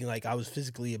around being like I was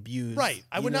physically abused. Right.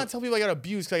 I would not tell people I got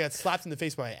abused because I got slapped in the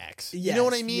face by my ex. You know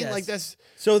what I mean? Yes. Like that's.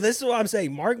 So this is what I'm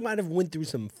saying. Mark might have went through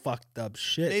some fucked up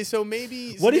shit. So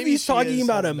maybe. What if he's talking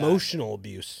about emotional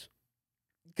abuse?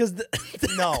 Because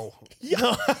no,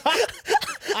 no,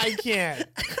 I can't.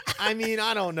 I mean,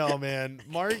 I don't know, man.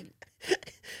 Mark.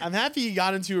 I'm happy he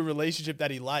got into a relationship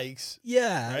that he likes.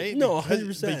 Yeah. Right? No,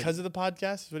 100%. Because of the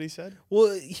podcast is what he said?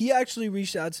 Well, he actually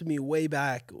reached out to me way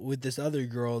back with this other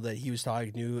girl that he was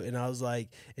talking to. And I was like,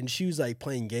 and she was like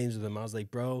playing games with him. I was like,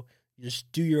 bro,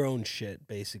 just do your own shit,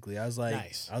 basically. I was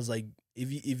like,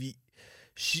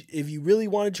 if you really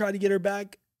want to try to get her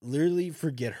back, literally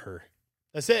forget her.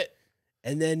 That's it.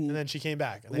 And then she came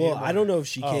back. Well, I don't know if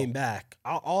she came back.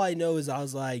 All I know is I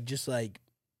was like,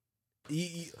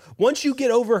 once you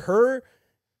get over her,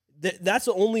 that's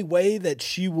the only way that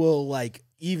she will like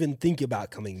even think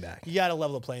about coming back. You got to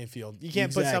level the playing field. You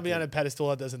can't put somebody on a pedestal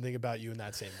that doesn't think about you in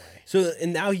that same way. So,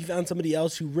 and now he found somebody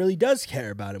else who really does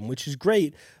care about him, which is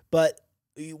great. But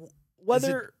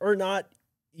whether or not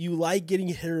you like getting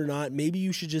hit or not, maybe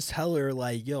you should just tell her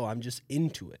like, yo, I'm just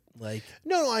into it. Like,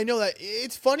 no, I know that.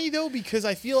 It's funny though, because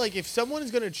I feel like if someone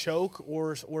is going to choke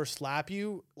or slap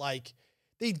you, like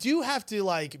they do have to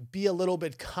like be a little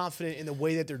bit confident in the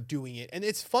way that they're doing it. And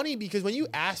it's funny because when you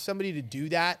ask somebody to do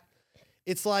that,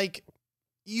 it's like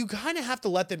you kind of have to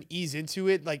let them ease into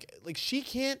it. Like she's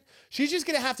just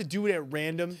going to have to do it at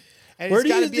random. And where do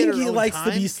you think he likes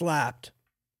to be slapped?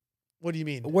 What do you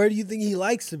mean? Where do you think he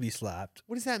likes to be slapped?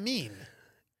 What does that mean?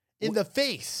 In the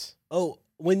face. Oh,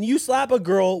 when you slap a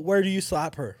girl, where do you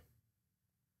slap her?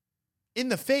 In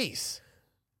the face.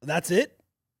 That's it?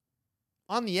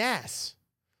 On the ass.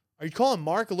 Are you calling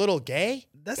Mark a little gay?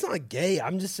 That's not gay.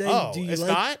 I'm just saying. Oh, do you it's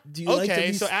like, not? Do you okay,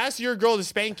 like so ask your girl to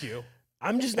spank you.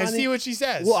 I'm just and see what she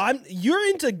says. Well, you're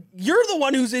the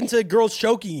one who's into girls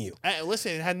choking you. Hey,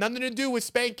 listen, it had nothing to do with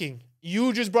spanking.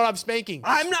 You just brought up spanking.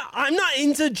 I'm not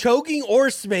into choking or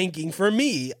spanking. For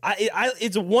me,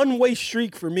 it's a one-way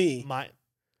streak for me. My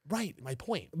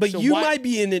point. But so you might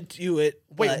be into it.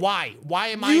 Wait, why? Why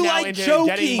am I now into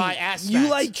getting my ass smacked? You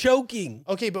like choking.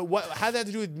 Okay, but how does that have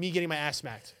to do with me getting my ass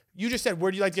smacked? You just said,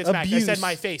 where do you like to get smacked? Abuse. I said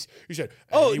my face. You said,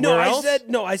 oh, no, else?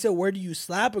 I said, where do you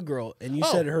slap a girl? And you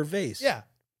said her face. Yeah.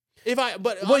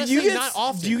 But honestly, not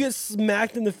often. Do you get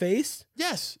smacked in the face?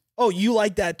 Yes. Oh, you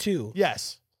like that too?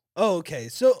 Yes. Oh, okay.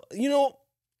 So,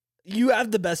 you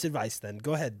have the best advice then.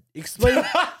 Go ahead.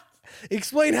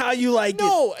 Explain how you like it.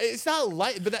 No, it's not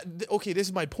like, but okay, this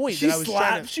is my point. She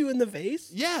slaps you in the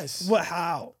face? Yes. What,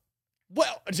 how?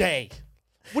 Well, Jay,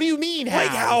 what do you mean how? Like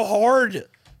how hard?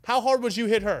 How hard would you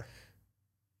hit her?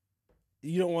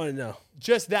 You don't want to know.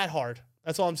 Just that hard.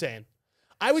 That's all I'm saying.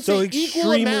 I would say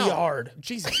equal amount. Extremely hard.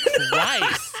 Jesus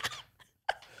Christ.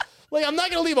 Like, I'm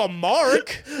not going to leave a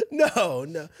mark. No.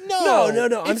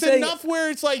 I'm saying enough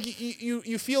where it's like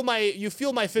you feel my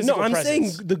physical presence.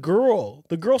 presence. Saying the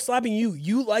girl slapping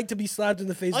you like to be slapped in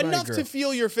the face by a girl. Enough to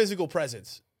feel your physical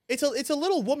presence. It's a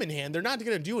little woman hand. They're not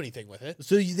going to do anything with it.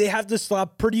 So they have to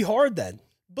slap pretty hard then.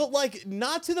 But like,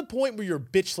 not to the point where you're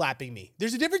bitch slapping me.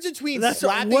 There's a difference between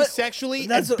slapping sexually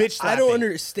and bitch slapping. I don't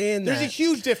understand that. There's a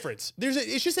huge difference.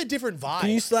 It's just a different vibe. Can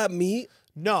you slap me?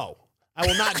 No, I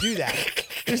will not do that.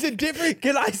 There's a different.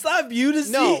 Can I slap you to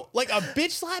see? No, like a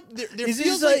bitch slap. There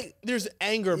feels like there's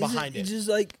anger behind it. Just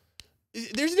like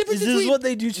there's a difference. Is this what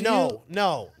they do to you?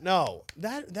 No.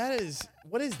 That is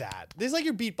what is that? This is like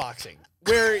you're beatboxing.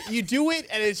 Where you do it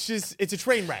and it's a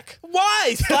train wreck.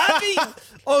 Why? Slapping?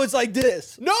 Oh, it's like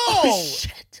this. No! Oh,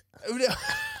 shit.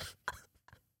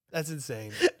 That's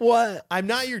insane. What? I'm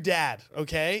not your dad,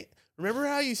 okay? Remember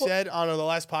how you said on the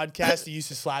last podcast you used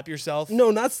to slap yourself?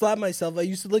 No, not slap myself. I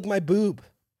used to lick my boob.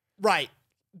 Right.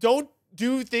 Don't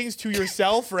do things to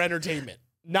yourself for entertainment.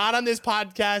 Not on this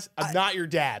podcast. I'm not your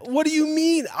dad. What do you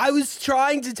mean? I was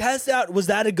trying to test out. Was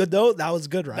that a good though? That was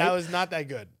good, right? That was not that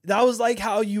good. That was like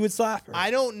how you would slap her. I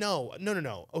don't know.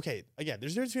 No. Okay. Again,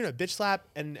 there's a difference between a bitch slap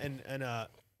and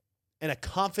a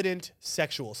confident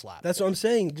sexual slap. That's what I'm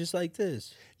saying. Just like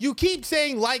this. You keep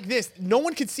saying like this. No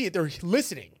one can see it. They're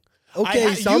listening.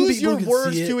 Okay, some use people your can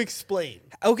words see it. to explain.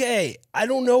 Okay, I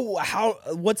don't know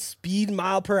what speed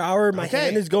mile per hour my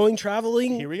hand is going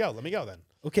traveling. Here we go. Let me go then.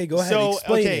 Okay, go ahead.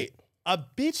 Explain it. A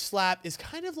bitch slap is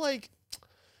kind of like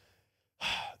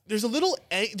there's a little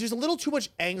too much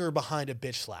anger behind a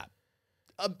bitch slap.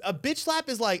 A bitch slap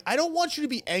is like, I don't want you to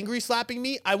be angry slapping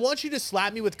me. I want you to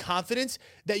slap me with confidence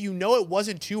that you know it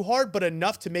wasn't too hard, but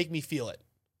enough to make me feel it.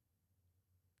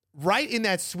 Right in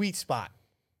that sweet spot.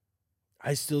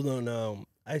 I still don't know.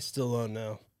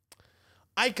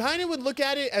 I kind of would look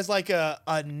at it as like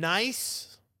a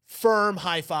nice, firm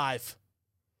high five.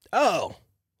 Oh.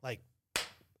 Like,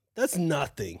 that's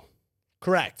nothing.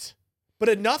 Correct. But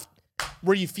enough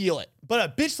where you feel it. But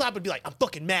a bitch slap would be like, I'm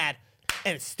fucking mad,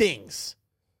 and it stings.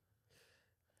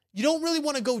 You don't really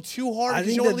want to go too hard. I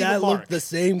think that looked the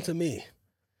same to me.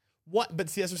 What? But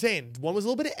see, that's what I'm saying. One was a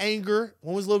little bit of anger.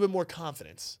 One was a little bit more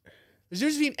confidence. There's a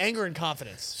difference between anger and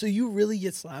confidence. So you really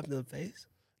get slapped in the face?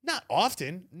 Not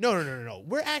often. No.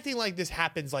 We're acting like this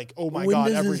happens like, oh my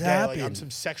God, every day. Happen? Like I'm some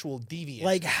sexual deviant.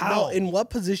 Like how? No. In what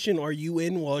position are you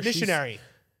in while missionary?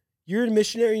 You're a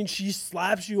missionary and she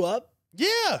slaps you up?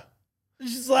 Yeah.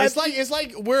 It's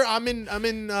like where I'm in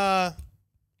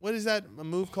what is that a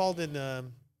move called in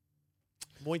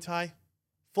Muay Thai?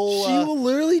 She will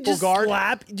literally just guard.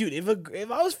 slap. Dude,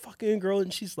 if I was fucking a girl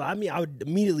and she slapped me, I would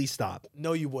immediately stop.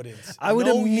 No, you wouldn't. I would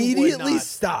immediately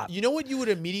stop. You know what you would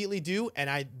immediately do?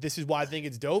 And this is why I think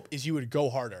it's dope, is you would go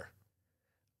harder.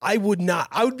 I would not.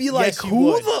 I would be like,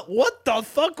 what the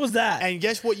fuck was that? And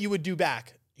guess what you would do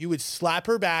back? You would slap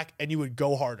her back and you would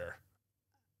go harder.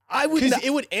 I would because it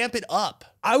would amp it up.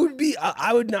 I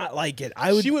would not like it.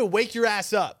 She would wake your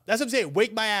ass up. That's what I'm saying.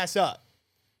 Wake my ass up.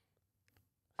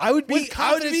 I would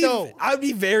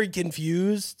be very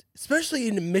confused, especially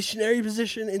in a missionary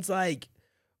position. It's like,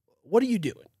 what are you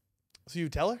doing? So you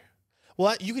tell her?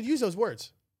 Well, you could use those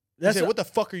words. You say, what the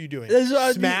fuck are you doing?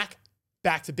 Smack.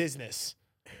 Back to business.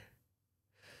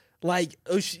 Like,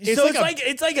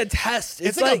 it's like a test.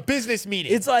 It's like a business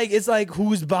meeting. It's like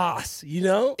who's boss, you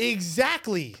know?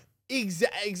 Exactly.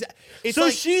 Exactly. So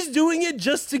she's doing it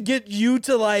just to get you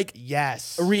to like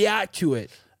react to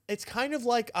it. It's kind of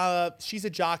like she's a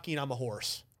jockey and I'm a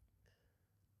horse.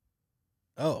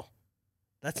 Oh,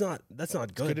 that's not good. It's a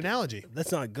good analogy.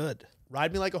 That's not good.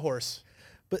 Ride me like a horse.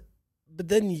 But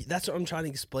then that's what I'm trying to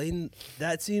explain.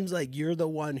 That seems like you're the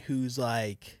one who's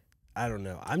like, I don't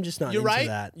know. I'm just not into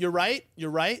that. You're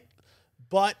right.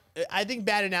 But I think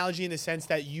bad analogy in the sense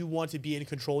that you want to be in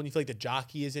control and you feel like the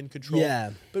jockey is in control.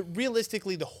 Yeah. But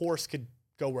realistically, the horse could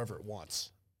go wherever it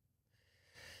wants.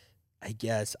 I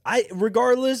guess.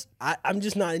 Regardless, I'm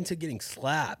just not into getting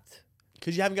slapped.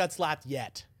 Because you haven't got slapped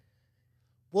yet.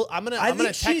 Well, I'm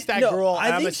gonna text that girl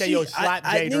and I'm gonna say, yo, slap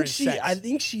Jay during sex. I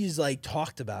think she's like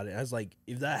talked about it. I was like,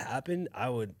 if that happened, I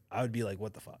would be like,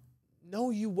 what the fuck? No,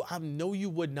 you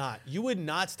would not. You would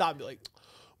not stop and be like,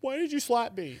 why did you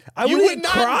slap me? I wouldn't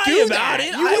cry about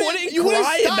it. I wouldn't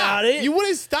cry about it. You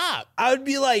wouldn't stop. I would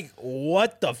be like,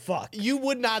 what the fuck? You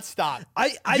would not stop.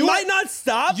 I might not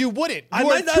stop. You wouldn't. You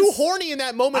are too horny in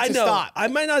that moment to stop. I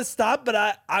might not stop,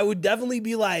 but I would definitely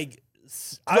be like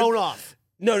thrown off.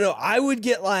 No, I would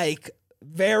get like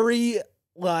very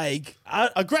like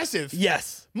aggressive.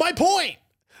 Yes. My point.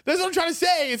 That's what I'm trying to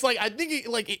say. It's like I think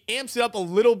it amps it up a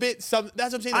little bit. That's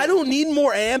what I'm saying. I don't need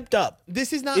more amped up.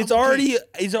 This is not. It's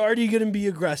already going to be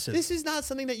aggressive. This is not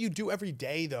something that you do every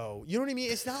day, though. You know what I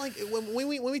mean? It's not like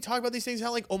when we talk about these things,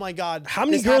 how like, oh my god, how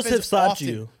many girls have slapped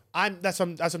you? That's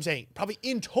what I'm saying. Probably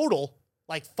in total,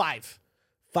 like 5.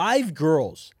 5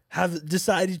 girls have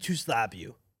decided to slap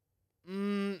you.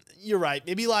 You're right.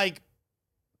 Maybe like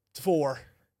 4.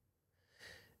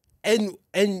 And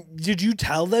did you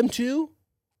tell them to?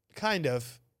 Kind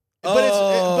of.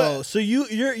 So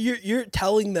you're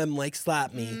telling them like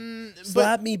slap me,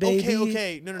 slap me, baby.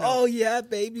 Okay. No. Oh yeah,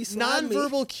 baby. Slap me.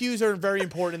 Nonverbal cues are very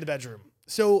important in the bedroom.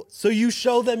 So you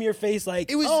show them your face like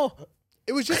it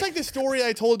was just like the story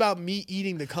I told about me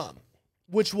eating the cum,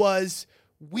 which was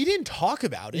we didn't talk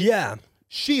about it. Yeah.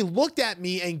 She looked at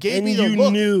me and gave me the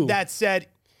look that said,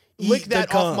 lick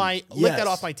that off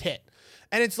my tit.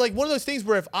 And it's like one of those things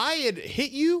where if I had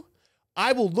hit you,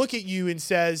 I will look at you and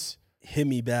says, hit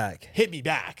me back.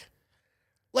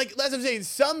 Like that's what I'm saying.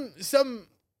 Some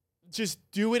just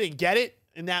do it and get it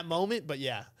in that moment. But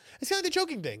yeah, it's kind of like the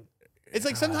choking thing. It's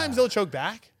like sometimes they'll choke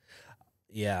back.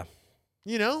 Yeah.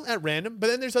 You know, at random. But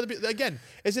then there's other people. Again,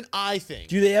 it's an eye thing.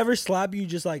 Do they ever slap you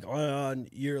just like on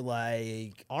your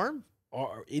like arm?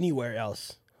 Or anywhere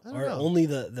else? Or only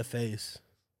the face?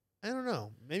 I don't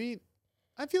know. Maybe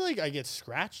I feel like I get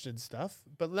scratched and stuff,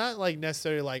 but not like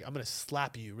necessarily like I'm going to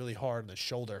slap you really hard in the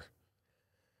shoulder.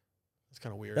 It's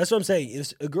kind of weird. That's what I'm saying.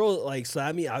 If a girl like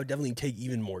slapped me, I would definitely take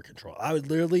even more control. I would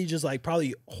literally just like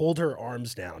probably hold her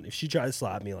arms down if she tried to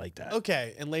slap me like that.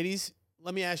 Okay. And ladies,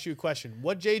 let me ask you a question.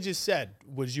 What Jay just said,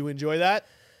 would you enjoy that?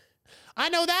 I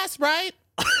know that's right.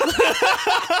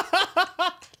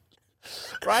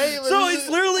 Right? So it's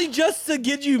literally just to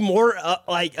get you more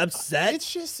like upset.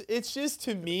 It's just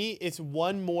to me, it's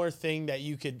one more thing that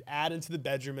you could add into the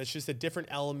bedroom. It's just a different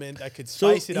element that could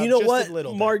spice it up just a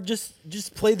little bit. Mark,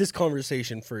 just play this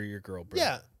conversation for your girl, bro.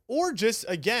 Yeah. Or just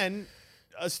again,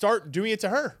 start doing it to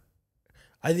her.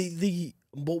 I think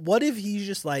but what if he's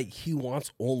just like he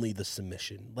wants only the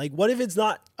submission? Like, what if it's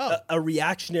not a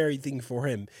reactionary thing for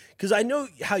him? Because I know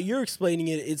how you're explaining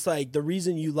it. It's like the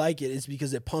reason you like it is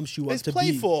because it pumps you up to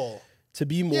playful, to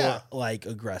be more like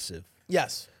aggressive.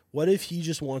 Yes. What if he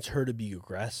just wants her to be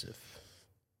aggressive?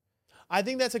 I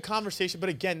think that's a conversation, but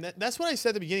again, that's what I said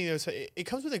at the beginning. It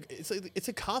comes with it's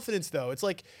a confidence though. It's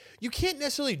like you can't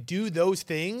necessarily do those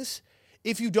things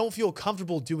if you don't feel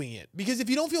comfortable doing it. Because if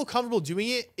you don't feel comfortable doing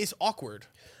it, it's awkward.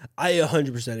 I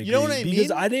 100% agree. You know what I mean? Because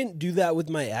I didn't do that with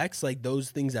my ex, like those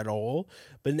things at all.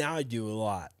 But now I do a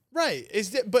lot. Right.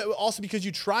 But also because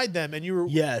you tried them and you were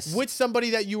with somebody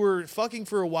that you were fucking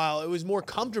for a while. It was more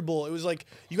comfortable. It was like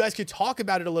you guys could talk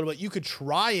about it a little bit. You could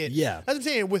try it. Yeah. That's what I'm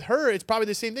saying. With her, it's probably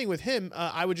the same thing. With him,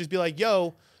 I would just be like,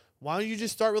 yo, why don't you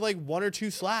just start with like 1 or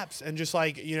 2 slaps and just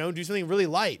like, do something really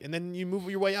light and then you move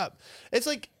your way up. It's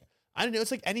like, I don't know.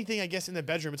 It's like anything, I guess, in the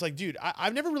bedroom. It's like, dude,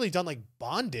 I've never really done like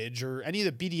bondage or any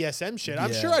of the BDSM shit.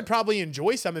 I'm sure I'd probably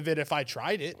enjoy some of it if I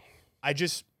tried it. I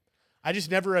I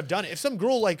just never have done it. If some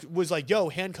girl like was like, yo,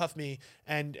 handcuff me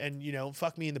and you know,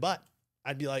 fuck me in the butt,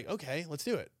 I'd be like, okay, let's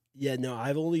do it. Yeah, no,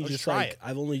 I've only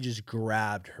just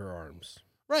grabbed her arms.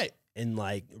 Right. And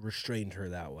like restrained her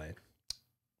that way.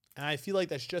 And I feel like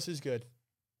that's just as good.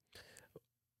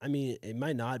 I mean, it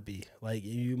might not be. Like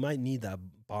you might need that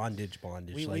bondage.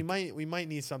 We might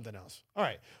need something else. All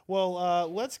right. Well,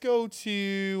 let's go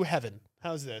to Heaven.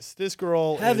 How's this? This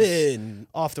girl Heaven is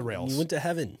off the rails. You went to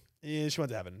Heaven. Yeah, she went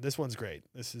to Heaven. This one's great.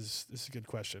 This is a good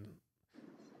question.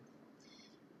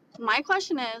 My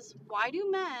question is, why do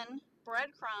men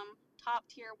breadcrumb top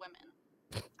tier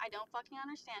women? I don't fucking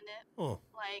understand it. Oh.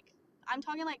 Like, I'm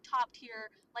talking like top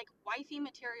tier, like wifey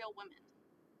material women.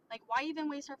 Like, why even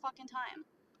waste her fucking time?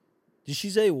 Did she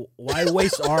say why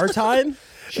waste our time?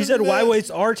 She said why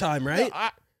waste our time, right? No,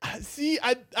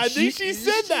 I think she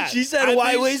said that. She said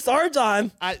why waste our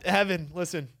time? Heaven,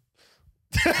 listen.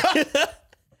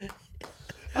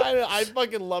 I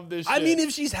fucking love this shit. I mean,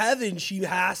 if she's Heaven, she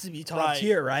has to be top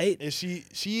tier, right? If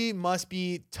she must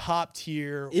be top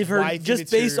tier. If her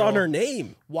just based on her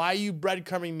name. Why are you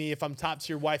breadcrumbing me if I'm top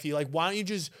tier wifey? Like, why don't you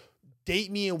just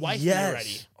date me and wife me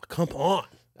already? Come on.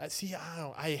 See,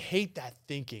 I hate that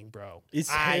thinking, bro. It's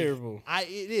terrible.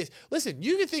 It is. Listen,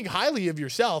 you can think highly of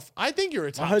yourself. I think you're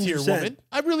a top tier woman.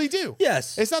 I really do.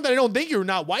 Yes. It's not that I don't think you're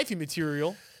not wifey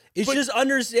material. It's just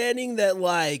understanding that,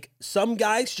 like, some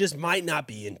guys just might not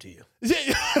be into you. like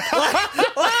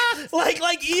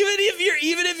even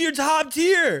if you're top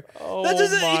tier, that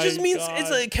doesn't. It just means it's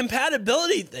a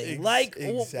compatibility thing.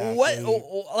 Exactly. What?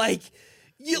 Like,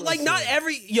 you like not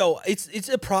every It's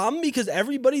a problem because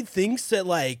everybody thinks that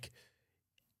like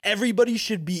everybody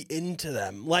should be into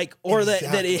them, like, or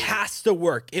that it has to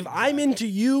work. If I'm into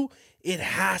you, it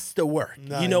has to work.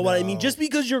 You know what I mean? Just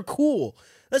because you're cool.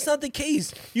 That's not the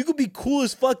case. You could be cool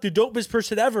as fuck, the dopest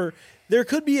person ever. There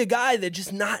could be a guy that's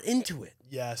just not into it.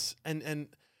 Yes. And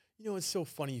you know, it's so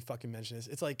funny you fucking mention this.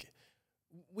 It's like,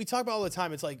 we talk about all the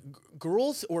time. It's like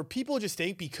girls or people just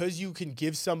think because you can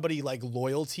give somebody like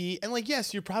loyalty and like,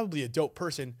 yes, you're probably a dope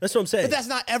person. That's what I'm saying. But that's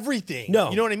not everything. No.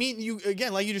 You know what I mean? You,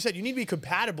 again, like you just said, you need to be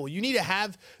compatible. You need to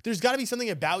have, there's got to be something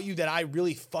about you that I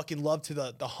really fucking love to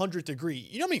the 100th degree.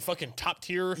 You know how many fucking top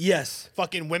tier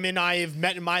fucking women I have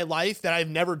met in my life that I've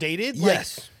never dated?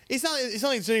 Yes. Like, it's not like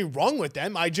there's anything wrong with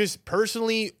them. I just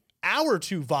personally, our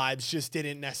two vibes just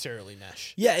didn't necessarily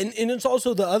mesh. Yeah, and it's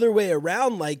also the other way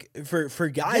around, like for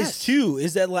guys too,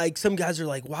 is that like some guys are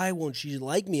like, why won't she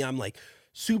like me? I'm like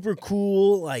super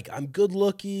cool, like I'm good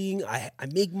looking, I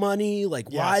make money,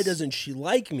 like why doesn't she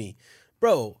like me?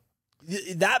 Bro,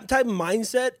 that type of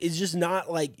mindset is just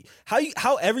not like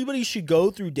how everybody should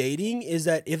go through dating is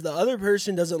that if the other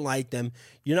person doesn't like them,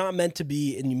 you're not meant to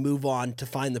be, and you move on to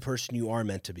find the person you are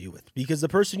meant to be with, because the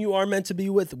person you are meant to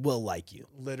be with will like you.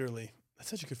 Literally.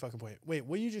 That's such a good fucking point. Wait,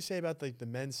 what did you just say about like the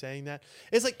men saying that?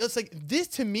 It's like this,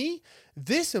 to me,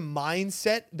 this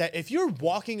mindset that if you're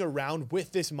walking around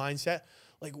with this mindset,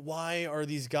 like, why are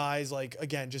these guys, like,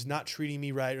 again, just not treating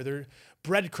me right, or they're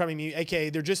breadcrumbing me, aka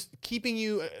they're just keeping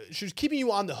you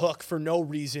on the hook for no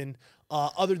reason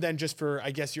other than just for,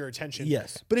 I guess, your attention.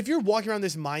 Yes. But if you're walking around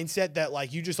this mindset that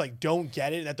like you just like don't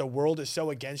get it, that the world is so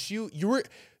against you,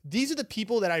 these are the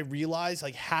people that I realize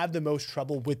like have the most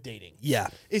trouble with dating. Yeah.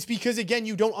 It's because, again,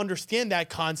 you don't understand that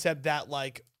concept that,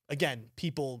 like, again,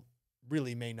 people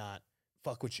really may not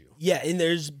fuck with you. Yeah, and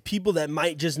there's people that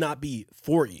might just not be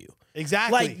for you.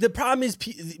 Exactly. Like, the problem is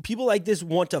people like this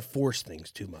want to force things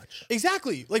too much.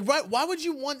 Exactly. Like, why would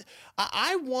you want...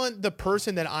 I want the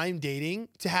person that I'm dating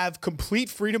to have complete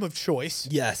freedom of choice.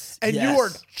 Yes. And you are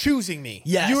choosing me.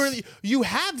 Yes. You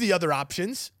have the other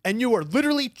options, and you are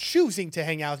literally choosing to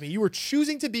hang out with me. You are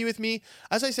choosing to be with me.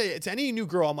 As I say, to any new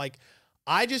girl, I'm like,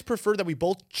 I just prefer that we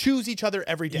both choose each other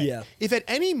every day. Yeah. If at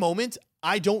any moment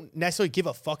I don't necessarily give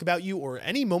a fuck about you, or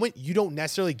any moment you don't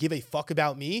necessarily give a fuck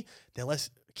about me, then let's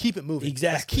keep it moving.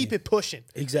 Exactly. Let's keep it pushing.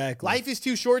 Exactly. Life is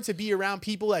too short to be around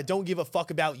people that don't give a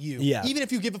fuck about you. Yeah. Even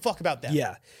if you give a fuck about them.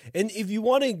 Yeah. And if you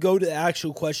want to go to the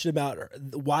actual question about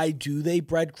why do they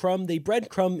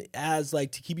breadcrumb as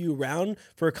like to keep you around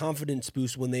for a confidence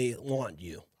boost when they want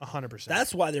you. 100%.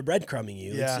 That's why they're breadcrumbing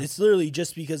you. Yeah. It's literally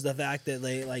just because the fact that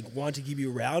they like want to keep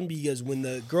you around, because when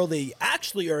the girl they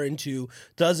actually are into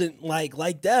doesn't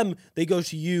like them, they go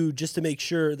to you just to make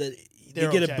sure that they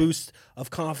get a boost of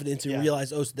confidence and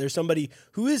realize, oh, so there's somebody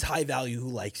who is high value who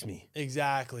likes me.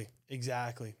 Exactly.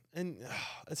 And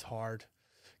it's hard.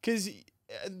 Because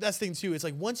that's the thing too. It's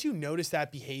like once you notice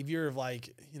that behavior of like,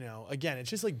 you know, again, it's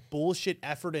just like bullshit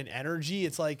effort and energy.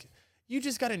 It's like, you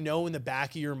just got to know in the back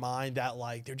of your mind that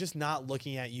like they're just not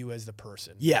looking at you as the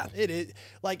person. Yeah. It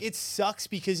like it sucks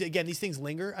because again, these things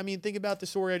linger. I mean, think about the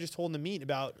story I just told in the meet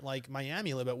about like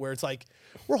Miami a little bit where it's like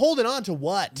we're holding on to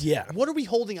what? Yeah. What are we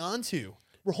holding on to?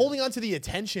 We're holding on to the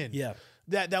attention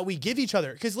that we give each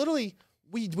other because literally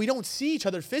we don't see each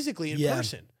other physically in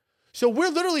person. So we're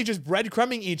literally just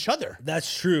breadcrumbing each other.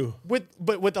 That's true.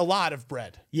 But with a lot of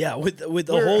bread. Yeah, with the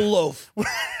whole loaf.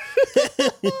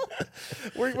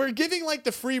 We're giving like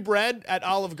the free bread at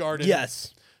Olive Garden.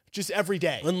 Yes. Just every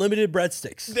day. Unlimited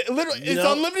breadsticks. Literally, it's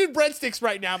unlimited breadsticks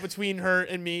right now between her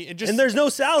and me. And there's no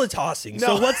salad tossing. No.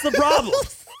 So what's the problem?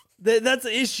 That's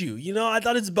the issue. You know, I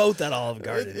thought it's both at Olive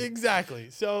Garden. Exactly.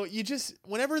 So you just,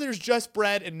 whenever there's just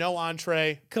bread and no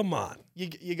entree. Come on.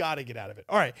 You got to get out of it.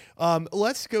 All right.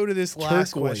 Let's go to this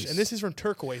last question. And this is from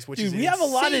Turquoise, which is we have a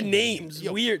lot of names.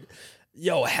 Weird.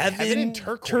 Yo, Heaven and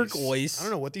turquoise. I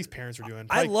don't know what these parents are doing.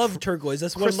 I love turquoise.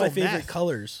 That's one of my favorite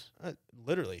colors.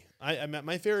 Literally.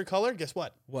 My favorite color, guess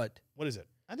what? What? What is it?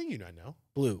 I think you know.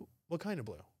 Blue. What kind of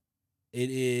blue? It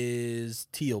is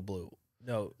teal blue.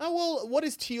 No. Oh, well, what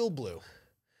is teal blue?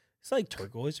 It's like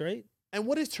turquoise, right? And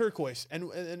what is turquoise? And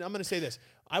I'm going to say this.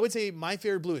 I would say my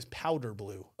favorite blue is powder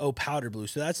blue. Oh, powder blue.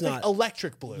 So that's it's not like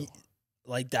electric blue.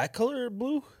 Like that color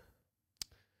blue?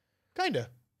 Kind of.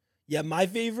 Yeah, my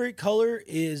favorite color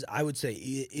is, I would say,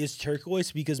 is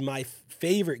turquoise because my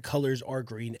favorite colors are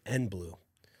green and blue.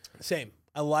 Same.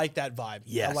 I like that vibe.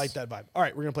 Yes. I like that vibe. All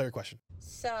right, we're going to play your question.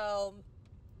 So,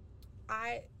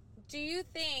 do you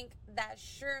think that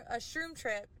a shroom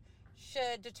trip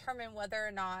should determine whether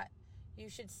or not you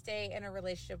should stay in a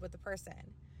relationship with the person?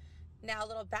 Now, a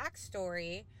little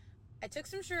backstory. I took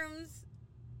some shrooms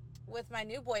with my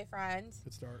new boyfriend.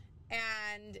 Good start.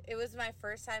 And it was my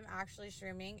first time actually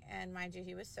shrooming, and mind you,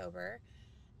 he was sober.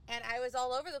 And I was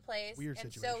all over the place. Weird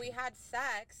and situation. So we had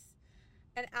sex.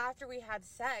 And after we had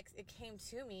sex, it came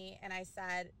to me, and I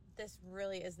said, this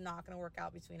really is not going to work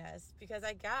out between us. Because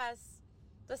I guess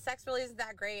the sex really isn't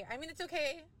that great. I mean, it's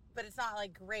okay, but it's not,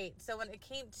 like, great. So when it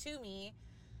came to me,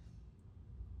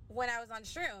 when I was on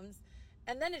shrooms,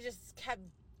 and then it just kept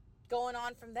going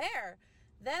on from there.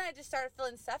 Then I just started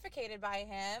feeling suffocated by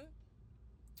him.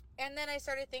 And then I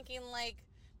started thinking, like,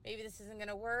 maybe this isn't going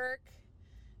to work.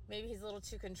 Maybe he's a little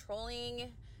too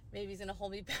controlling. Maybe he's going to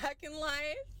hold me back in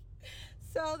life.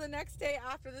 So the next day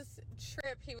after this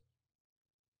trip, he...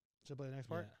 Should I play the next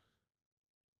part?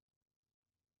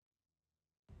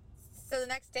 So the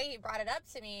next day he brought it up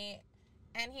to me,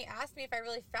 and he asked me if I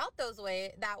really felt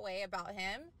that way about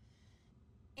him.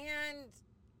 And,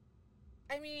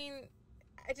 I mean...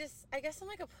 I guess I'm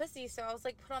like a pussy, so I was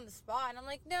like put on the spot, and I'm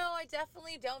like, no, I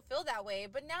definitely don't feel that way.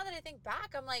 But now that I think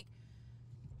back, I'm like,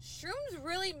 shrooms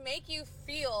really make you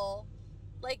feel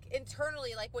like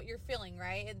internally like what you're feeling,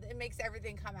 right? It makes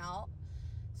everything come out.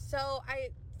 So I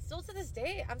still to this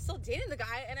day, I'm still dating the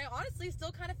guy, and I honestly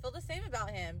still kind of feel the same about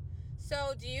him.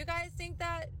 So do you guys think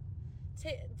that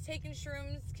taking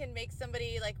shrooms can make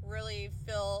somebody like really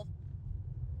feel,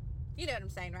 you know what I'm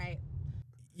saying, right?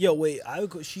 Yo, wait.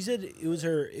 She said it was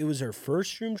her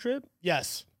first shroom trip.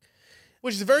 Yes,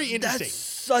 which is very interesting. That's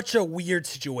such a weird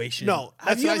situation. No,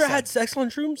 have you ever had sex on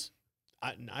shrooms?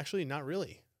 Actually, not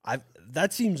really.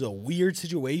 That seems a weird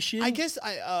situation. I guess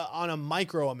on a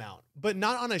micro amount, but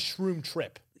not on a shroom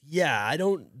trip. Yeah, I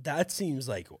don't. That seems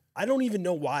like I don't even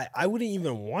know why. I wouldn't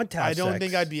even want to have sex. I don't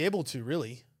think I'd be able to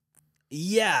really.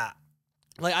 Yeah,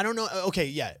 like I don't know. Okay,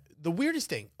 yeah. The weirdest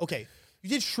thing. Okay, you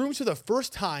did shrooms for the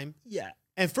first time. Yeah.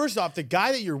 And first off, the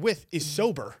guy that you're with is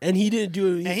sober. And he didn't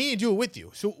do it. And he didn't do it with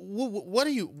you. So what are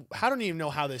you, how don't you even know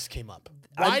how this came up?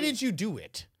 Why did you do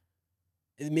it?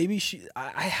 Maybe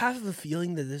I have the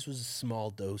feeling that this was a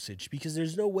small dosage because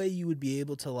there's no way you would be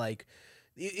able to like,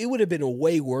 it would have been a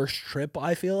way worse trip,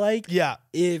 I feel like. Yeah.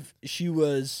 If she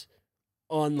was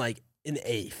on like an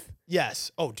eighth.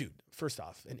 Yes. Oh, dude. First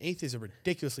off, an eighth is a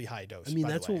ridiculously high dose. I mean,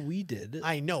 that's what we did.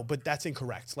 I know, but that's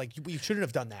incorrect. Like, you shouldn't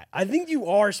have done that. I think you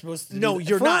are supposed to. No,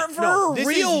 you're for, not. For no, a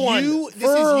real one. This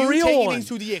is you taking it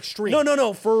to the extreme.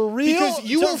 No. For real. Because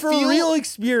you will for feel, a real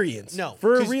experience. No.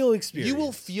 For a real experience. You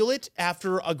will feel it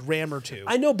after a gram or two.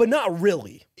 I know, but not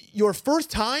really. Your first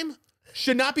time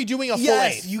should not be doing a full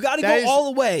eighth. You got to go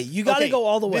all the way. You got to go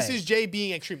all the way. This is Jay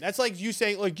being extreme. That's like you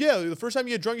saying, like, yeah, the first time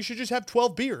you get drunk, you should just have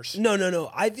 12 beers. No.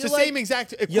 I feel it's the same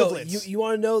exact equivalence. Yo, you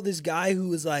want to know this guy who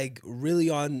was like really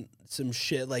on some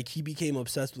shit? Like he became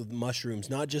obsessed with mushrooms,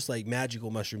 not just like magical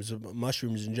mushrooms, but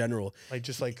mushrooms in general. Like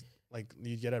just like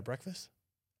you get at breakfast.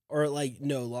 Or like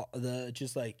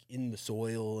just like in the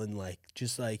soil and like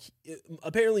just like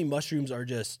apparently mushrooms are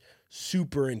just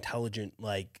super intelligent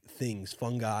like things,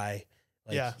 fungi.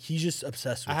 Like, he's just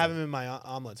obsessed with I have him in my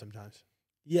omelet sometimes.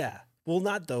 Yeah. Well,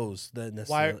 not those. Necessarily.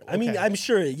 Why? Okay. I mean, I'm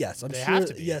sure. Yes, I'm They sure. have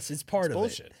to be. Yes, it's part of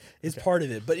bullshit. it. It's part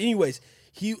of it. But anyways,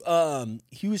 he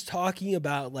was talking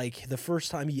about like the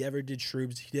first time he ever did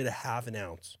shrooms, he did a half an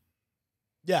ounce.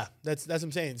 Yeah, that's what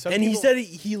I'm saying. He said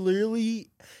he literally,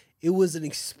 it was an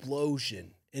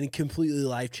explosion and completely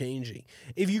life changing.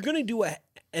 If you're gonna do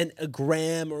a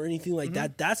gram or anything like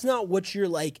that, that's not what you're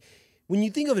like. When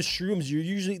you think of a shrooms, you're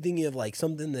usually thinking of like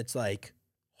something that's like,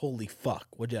 holy fuck,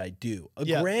 what did I do? A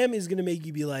gram is gonna make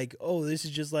you be like, oh, this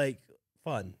is just like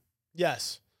fun.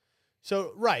 Yes.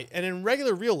 So right, and in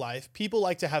regular real life, people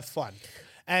like to have fun.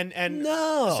 And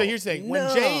no. So here's the thing: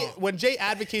 when Jay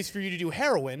advocates for you to do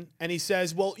heroin, and he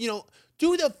says, well,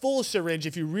 do the full syringe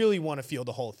if you really want to feel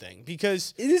the whole thing,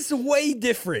 because it is way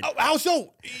different. Oh, how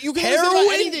so? You can listen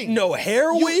about anything. No,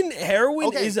 heroin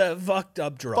is a fucked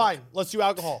up drug. Fine, let's do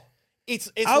alcohol.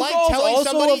 It's alcohol's like telling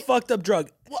also somebody a fucked up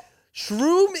drug. What?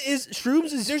 Shrooms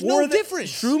is there's for no the difference.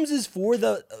 Shrooms is for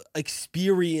the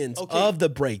experience of the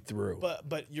breakthrough.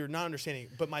 But you're not understanding.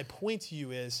 But my point to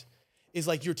you is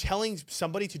like you're telling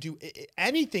somebody to do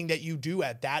anything that you do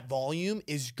at that volume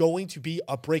is going to be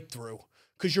a breakthrough.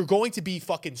 Because you're going to be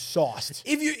fucking sauced.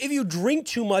 If you drink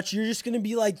too much, you're just gonna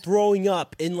be like throwing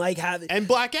up and like and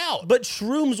black out. But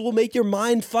shrooms will make your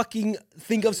mind fucking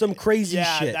think of some crazy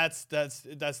shit. Yeah, that's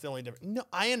the only difference. No,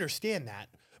 I understand that.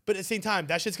 But at the same time,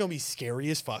 that shit's gonna be scary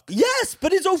as fuck. Yes,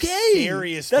 but it's okay.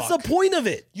 Scary as fuck. That's the point of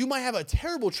it. You might have a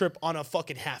terrible trip on a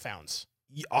fucking half ounce.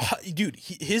 Dude,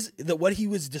 what he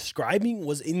was describing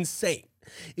was insane.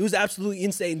 It was absolutely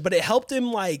insane. But it helped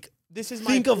him like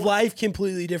think of life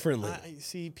completely differently.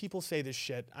 See, people say this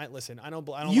shit. Listen. I don't.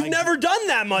 You've never done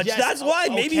that much. Yes, that's why.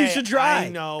 Okay, maybe you should try. I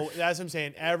know. That's what I'm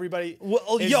saying. Everybody. Well,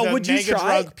 would you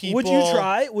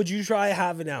try? Would you try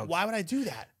half an ounce? Why would I do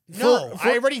that? No,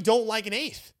 I already don't like an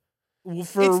eighth. Well,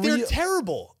 they're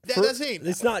terrible. That's it.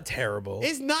 It's not terrible.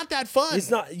 It's not that fun. It's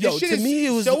not. To me,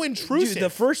 it was so intrusive. Dude, the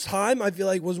first time I feel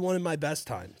like was one of my best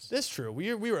times. That's true.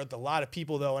 We were with a lot of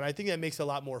people though, and I think that makes it a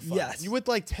lot more fun. Yes. You with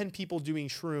like 10 people doing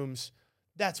shrooms.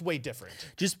 That's way different.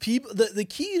 Just people. The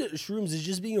key to shrooms is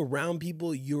just being around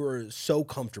people you're so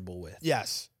comfortable with.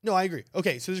 Yes. No, I agree.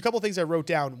 Okay, so there's a couple things I wrote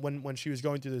down when she was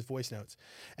going through those voice notes,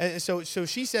 and so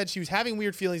she said she was having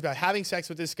weird feelings about having sex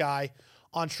with this guy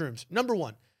on shrooms. Number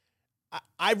one,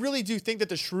 I really do think that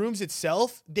the shrooms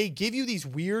itself, they give you these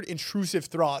weird intrusive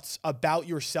thoughts about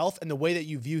yourself and the way that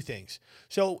you view things.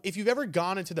 So if you've ever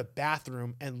gone into the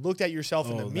bathroom and looked at yourself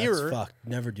in the mirror, that's fucked.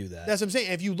 Never do that. That's what I'm saying.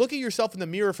 If you look at yourself in the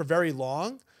mirror for very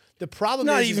long, the problem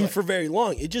not is even like, for very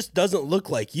long. It just doesn't look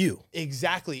like you.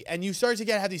 Exactly. And you start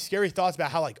to have these scary thoughts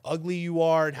about how like ugly you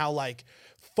are and how like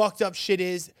fucked up shit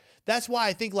is. That's why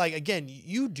I think like, again,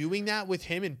 you doing that with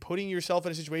him and putting yourself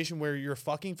in a situation where you're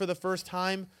fucking for the first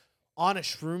time on a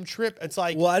shroom trip, it's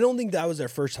like... Well, I don't think that was their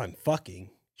first time fucking.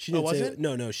 She didn't was say it?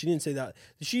 No, she didn't say that.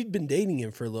 She'd been dating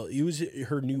him for a little. He was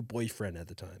her new boyfriend at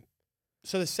the time.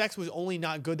 So the sex was only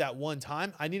not good that one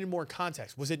time? I needed more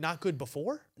context. Was it not good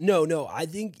before? No. I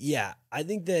think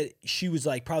that she was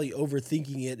like probably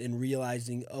overthinking it and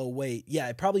realizing, oh, wait, yeah,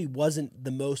 it probably wasn't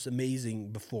the most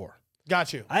amazing before.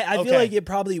 Got you. I feel like it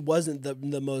probably wasn't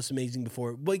the most amazing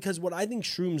before. Because what I think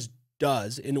shrooms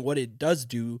does and what it does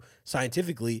do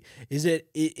scientifically is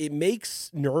it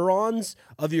makes neurons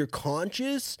of your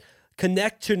conscious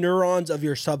connect to neurons of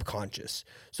your subconscious.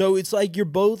 So it's like you're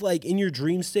both like in your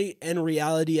dream state and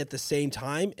reality at the same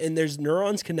time, and there's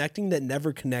neurons connecting that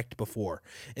never connect before.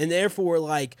 And therefore,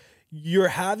 like, you're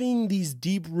having these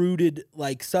deep-rooted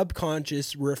like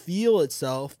subconscious reveal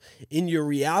itself in your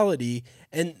reality,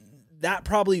 and that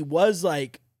probably was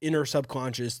like in her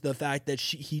subconscious, the fact that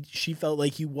she felt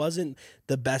like he wasn't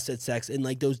the best at sex, and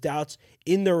like those doubts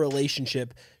in their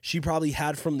relationship she probably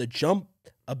had from the jump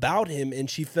about him, and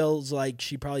she feels like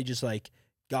she probably just like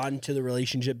got into the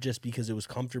relationship just because it was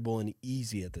comfortable and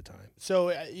easy at the time.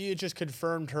 So you just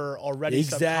confirmed her already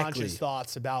subconscious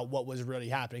thoughts about what was really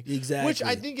happening. Exactly. Which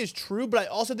I think is true, but I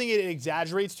also think it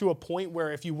exaggerates to a point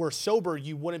where if you were sober,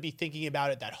 you wouldn't be thinking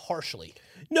about it that harshly.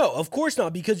 No, of course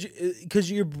not, because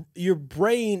your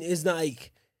brain is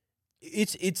like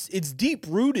it's deep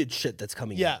rooted shit that's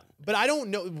coming. Yeah, out. but I don't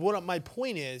know what my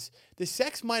point is. The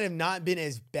sex might have not been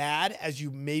as bad as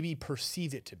you maybe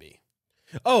perceived it to be.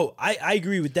 Oh, I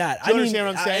agree with that. Do you understand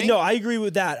what I'm saying? No, I agree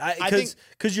with that.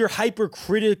 Because you're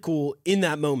hypercritical in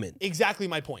that moment. Exactly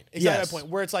my point. Exactly my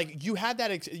point. Where it's like you had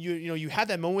that you had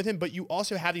that moment with him, but you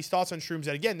also have these thoughts on shrooms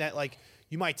that again that like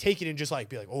you might take it and just like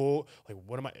be like, oh, like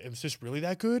what am I? Is this really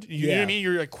that good? You know what I mean?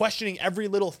 You're like questioning every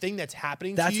little thing that's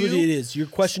happening. That's to you. what it is. You're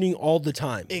questioning all the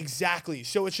time. Exactly.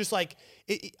 So it's just like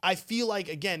I feel like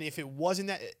again, if it wasn't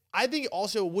that, I think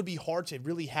also it would be hard to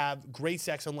really have great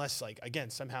sex unless like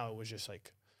again somehow it was just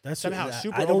like super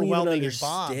overwhelming and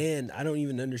bomb. I don't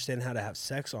even understand how to have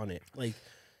sex on it. Like,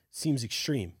 seems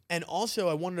extreme. And also,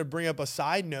 I wanted to bring up a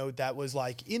side note that was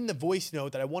like in the voice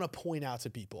note that I want to point out to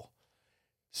people.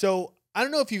 So I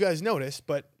don't know if you guys noticed,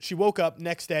 but she woke up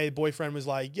next day. Boyfriend was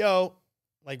like, "Yo,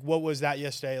 like what was that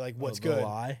yesterday? Like what's good?"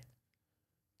 Lie.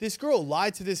 This girl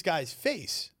lied to this guy's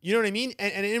face. You know what I mean?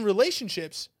 And in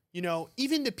relationships, you know,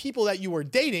 even the people that you were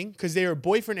dating, because they are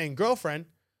boyfriend and girlfriend,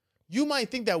 you might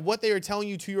think that what they are telling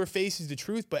you to your face is the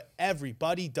truth, but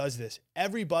everybody does this.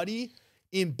 Everybody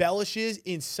embellishes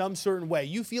in some certain way.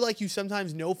 You feel like you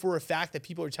sometimes know for a fact that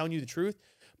people are telling you the truth,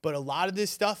 but a lot of this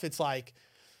stuff, it's like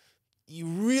you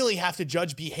really have to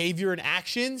judge behavior and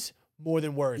actions more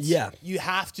than words. Yeah. You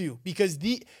have to, because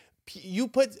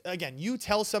you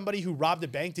tell somebody who robbed a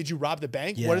bank, did you rob the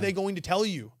bank? Yeah. What are they going to tell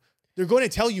you? They're going to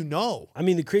tell you no. I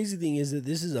mean, the crazy thing is that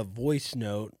this is a voice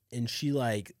note, and she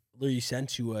like literally sent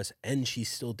to us, and she's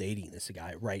still dating this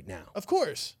guy right now. Of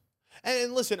course.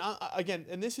 And listen, again,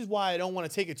 and this is why I don't want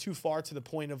to take it too far to the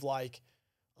point of like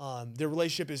their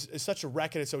relationship is such a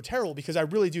wreck and it's so terrible, because I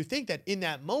really do think that in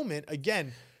that moment,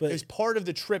 again, is part of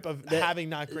the trip of having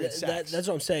not great sex. That's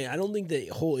what I'm saying. I don't think the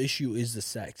whole issue is the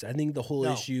sex. I think the whole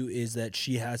issue is that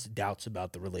she has doubts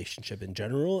about the relationship in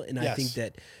general. And I think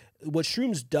that what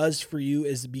shrooms does for you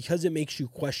is because it makes you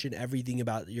question everything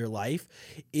about your life,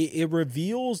 it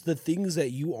reveals the things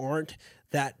that you aren't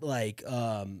that like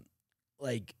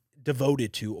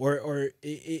devoted to, or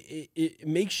it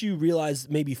makes you realize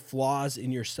maybe flaws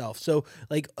in yourself. So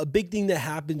like a big thing that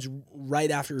happens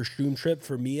right after a shroom trip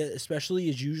for me especially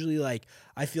is usually like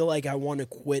I feel like I want to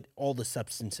quit all the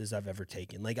substances I've ever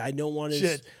taken. Like I don't want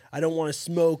to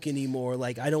smoke anymore.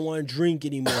 Like I don't want to drink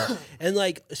anymore. And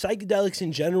like psychedelics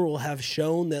in general have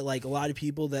shown that like a lot of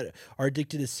people that are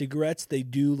addicted to cigarettes, they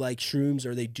do like shrooms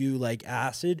or they do like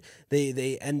acid,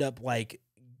 they end up like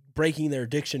breaking their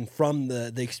addiction from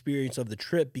the experience of the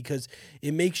trip, because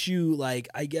it makes you like,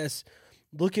 I guess,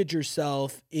 look at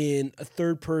yourself in a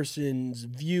third person's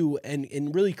view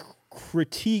and really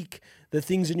critique the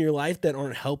things in your life that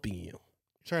aren't helping you. You're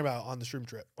talking about on the shroom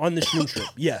trip. On the shroom trip,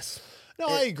 yes. No,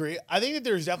 I agree. I think that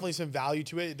there's definitely some value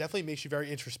to it. It definitely makes you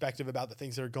very introspective about the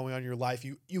things that are going on in your life.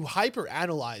 You hyper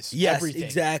analyze everything. Yes,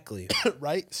 exactly.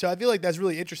 Right? So I feel like that's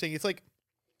really interesting. It's like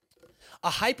a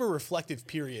hyper reflective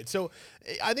period. So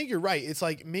I think you're right. It's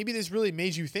like maybe this really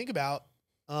made you think about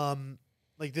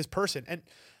like this person. And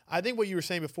I think what you were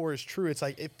saying before is true. It's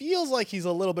like it feels like he's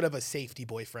a little bit of a safety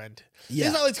boyfriend. Yeah.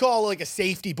 This is what let's call like a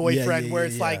safety boyfriend, where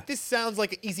it's like this sounds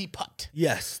like an easy putt.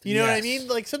 Yes. You know what I mean?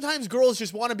 Like sometimes girls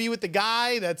just want to be with the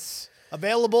guy that's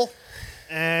available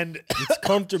and it's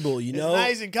comfortable, you know?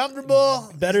 It's nice and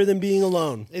comfortable. Better than being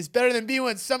alone. It's better than being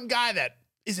with some guy that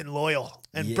isn't loyal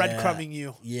and breadcrumbing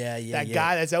you. That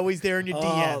guy that's always there in your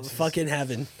DMs. Fucking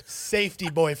heaven. Safety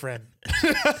boyfriend.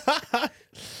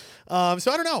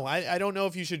 So I don't know. I don't know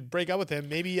if you should break up with him.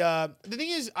 Maybe the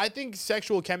thing is, I think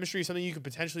sexual chemistry is something you could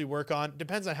potentially work on.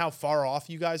 Depends on how far off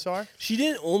you guys are. She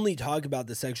didn't only talk about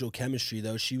the sexual chemistry,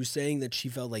 though. She was saying that she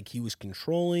felt like he was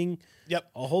controlling.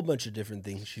 Yep. A whole bunch of different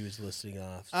things she was listing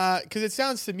off. Because it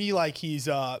sounds to me like he's,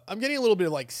 I'm getting a little bit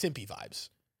of like simpy vibes.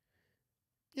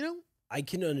 You know? I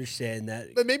can understand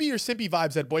that. But maybe your simpy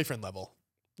vibes at boyfriend level.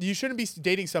 You shouldn't be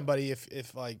dating somebody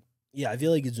if like... Yeah, I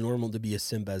feel like it's normal to be a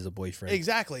simp as a boyfriend.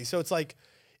 Exactly. So it's like,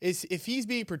 if he's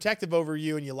being protective over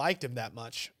you and you liked him that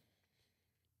much,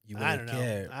 I don't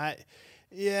know.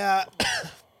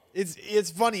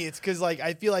 It's funny. It's because like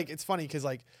I feel like it's funny because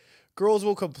like girls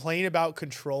will complain about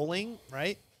controlling,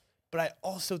 right? But I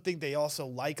also think they also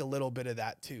like a little bit of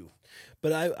that too.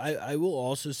 But I will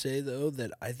also say though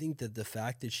that I think that the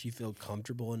fact that she felt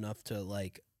comfortable enough to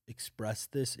like express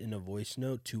this in a voice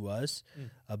note to us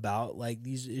about like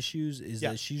these issues is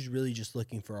that she's really just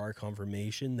looking for our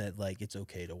confirmation that like it's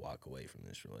okay to walk away from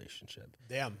this relationship.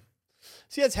 Damn.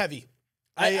 See, that's heavy.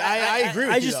 I agree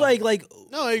with you. I just like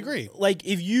no, I agree. Like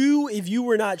if you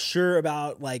were not sure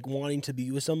about like wanting to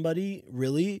be with somebody,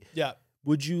 really,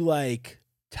 would you like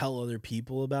tell other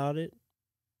people about it?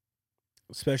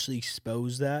 Especially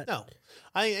expose that? No.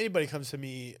 I think anybody comes to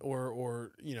me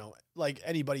or you know, like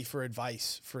anybody for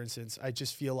advice, for instance, I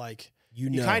just feel like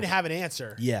you kind of have an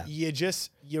answer. Yeah.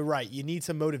 You're right. You need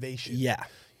some motivation. Yeah.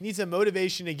 need some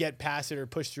motivation to get past it or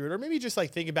push through it, or maybe just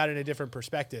like think about it in a different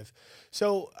perspective.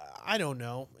 So I don't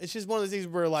know. It's just one of those things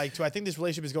where like, do I think this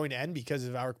relationship is going to end because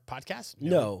of our podcast?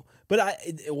 No, but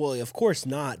well, of course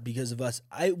not because of us.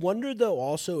 I wonder though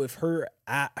also if her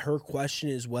question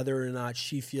is whether or not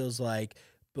she feels like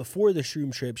before the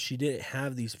shroom trip, she didn't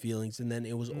have these feelings, and then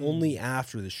it was only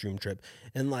after the shroom trip.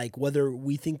 And, like, whether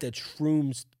we think that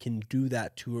shrooms can do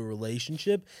that to a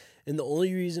relationship. And the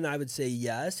only reason I would say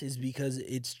yes is because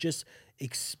it's just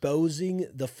exposing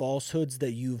the falsehoods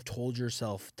that you've told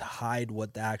yourself to hide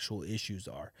what the actual issues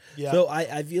are. Yeah. So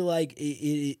I feel like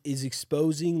it is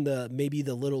exposing maybe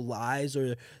the little lies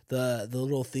or the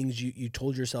little things you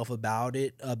told yourself about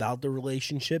the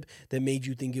relationship that made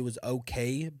you think it was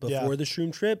okay before the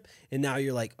shroom trip. And now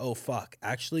you're like, oh, fuck.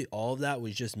 Actually, all of that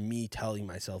was just me telling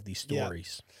myself these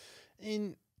stories. Yeah.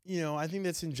 And I think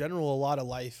that's in general a lot of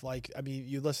life. Like, I mean,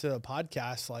 you listen to a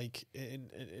podcast, like, and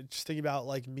just think about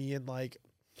like me and like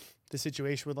the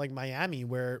situation with like Miami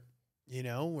where,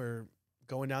 we're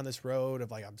going down this road of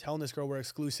like, I'm telling this girl we're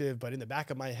exclusive, but in the back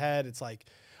of my head, it's like,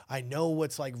 I know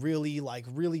what's like really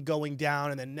going down.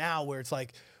 And then now where it's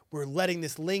like, we're letting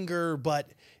this linger,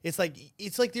 but it's like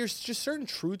there's just certain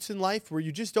truths in life where you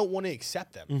just don't want to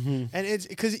accept them. Mm-hmm. And it's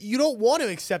because you don't want to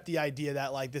accept the idea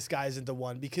that like this guy isn't the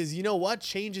one, because you know what?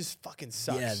 Change is fucking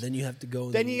sucks. Yeah, then you have to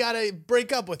go. Then you got to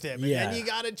break up with him. And then you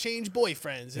got to change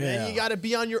boyfriends. And then you got to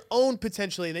be on your own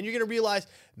potentially. And then you're going to realize,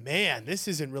 man, this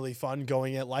isn't really fun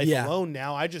going at life alone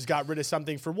now. I just got rid of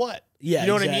something for what? Yeah, you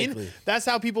know what I mean? That's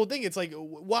how people think. It's like,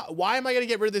 why am I going to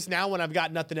get rid of this now when I've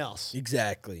got nothing else?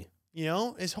 Exactly.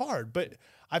 It's hard, but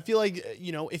I feel like,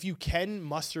 if you can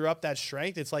muster up that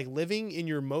strength, it's like living in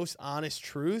your most honest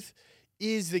truth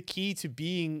is the key to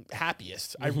being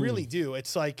happiest. Mm-hmm. I really do.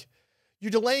 It's like you're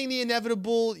delaying the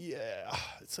inevitable. Yeah,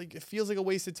 it's like, it feels like a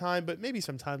waste of time, but maybe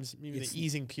sometimes the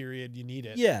easing period, you need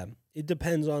it. Yeah. It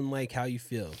depends on like how you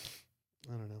feel.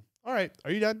 I don't know. All right.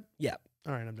 Are you done? Yeah.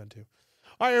 All right. I'm done too.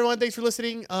 All right, everyone. Thanks for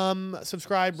listening.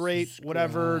 Subscribe, rate,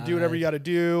 whatever. Do whatever you got to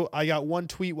do. I got one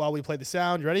tweet while we play the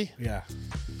sound. You ready? Yeah.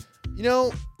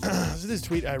 This is a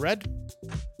tweet I read.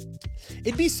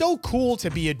 It'd be so cool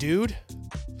to be a dude,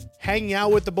 hanging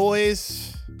out with the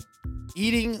boys,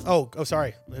 eating. Oh,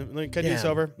 sorry. Let me cut this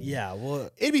over. Yeah. Well,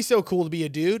 it'd be so cool to be a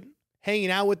dude, hanging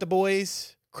out with the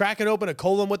boys, cracking open a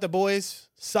colon with the boys,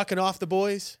 sucking off the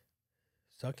boys.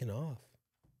 Sucking off.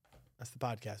 That's the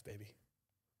podcast, baby.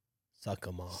 Suck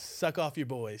them off. Suck off your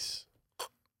boys.